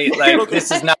 right? Like,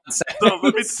 this is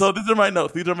nonsense. So these are my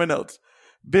notes.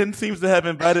 Ben seems to have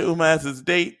invited Uma as his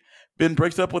date. Ben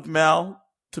breaks up with Mal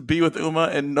to be with Uma,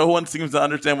 and no one seems to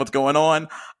understand what's going on.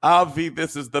 Obviously,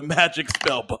 this is the magic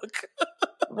spell book.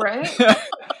 Right?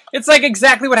 It's like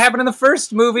exactly what happened in the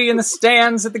first movie in the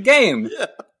stands at the game. Yeah.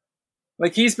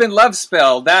 Like, he's been love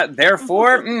spelled. That,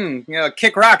 therefore,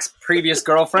 kick rocks, previous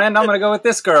girlfriend. I'm going to go with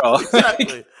this girl.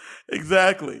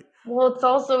 Exactly. Well, it's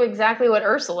also exactly what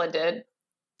Ursula did.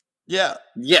 Yeah.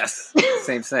 Yes.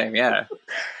 Same, yeah.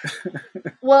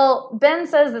 Well, Ben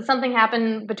says that something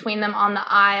happened between them on the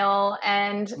aisle,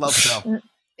 and love spell.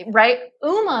 Right?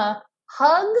 Uma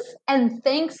hugs and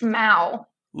thanks Mal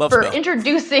for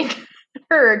introducing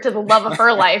her to the love of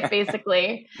her life,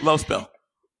 basically. Love spell.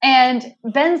 And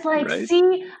Ben's like,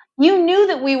 see, you knew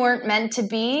that we weren't meant to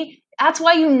be. That's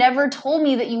why you never told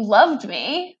me that you loved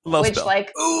me. Love which, spell.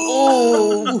 like,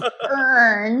 ooh,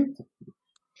 burn.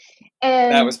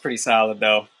 And that was pretty solid,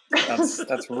 though.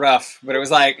 That's rough. But it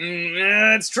was like,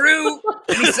 it's true.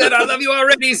 And he said, I love you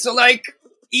already, so, like,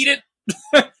 eat it.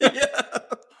 Yeah.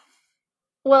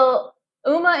 Well,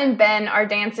 Uma and Ben are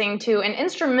dancing to an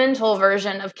instrumental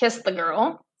version of Kiss the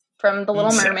Girl from The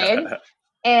Little Mermaid.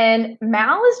 And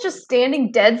Mal is just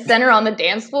standing dead center on the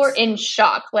dance floor in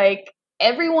shock. Like,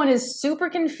 everyone is super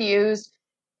confused.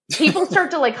 People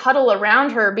start to, like, huddle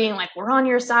around her, being like, we're on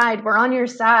your side, we're on your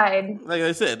side. Like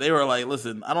I said, they were like,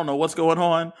 listen, I don't know what's going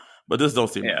on, but this don't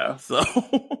seem right.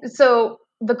 So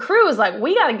the crew is like,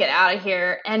 we got to get out of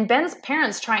here. And Ben's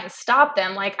parents try and stop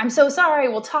them. Like, I'm so sorry.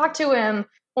 We'll talk to him.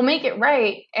 We'll make it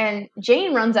right. And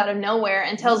Jane runs out of nowhere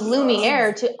and tells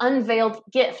Lumiere to unveil the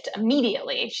gift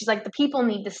immediately. She's like, the people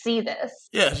need to see this.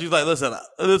 Yeah, she's like, listen,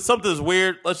 something's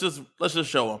weird. Let's just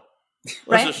show them.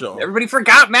 Let's just show them. Everybody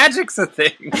forgot magic's a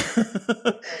thing.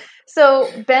 So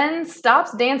Ben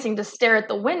stops dancing to stare at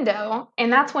the window,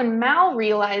 and that's when Mal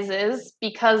realizes,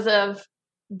 because of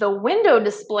the window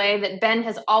display, that Ben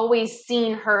has always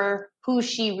seen her who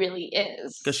she really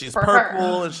is. Because she's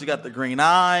purple and she got the green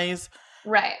eyes.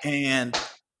 Right. And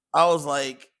I was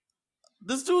like,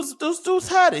 this dude's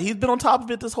had it. He's been on top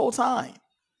of it this whole time.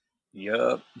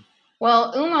 Yup.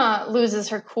 Well, Uma loses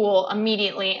her cool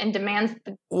immediately and demands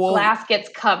the glass gets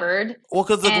covered. Well,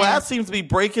 because the glass seems to be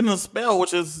breaking the spell,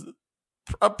 which is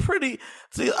a pretty...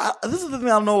 See, this is the thing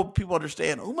I don't know if people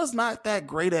understand. Uma's not that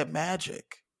great at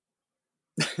magic.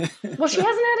 Well, she hasn't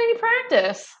had any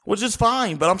practice. Which is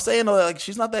fine, but I'm saying, like,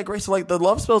 she's not that great. So, like, the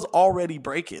love spell's already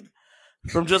breaking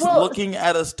from just looking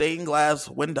at a stained glass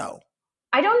window.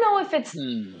 I don't know if it's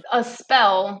a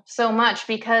spell so much,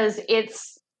 because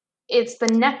it's the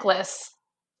necklace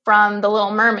from The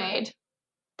Little Mermaid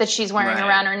that she's wearing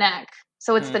around her neck.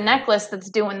 So it's the necklace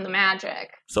that's doing the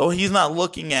magic. So he's not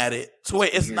looking at it. So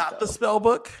wait, it's not the spell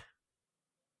book?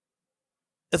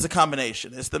 It's a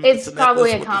combination. It's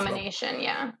probably a combination,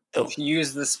 yeah. She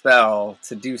used the spell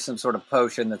to do some sort of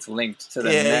potion that's linked to the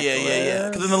necklace. Yeah.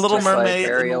 Because in the Little Mermaid,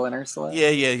 like Ariel and Ursula.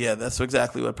 Yeah. That's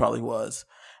exactly what it probably was.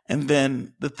 And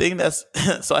then the thing that's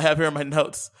so I have here in my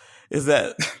notes is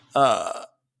that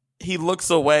he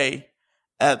looks away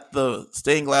at the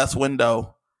stained glass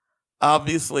window.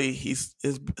 Obviously, he's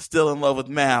still in love with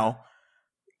Mal.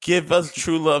 Give us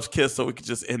true love's kiss so we can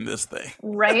just end this thing,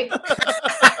 right?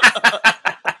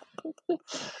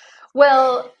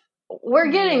 Well, we're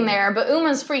getting there, but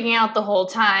Uma's freaking out the whole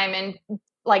time and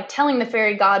like telling the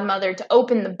fairy godmother to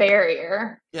open the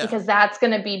barrier because that's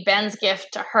going to be Ben's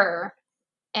gift to her.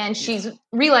 And she's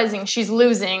realizing she's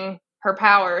losing her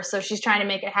power, so she's trying to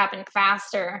make it happen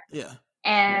faster. Yeah.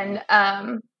 And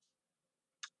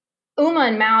Uma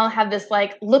and Mal have this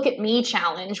like look at me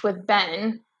challenge with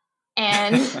Ben.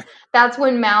 And that's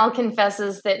when Mal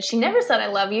confesses that she never said I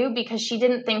love you because she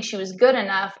didn't think she was good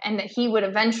enough and that he would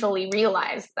eventually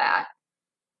realize that.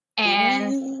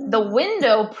 And the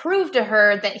window proved to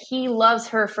her that he loves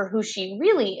her for who she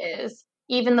really is,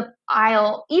 even the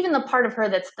part of her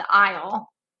that's the Isle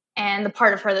and the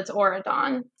part of her that's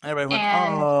Auradon. Everybody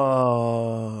went,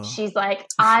 oh. She's like,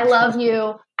 I love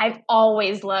you. I've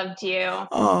always loved you.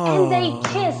 Oh. And they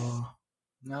kiss.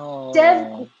 No.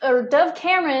 Dove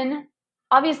Cameron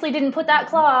obviously didn't put that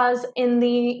clause in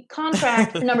the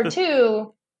contract for number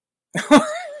 2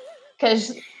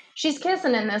 because she's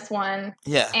kissing in this one.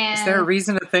 Yeah. And is there a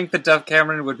reason to think that Dove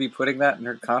Cameron would be putting that in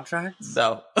her contract?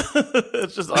 No.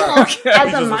 It's just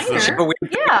as a minor. But we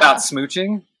about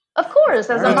smooching? Of course,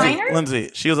 as a minor. Lindsay,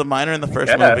 she was a minor in the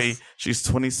first movie. She's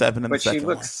 27 in the second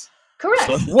one. But she looks... Correct.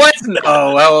 So, what? No,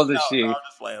 how old is she? No,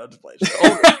 I'll just play.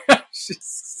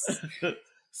 She's older.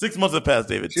 6 months have passed,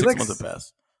 David. 6 months have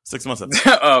passed. 6 months have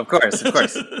passed. Oh, of course.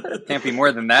 Can't be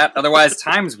more than that. Otherwise,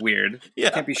 time's weird.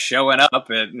 Yeah. Can't be showing up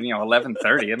at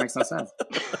 11:30. It makes no sense.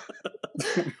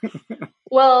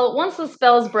 Well, once the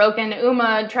spell's broken,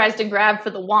 Uma tries to grab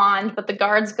for the wand, but the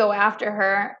guards go after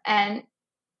her, and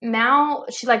Mal,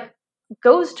 she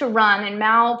goes to run, and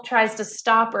Mal tries to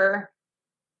stop her,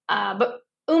 but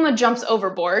Uma jumps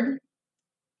overboard.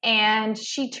 And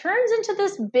she turns into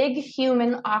this big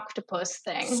human octopus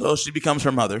thing. So she becomes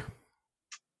her mother.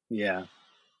 Yeah.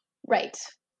 Right.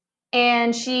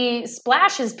 And she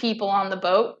splashes people on the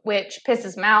boat, which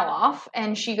pisses Mal off,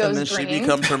 and she goes green. And then she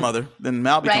becomes her mother. Then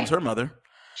Mal becomes her mother.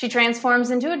 She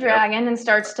transforms into a dragon and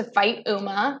starts to fight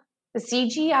Uma. The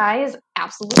CGI is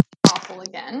absolutely awful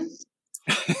again.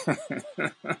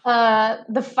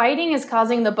 The fighting is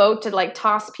causing the boat to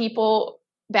toss people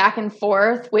back and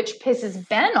forth, which pisses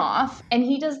Ben off, and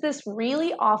he does this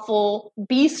really awful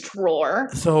beast roar.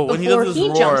 So when he does this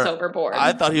roar, jumps overboard.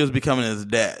 I thought he was becoming his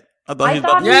dad. I thought he was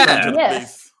about to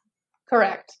yes,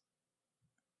 correct.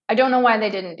 I don't know why they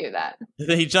didn't do that.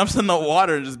 Then he jumps in the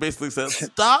water and just basically says,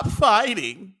 "Stop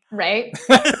fighting!" Right.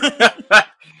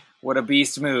 What a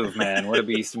beast move, man. What a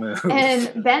beast move.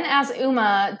 And Ben asks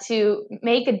Uma to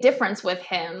make a difference with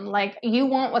him. Like, you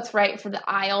want what's right for the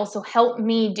Isle, so help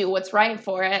me do what's right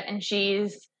for it. And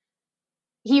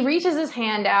he reaches his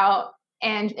hand out,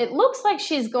 and it looks like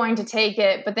she's going to take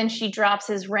it, but then she drops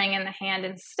his ring in the hand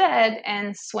instead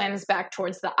and swims back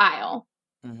towards the Isle.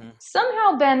 Mm-hmm.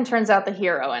 Somehow Ben turns out the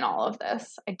hero in all of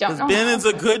this. I don't know. Ben is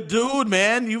a good dude,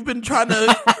 man. You've been trying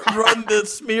to run the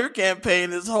smear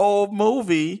campaign this whole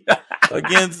movie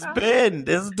against Ben.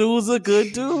 This dude's a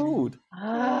good dude.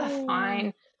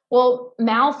 Fine. Well,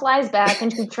 Mal flies back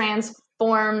and she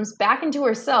transforms back into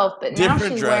herself, but now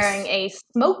she's wearing a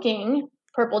smoking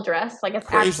purple dress. Like, it's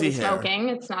crazy actually smoking.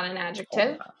 It's not an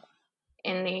adjective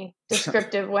in the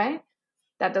descriptive way.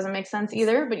 That doesn't make sense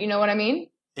either, but you know what I mean?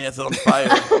 Yeah, it's on fire.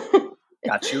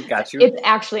 Got you. It's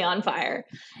actually on fire,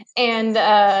 and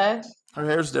her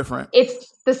hair's different.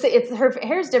 Her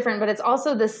hair's different, but it's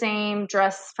also the same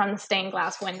dress from the stained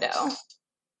glass window.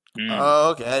 Oh,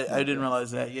 okay. I didn't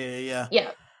realize that.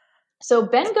 Yeah. So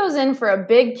Ben goes in for a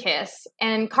big kiss,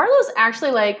 and Carlos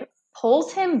actually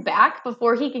pulls him back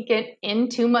before he could get in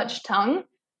too much tongue.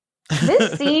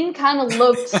 This scene kind of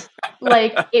looked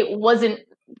like it wasn't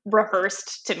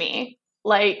rehearsed to me.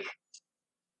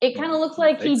 It kind of looks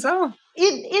like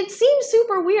it seems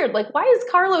super weird. Why is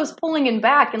Carlos pulling him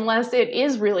back unless it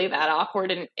is really that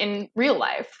awkward in real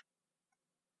life?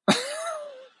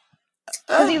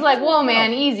 Because he's like, whoa,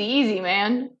 man, easy,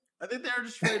 man. I think they're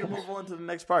just ready to move on to the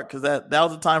next part because that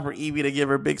was the time for Evie to give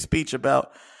her big speech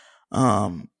about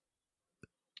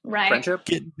right. Friendship?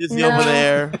 Getting busy over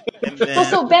there. And then... Well,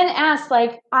 so Ben asks,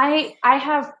 I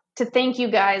have to thank you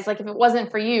guys. Like, if it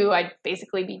wasn't for you, I'd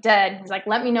basically be dead. He's like,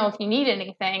 let me know if you need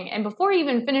anything. And before he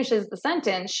even finishes the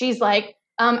sentence, she's like,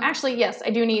 actually, yes, I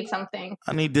do need something.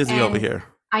 I need Dizzy And over here.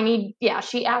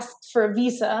 she asked for a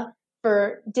visa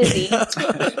for Dizzy.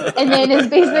 And then it's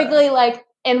basically like,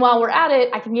 and while we're at it,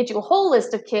 I can get you a whole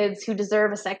list of kids who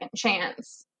deserve a second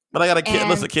chance. But I got a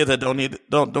list of kids that don't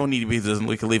need visas, and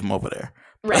we can leave them over there.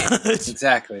 Right.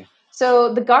 Exactly.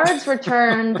 So the guards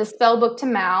return the spell book to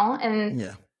Mal,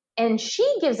 and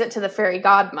she gives it to the fairy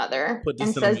godmother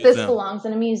and says, "This belongs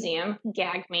in a museum."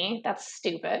 Gag me. That's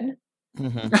stupid.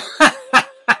 Mm-hmm.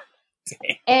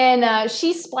 And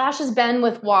she splashes Ben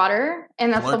with water,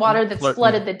 and that's the water that's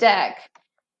flooded the deck.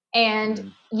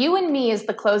 And You and Me is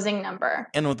the closing number.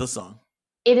 And with the song.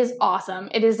 It is awesome.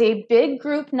 It is a big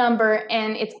group number,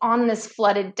 and it's on this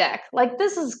flooded deck. Like,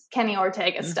 this is Kenny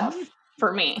Ortega stuff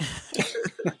for me.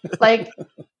 Like,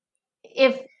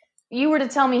 if you were to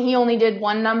tell me he only did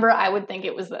one number, I would think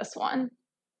it was this one.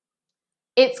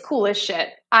 It's cool as shit.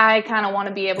 I kind of want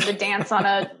to be able to dance on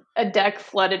a deck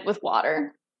flooded with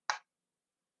water.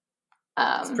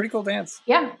 It's a pretty cool dance.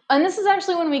 Yeah. And this is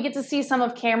actually when we get to see some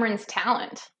of Cameron's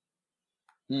talent.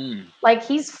 Like,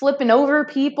 he's flipping over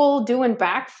people, doing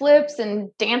backflips,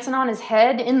 and dancing on his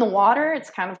head in the water. It's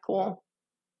kind of cool.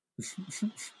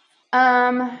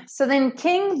 So then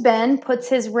King Ben puts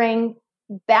his ring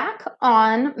back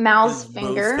on Mal's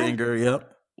finger.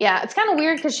 Yep. Yeah, it's kind of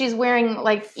weird because she's wearing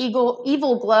like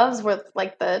evil gloves with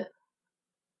like the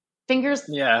fingers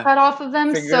cut off of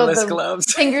them. Fingerless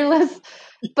gloves. Fingerless.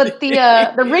 But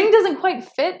the ring doesn't quite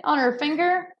fit on her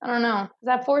finger. I don't know. Is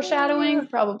that foreshadowing?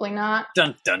 Probably not.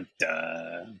 Dun dun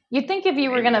dun. You'd think if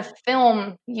you were going to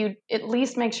film, you'd at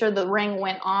least make sure the ring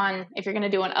went on if you're going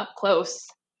to do an up close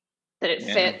that it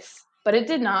fits. But it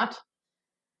did not.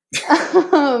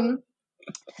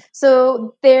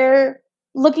 So they're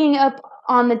looking up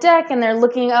on the deck, and they're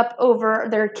looking up over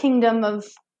their kingdom of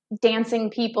dancing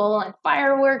people, and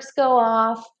fireworks go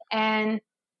off, and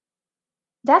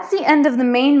that's the end of the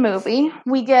main movie.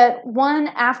 We get one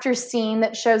after scene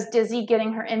that shows Dizzy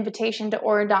getting her invitation to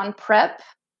Auradon Prep.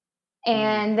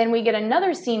 And then we get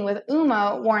another scene with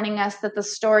Uma warning us that the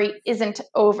story isn't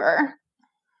over.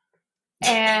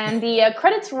 And the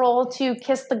credits roll to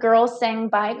Kiss the Girl, sang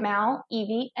by Mal,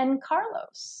 Evie, and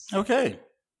Carlos. Okay.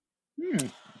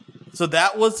 So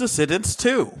that was Descendants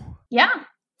 2. Yeah.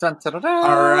 Dun, dun, dun, dun.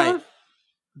 All right.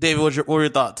 David, what were your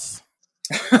thoughts?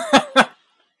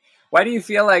 Why do you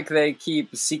feel like they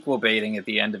keep sequel baiting at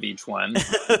the end of each one?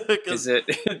 Is it?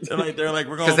 they're like,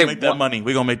 we're going to make that money.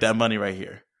 We're going to make that money right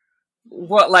here.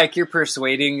 What, like, you're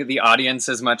persuading the audience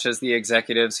as much as the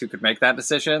executives who could make that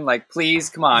decision? Like, please,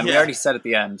 come on. We already said at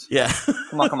the end. Yeah.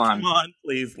 Come on. Come on,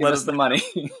 please. Give us the money.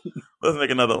 Let's make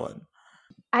another one.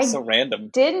 So random.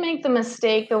 Did make the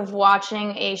mistake of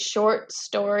watching a short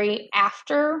story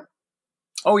after.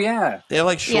 Oh, yeah. They have,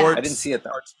 like, short. I didn't see it,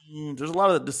 though. There's a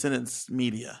lot of Descendants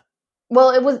media.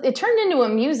 Well, it turned into a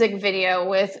music video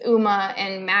with Uma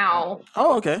and Mal.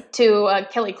 Oh, okay. To a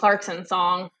Kelly Clarkson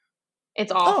song.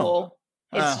 It's awful.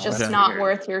 It's just not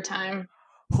worth your time.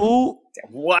 Who?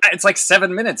 What? It's like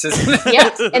 7 minutes, isn't it?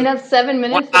 Yeah, and that's 7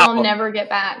 minutes that I'll never get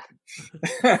back.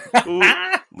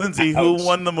 Lindsay, who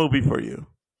won the movie for you?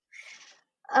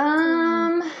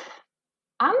 I'm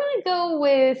gonna go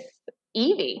with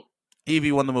Evie.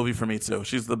 Evie won the movie for me too.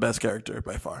 She's the best character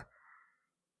by far.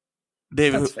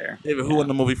 David, that's fair. David, who won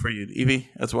the movie for you? Evie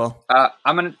as well.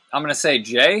 I'm gonna say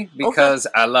Jay because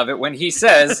I love it when he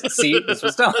says, "See, this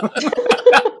was dumb."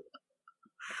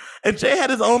 And Jay had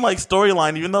his own like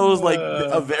storyline, even though it was like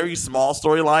a very small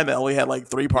storyline that only had like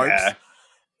 3 parts. Yeah.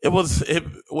 It was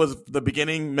the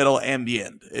beginning, middle, and the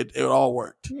end. It all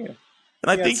worked. Yeah. And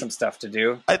I think some stuff to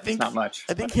do. I think it's not much.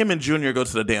 I think him and Junior go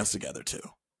to the dance together too.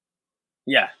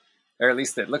 Yeah, or at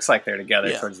least it looks like they're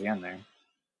together towards the end there.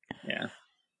 Yeah.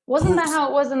 Wasn't that how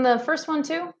it was in the first one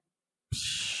too?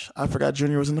 I forgot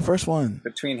Junior was in the first one.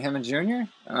 Between him and Junior?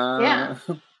 Yeah.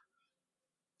 I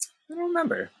don't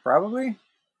remember. Probably.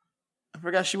 I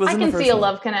forgot she was in the first one. I can see a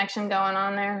love connection going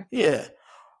on there. Yeah.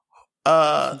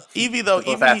 Evie though,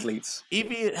 both athletes.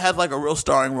 Evie has like a real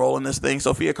starring role in this thing.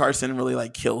 Sophia Carson really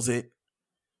like kills it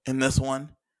in this one.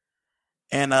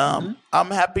 And I'm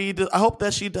happy I hope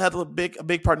that she had a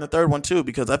big part in the third one too,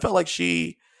 because I felt like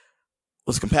she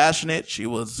was compassionate, she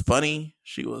was funny,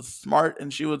 she was smart,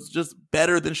 and she was just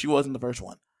better than she was in the first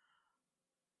one.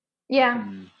 Yeah,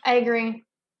 I agree.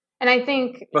 And I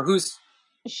think But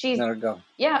she's no, go.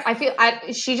 Yeah, I feel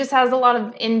she just has a lot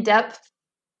of in-depth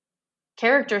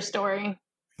character story.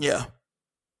 Yeah.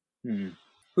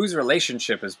 Whose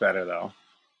relationship is better though?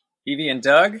 Evie and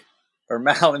Doug or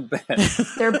Mal and Ben?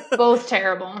 They're both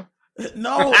terrible.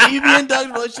 No, Evie and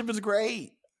Doug's relationship is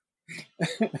great.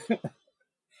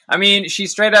 I mean, she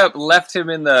straight up left him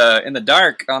in the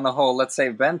dark on the whole "let's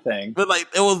save Ben" thing. But like,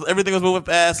 everything was moving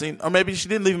fast, or maybe she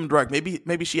didn't leave him in the dark.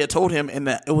 Maybe she had told him, and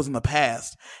that it was in the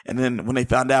past, and then when they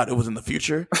found out, it was in the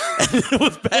future, and it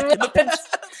was back in the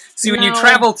past. See, when you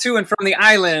travel to and from the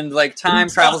island, like time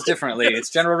travels differently. It's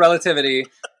general relativity.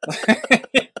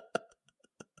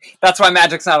 That's why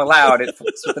magic's not allowed. It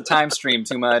fucks with the time stream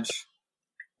too much.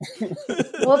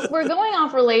 Well, if we're going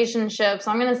off relationships,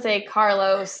 I'm going to say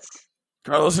Carlos.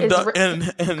 Carlos and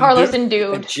Carlos and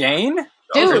Dude. And Jane?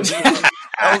 Dude.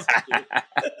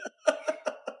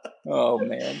 Oh,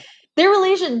 man. Their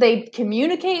relation, they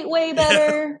communicate way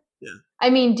better. Yeah. I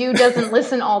mean, Dude doesn't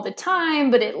listen all the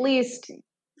time, but at least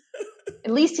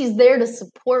he's there to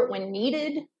support when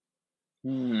needed.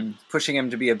 Pushing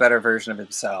him to be a better version of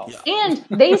himself. Yeah. And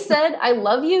they said "I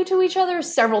love you" to each other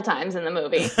several times in the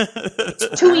movie.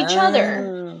 To each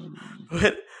other.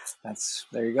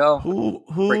 There you go. Who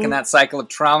breaking that cycle of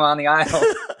trauma on the aisle?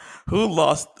 Who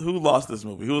lost this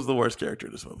movie? Who was the worst character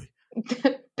in this movie?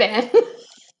 Ben.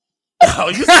 Oh,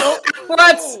 you so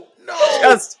what? No.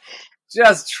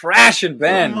 Just trashing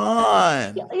Ben. Come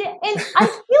on. Yeah, and I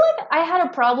feel like I had a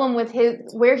problem with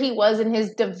where he was in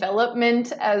his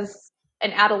development as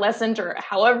an adolescent or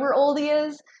however old he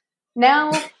is.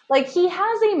 Now, like, he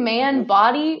has a man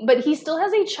body, but he still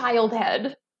has a child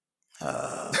head.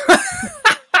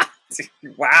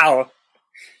 Wow.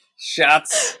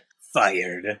 Shots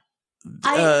fired.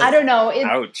 I don't know.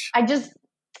 Ouch.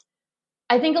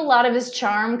 I think a lot of his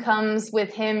charm comes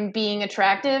with him being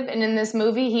attractive, and in this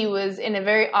movie, he was in a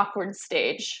very awkward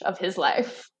stage of his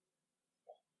life.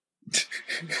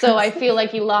 So I feel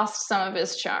like he lost some of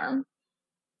his charm.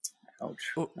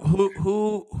 Ouch.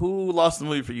 Who lost the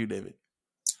movie for you, David?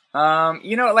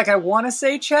 Like I want to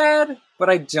say Chad, but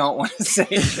I don't want to say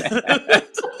Chad.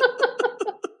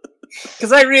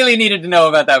 Because I really needed to know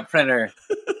about that printer.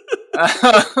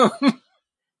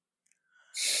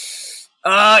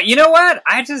 You know what?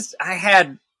 I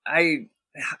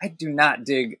do not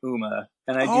dig Uma,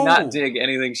 and I do not dig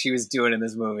anything she was doing in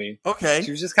this movie. Okay.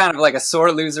 She was just kind of like a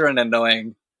sore loser and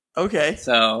annoying. Okay.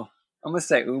 So I'm gonna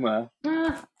say Uma.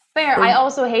 Fair. I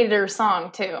also hated her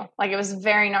song too. Like, it was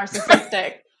very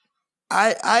narcissistic.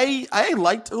 I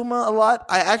liked Uma a lot.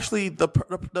 I actually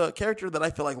the character that I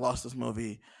feel like lost this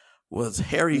movie was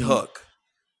Harry Hook.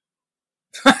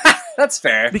 That's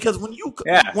fair. Because when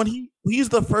he's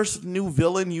the first new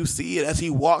villain you see as he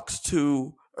walks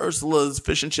to Ursula's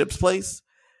fish and chips place,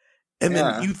 and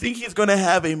then you think he's going to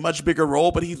have a much bigger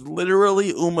role, but he's literally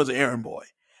Uma's errand boy.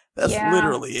 That's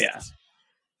literally it.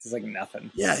 He's like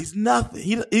nothing. Yeah, he's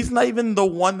nothing. He's not even the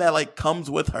one that like comes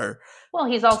with her. Well,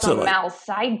 he's also Mal's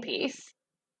side piece.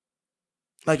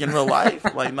 Like in real life,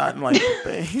 like not in like the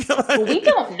thing. Well, we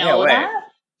don't know that.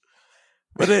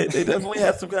 But they definitely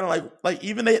have some kind of like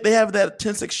even they have that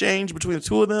tense exchange between the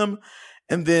two of them,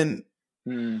 and then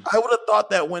I would have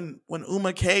thought that when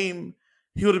Uma came,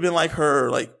 he would have been like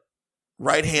her like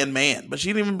right hand man, but she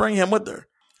didn't even bring him with her.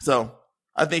 So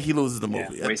I think he loses the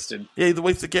movie. Yeah, wasted. Yeah, he's a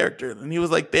wasted character, and he was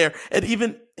like there, and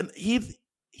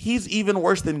he's even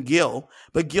worse than Gil,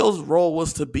 but Gil's role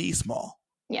was to be small.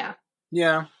 Yeah.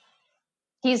 Yeah.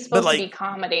 He's supposed to be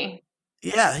comedy.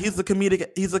 Yeah, he's a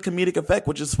comedic effect,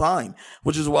 which is fine.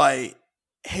 Which is why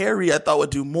Harry I thought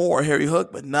would do more, Harry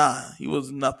Hook, but nah, he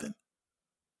was nothing.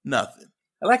 Nothing.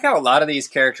 I like how a lot of these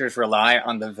characters rely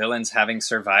on the villains having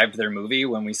survived their movie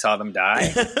when we saw them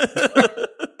die.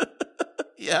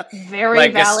 Yeah. Very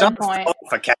valid point. Off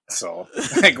a castle.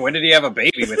 Like, when did he have a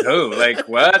baby with who? Like,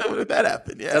 what? When did that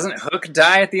happen? Yeah. Doesn't Hook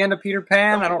die at the end of Peter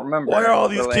Pan? I don't remember. Why are all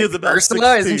these kids about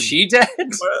Ursula? 16? Isn't she dead?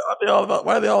 Why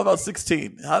are they all about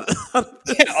 16?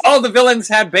 All the villains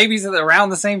had babies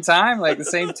around the same time? Like, the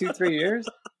same 2-3 years?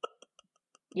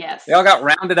 Yes. They all got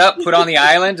rounded up, put on the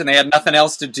island, and they had nothing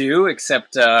else to do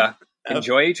except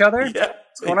enjoy each other? Yeah.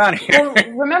 What's going on here?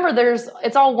 Well, remember,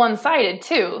 it's all one-sided,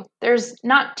 too. There's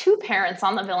not two parents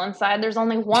on the villain side. There's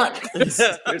only one.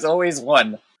 There's always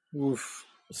one. Oof.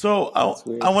 So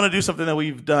I want to do something that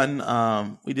we've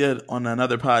done. We did on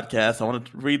another podcast. I want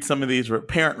to read some of these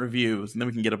parent reviews, and then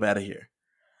we can get up out of here.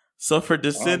 So for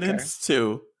Descendants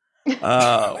 2,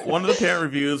 one of the parent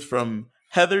reviews from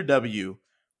Heather W.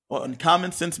 on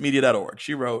commonsensemedia.org.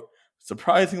 She wrote,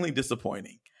 "Surprisingly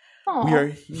disappointing. Aww. We are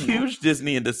huge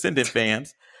Disney and Descendant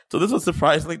fans, so this was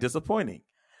surprisingly disappointing.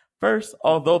 First,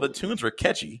 although the tunes were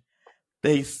catchy,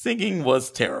 the singing was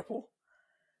terrible.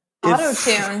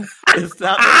 Auto-tune. It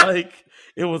sounded like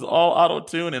it was all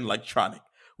auto-tune and electronic,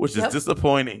 which is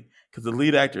disappointing because the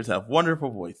lead actors have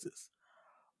wonderful voices.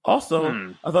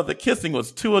 Also, I thought the kissing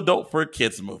was too adult for a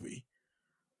kids movie.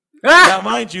 Now,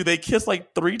 mind you, they kiss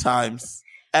like 3 times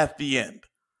at the end.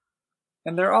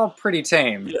 And they're all pretty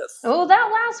tame. Yes. Oh,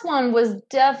 that last one was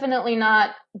definitely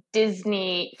not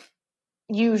Disney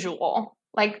usual.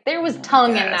 Like, there was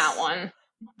tongue in that one.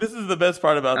 This is the best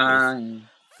part about this.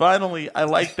 Finally, I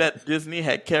like that Disney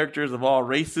had characters of all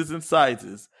races and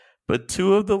sizes, but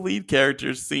 2 of the lead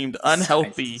characters seemed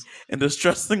unhealthy and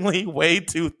distressingly way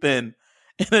too thin.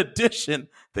 In addition,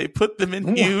 they put them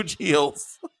in huge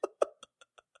heels.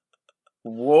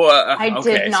 What? I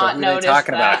did not notice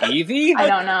talking that. about Evie? I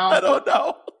don't know. I don't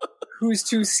know. Who's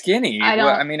too skinny?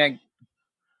 Nothing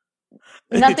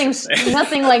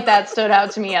like that stood out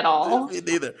to me at all. Me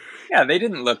neither. Yeah, they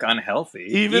didn't look unhealthy.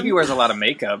 Evie wears a lot of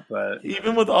makeup, but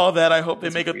even with all that, I hope they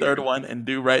make a third one and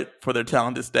do right for their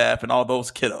talented staff and all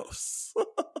those kiddos.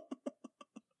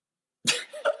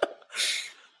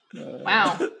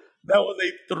 Wow. That was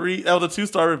a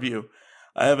 2-star review.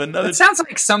 I have another. It sounds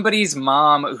like somebody's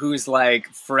mom who's like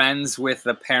friends with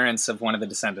the parents of one of the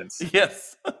descendants.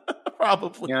 Yes,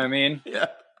 probably. You know what I mean? Yeah.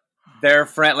 Their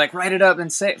friend, like, write it up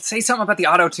and say something about the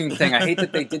auto-tune thing. I hate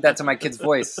that they did that to my kid's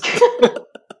voice.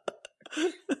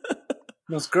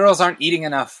 Those girls aren't eating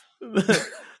enough.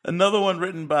 Another one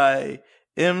written by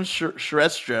M.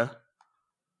 Shrestra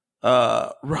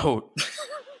wrote,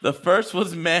 the first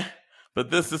was meh,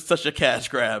 but this is such a cash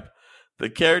grab. The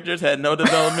characters had no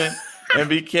development and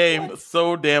became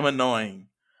so damn annoying.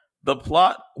 The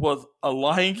plot was a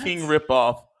Lion King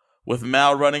ripoff with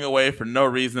Mal running away for no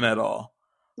reason at all.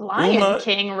 Lion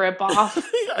King ripoff?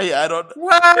 I don't.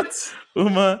 What?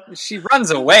 Uma. She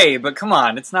runs away, but come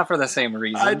on, it's not for the same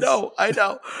reasons. I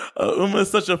know. Uma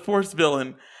is such a forced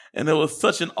villain, and it was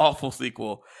such an awful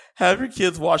sequel. Have your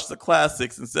kids watch the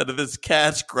classics instead of this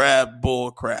cash grab bull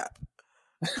crap.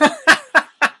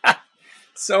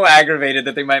 So aggravated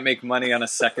that they might make money on a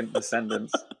second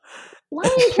Descendants.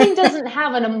 Lion King doesn't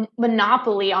have a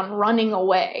monopoly on running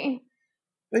away.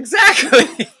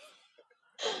 Exactly.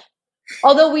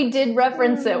 Although we did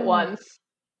reference it once.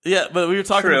 Yeah, but we were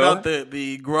talking about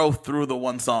the growth through the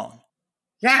one song.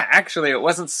 Yeah, actually, it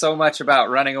wasn't so much about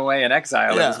running away in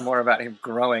exile. Yeah. It was more about him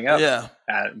growing up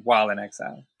while in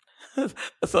exile.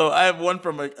 So I have one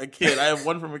from a kid.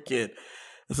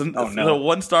 It's a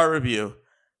 1-star review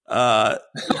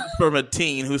from a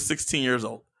teen who's 16 years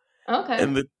old. Okay.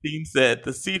 And the teen said,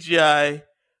 the CGI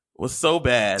was so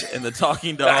bad and the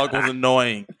talking dog was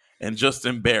annoying and just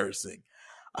embarrassing.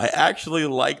 I actually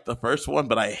liked the first one,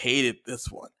 but I hated this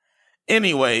one.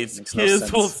 Anyways,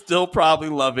 kids will still probably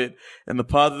love it. And the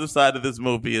positive side of this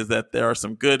movie is that there are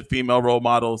some good female role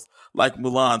models like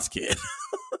Mulan's kid.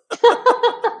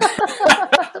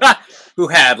 Who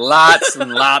had lots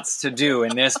and lots to do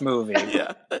in this movie.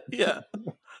 Yeah.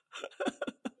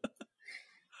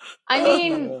 I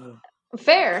mean,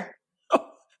 fair.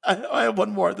 Oh, I have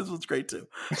one more. This was great too.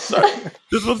 Sorry.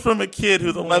 This was from a kid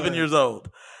who's 11 years old.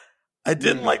 I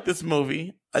didn't like this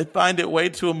movie. I find it way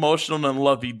too emotional and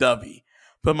lovey-dovey.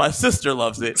 But my sister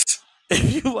loves it.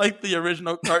 If you like the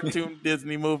original cartoon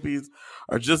Disney movies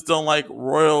or just don't like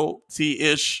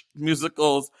royalty-ish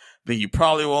musicals, then you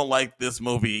probably won't like this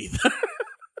movie either.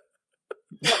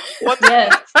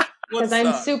 Yes, because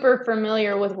I'm super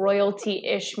familiar with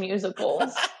royalty-ish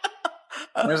musicals.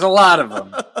 There's a lot of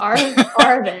them. Are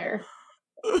there?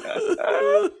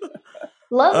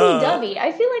 Lovey-dovey.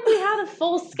 I feel like we had a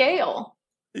full scale.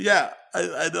 Yeah,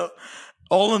 I don't.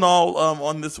 All in all,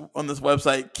 on this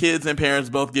website, kids and parents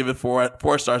both give it 4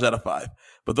 stars out of 5.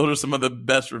 But those are some of the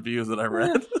best reviews that I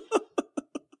read.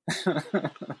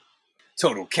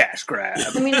 Total cash grab.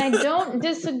 I mean, I don't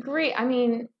disagree.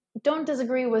 Don't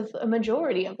disagree with a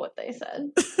majority of what they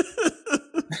said.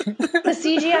 The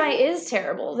CGI is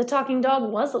terrible. The talking dog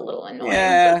was a little annoying.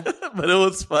 Yeah, but it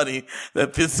was funny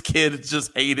that this kid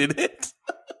just hated it.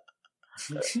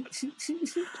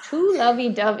 Too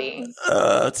lovey-dovey.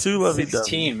 Too lovey-dovey.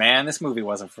 16, man. This movie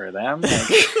wasn't for them.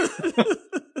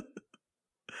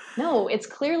 No, it's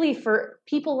clearly for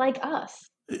people like us.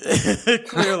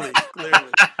 Clearly.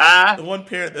 The one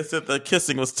parent that said the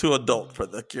kissing was too adult for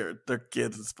their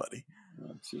kids is funny.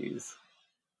 Oh, jeez.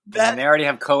 And they already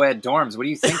have co-ed dorms. What do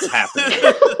you think's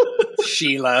happening?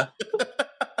 Sheila.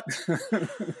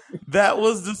 That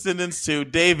was Descendants 2.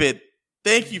 David,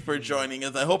 thank you for joining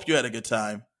us. I hope you had a good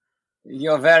time.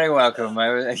 You're very welcome.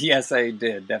 Yes, I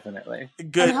did, definitely.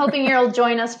 Good. I'm hoping you'll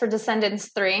join us for Descendants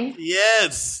 3.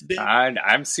 Yes.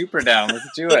 I'm super down. Let's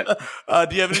do it.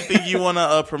 Do you have anything you want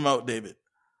to promote, David?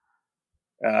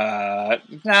 Nah,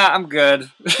 I'm good.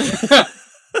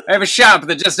 I have a shop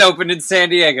that just opened in San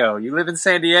Diego. You live in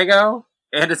San Diego?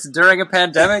 and it's during a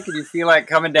pandemic and you feel like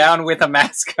coming down with a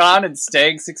mask on and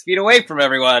staying 6 feet away from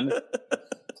everyone,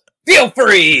 feel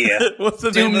free. What's the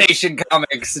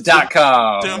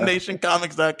DoomNationComics.com.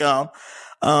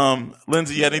 DoomNationComics.com.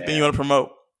 Lindsay, you got anything you want to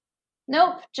promote?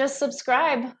 Nope, just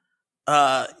subscribe.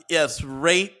 Yes,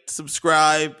 rate,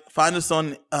 subscribe, find us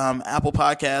on Apple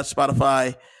Podcasts,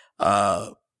 Spotify,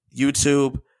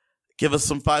 YouTube. Give us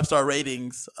some 5-star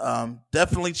ratings.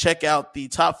 Definitely check out the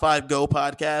Top 5 Go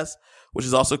podcast, which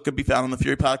is also could be found on the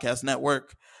Fury Podcast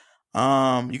Network.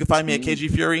 You can find me at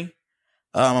KG Fury.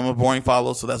 I'm a boring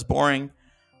follow, so that's boring.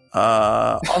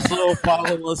 Also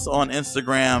follow us on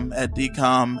Instagram at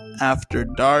DCOM After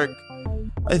Dark.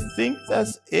 I think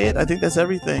that's it. I think that's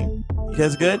everything. You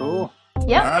guys good? Cool.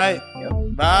 Yep. All right. Yep.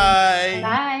 Bye.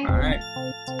 Bye. All right.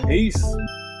 Peace.